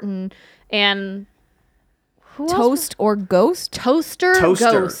Pamela Horton and Toast or Ghost? Toaster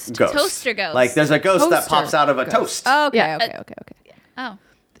Ghost. Toaster Ghost. There's a ghost that pops out of a toast. Oh, okay, Yeah. okay. Oh.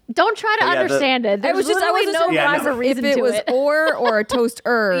 Don't try to understand it. There was just always no rhyme or reason if it to was it. or a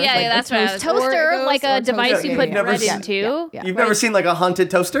toaster. Yeah, that's what I was. Toaster, like a or device you put Never bread seen- into. Yeah. You've never seen a haunted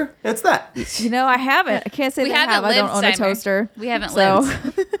toaster? It's that. I haven't. I can't say We that I have. haven't I don't own lived, a Steimer. toaster. We haven't so.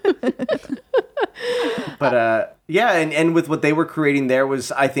 lived. But yeah, and with what they were creating there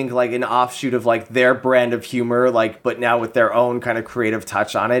was, I think, an offshoot of their brand of humor, but now with their own kind of creative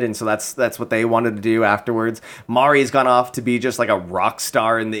touch on it. And so that's what they wanted to do afterwards. Mari's gone off to be just a rock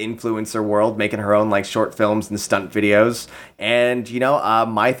star in the influencer world, making her own short films and stunt videos. And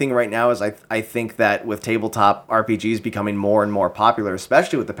my thing right now is I think that with tabletop RPGs becoming more and more popular,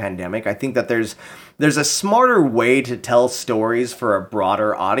 especially with the pandemic, I think that there's a smarter way to tell stories for a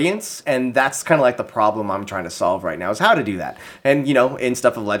broader audience, and that's kind of the problem I'm trying to solve right now, is how to do that. And in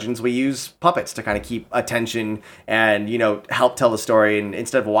Stuff of Legends, we use puppets to kind of keep attention and help tell the story. And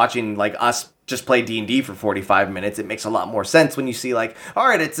instead of watching us just play D&D for 45 minutes, it makes a lot more sense when you see all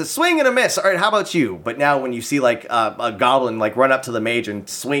right, it's a swing and a miss. All right, how about you? But now when you see a goblin run up to the mage and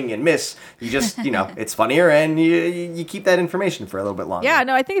swing and miss, you just it's funnier, and you keep that information for a little bit longer. Yeah,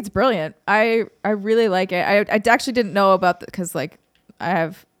 no, I think it's brilliant. I really like it. I actually didn't know about the, because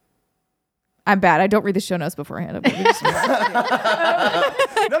I'm bad. I don't read the show notes beforehand.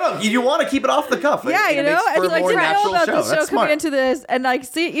 No, you want to keep it off the cuff. Yeah, it makes for a I more didn't know natural about show. the show That's coming smart. into this, and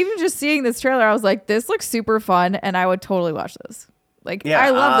even just seeing this trailer, I was like, this looks super fun, and I would totally watch this. Yeah, I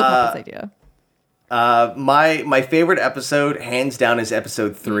love the puppets idea. My favorite episode, hands down, is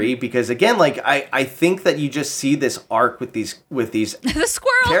episode 3, because again, I think that you just see this arc with these The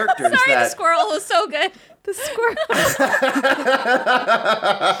squirrel. characters Sorry, the that- squirrel was so good. The squirrel.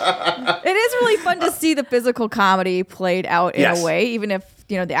 It is really fun to see the physical comedy played out in Yes. a way, even if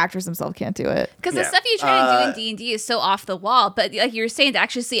the actors themselves can't do it. Because Yeah. the stuff you try to do in D&D is so off the wall, but like you were saying, to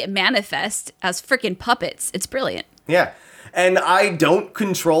actually see it manifest as freaking puppets, it's brilliant. Yeah. And I don't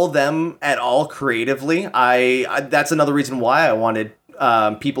control them at all creatively. I that's another reason why I wanted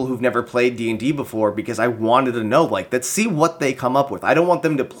people who've never played D&D before because I wanted to know, like, let's see what they come up with. I don't want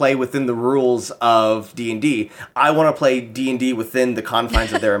them to play within the rules of D&D. I want to play D&D within the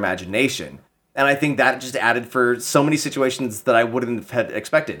confines of their imagination. And I think that just added for so many situations that I wouldn't have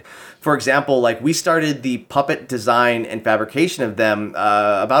expected. For example, like we started the puppet design and fabrication of them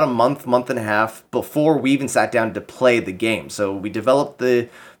about a month and a half before we even sat down to play the game. So we developed the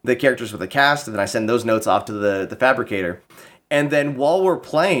characters with the cast, and then I send those notes off to the fabricator. And then while we're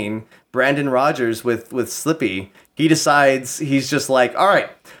playing, Brandon Rogers with Slippy, he decides, he's just like, all right,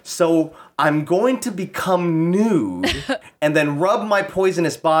 so I'm going to become nude and then rub my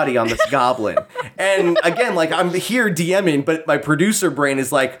poisonous body on this goblin. And again, like I'm here DMing, but my producer brain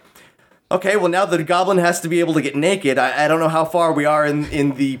is like, okay, well now the goblin has to be able to get naked. I don't know how far we are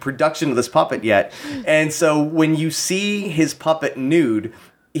in the production of this puppet yet. And so when you see his puppet nude,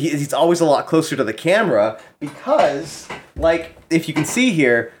 he's always a lot closer to the camera because, like, if you can see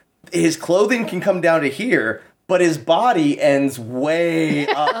here, his clothing can come down to here, but his body ends way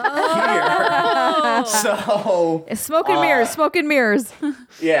up here. So smoke and mirrors.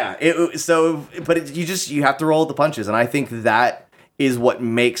 Yeah. You have to roll the punches, and I think that is what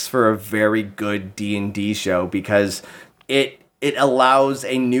makes for a very good D&D show because it allows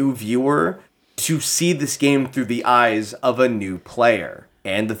a new viewer to see this game through the eyes of a new player.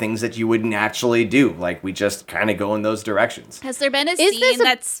 And the things that you would naturally do. Like, we just kind of go in those directions. Has there been a scene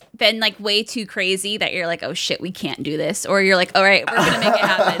that's been, like, way too crazy that you're like, oh, shit, we can't do this? Or you're like, all right, we're going to make it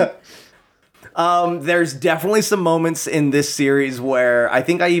happen? There's definitely some moments in this series where I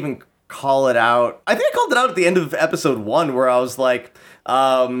think I even call it out. I think I called it out at the end of episode 1 where I was like,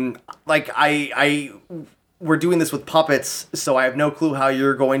 we're doing this with puppets, so I have no clue how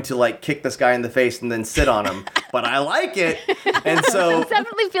you're going to, like, kick this guy in the face and then sit on him. But I like it. And so it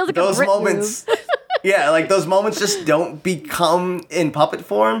definitely feels like those a moments yeah, like those moments just don't become in puppet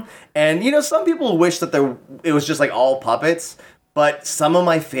form. And you know, some people wish that it was just like all puppets, but some of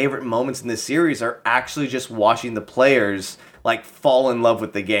my favorite moments in this series are actually just watching the players like fall in love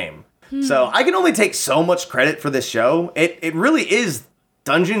with the game. So I can only take so much credit for this show. It really is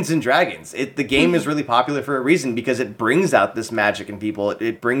Dungeons and Dragons. The game is really popular for a reason because it brings out this magic in people.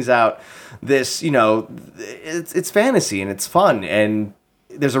 It brings out this, you know, it's fantasy and it's fun, and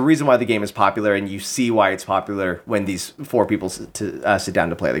there's a reason why the game is popular, and you see why it's popular when these 4 people sit down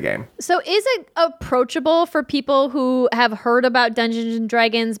to play the game. So is it approachable for people who have heard about Dungeons and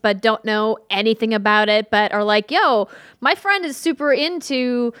Dragons but don't know anything about it, but are like, yo, my friend is super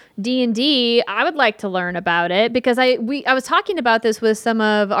into D&D. I would like to learn about it, because I was talking about this with some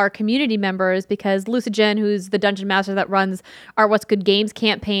of our community members, because Lucigen, who's the dungeon master that runs our What's Good Games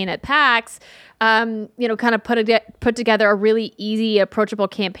campaign at PAX, kind of put together a really easy, approachable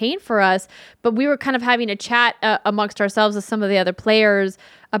campaign for us. But we were kind of having a chat amongst ourselves with some of the other players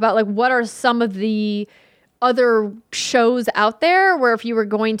about like what are some of the other shows out there where if you were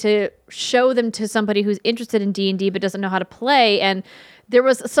going to show them to somebody who's interested in D&D but doesn't know how to play. And there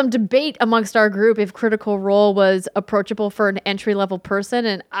was some debate amongst our group if Critical Role was approachable for an entry-level person.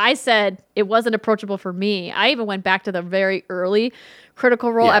 And I said it wasn't approachable for me. I even went back to the very early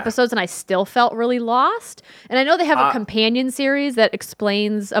Critical Role episodes and I still felt really lost. And I know they have a companion series that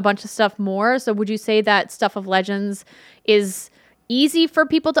explains a bunch of stuff more. So would you say that Stuff of Legends is easy for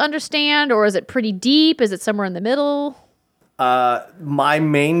people to understand, or is it pretty deep? Is it somewhere in the middle? My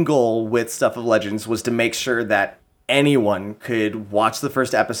main goal with Stuff of Legends was to make sure that anyone could watch the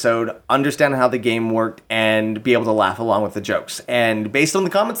first episode, understand how the game worked, and be able to laugh along with the jokes. And based on the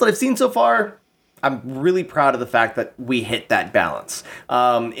comments that I've seen so far, I'm really proud of the fact that we hit that balance.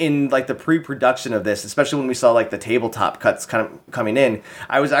 In like the pre-production of this, especially when we saw like the tabletop cuts kind of coming in,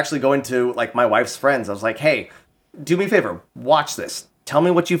 I was actually going to like my wife's friends. I was like, hey, do me a favor, watch this. Tell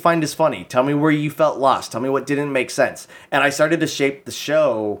me what you find is funny. Tell me where you felt lost. Tell me what didn't make sense. And I started to shape the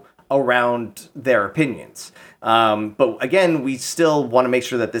show around their opinions. But again, we still want to make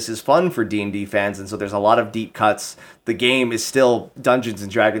sure that this is fun for D&D fans, and so there's a lot of deep cuts. The game is still Dungeons and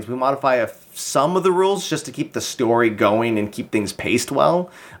Dragons. We modify some of the rules just to keep the story going and keep things paced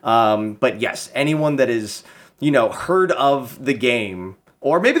well. But yes, anyone that is, heard of the game,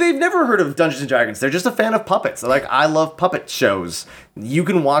 or maybe they've never heard of Dungeons & Dragons, they're just a fan of puppets. They're like, I love puppet shows. You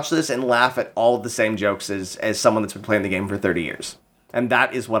can watch this and laugh at all of the same jokes as someone that's been playing the game for 30 years. And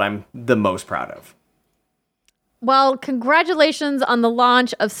that is what I'm the most proud of. Well, congratulations on the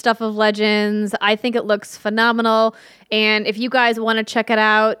launch of Stuff of Legends. I think it looks phenomenal. And if you guys want to check it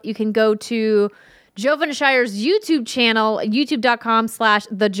out, you can go to Jovanshire's YouTube channel,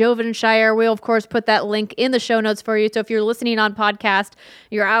 youtube.com/The Jovanshire. We'll, of course, put that link in the show notes for you. So if you're listening on podcast,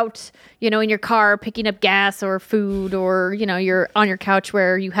 you're out, in your car picking up gas or food, or, you're on your couch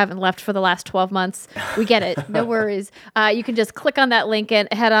where you haven't left for the last 12 months. We get it. No worries. You can just click on that link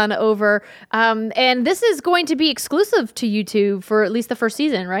and head on over. And this is going to be exclusive to YouTube for at least the first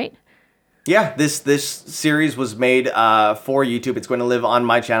season, right? Yeah, this series was made for YouTube. It's going to live on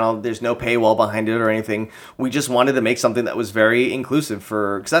my channel. There's no paywall behind it or anything. We just wanted to make something that was very inclusive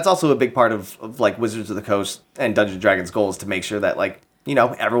because that's also a big part of like Wizards of the Coast and Dungeons & Dragons' goals, to make sure that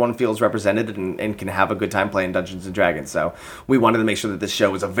everyone feels represented and can have a good time playing Dungeons & Dragons. So we wanted to make sure that this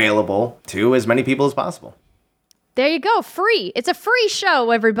show is available to as many people as possible. There you go. Free. It's a free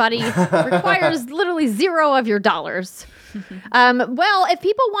show, everybody. Requires literally $0 of your dollars. Well, if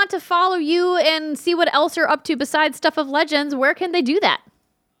people want to follow you and see what else you're up to besides Stuff of Legends, where can they do that?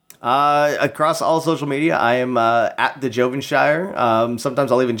 Across all social media, I am at the Jovanshire. Sometimes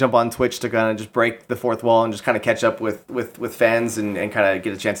I'll even jump on Twitch to kind of just break the fourth wall and just kind of catch up with fans and kind of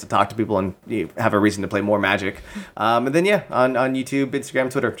get a chance to talk to people and have a reason to play more Magic. And then, on YouTube, Instagram,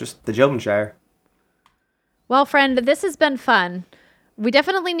 Twitter, just the Jovanshire. Well, friend, this has been fun. We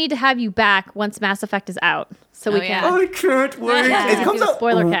definitely need to have you back once Mass Effect is out, so we can. I can't wait! It comes out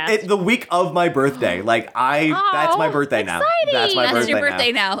spoiler cast the week of my birthday. That's my birthday now. That's my birthday. That's your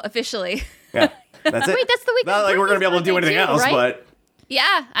birthday now, officially. Yeah, that's it. Wait, that's the week. Not like we're gonna be able to do anything else, right? but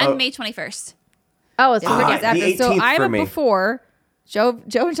Yeah, I'm May 21st. Oh, it's Brittany's the after. 18th So I'm for a me. before.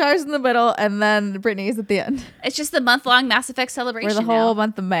 Jovanshire's in the middle, and then Brittany's at the end. It's just the month-long Mass Effect celebration. We're the whole now.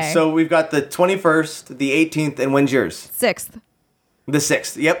 month of May. So we've got the 21st, the 18th, and when's yours? 6th. The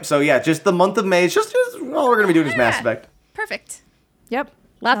 6th. Yep. So yeah, just the month of May. It's just all we're gonna be doing is Mass Effect. Perfect. Yep.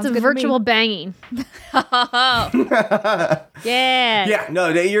 Lots Sounds of good to me. virtual banging. Yeah. Yeah. No,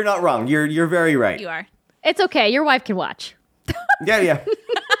 you're not wrong. You're very right. You are. It's okay. Your wife can watch. Yeah.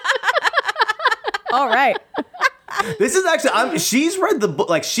 All right. This is actually she's read the book,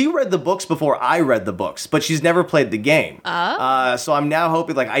 like she read the books before I read the books, but she's never played the game. So I'm now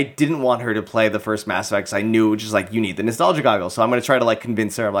hoping, I didn't want her to play the first Mass Effect 'cause I knew just you need the nostalgia goggles. So I'm going to try to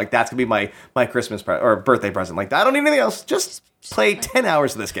convince her. I'm that's going to be my Christmas or birthday present. I don't need anything else. Just play 10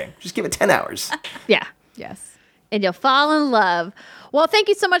 hours of this game. Just give it 10 hours. Yeah. Yes. And you'll fall in love. Well, thank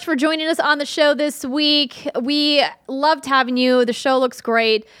you so much for joining us on the show this week. We loved having you. The show looks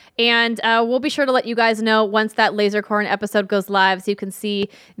great. And we'll be sure to let you guys know once that Lasercorn episode goes live so you can see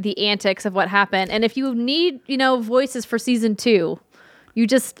the antics of what happened. And if you need, voices for season 2, you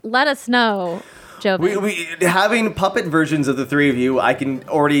just let us know, Jovan. We having puppet versions of the three of you, I can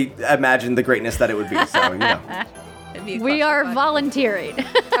already imagine the greatness that it would be. So, It'd be a We are clusterfuck. volunteering.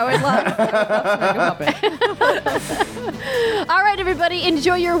 I would love to make a puppet. All right, everybody,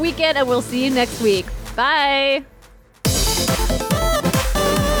 enjoy your weekend, and we'll see you next week. Bye.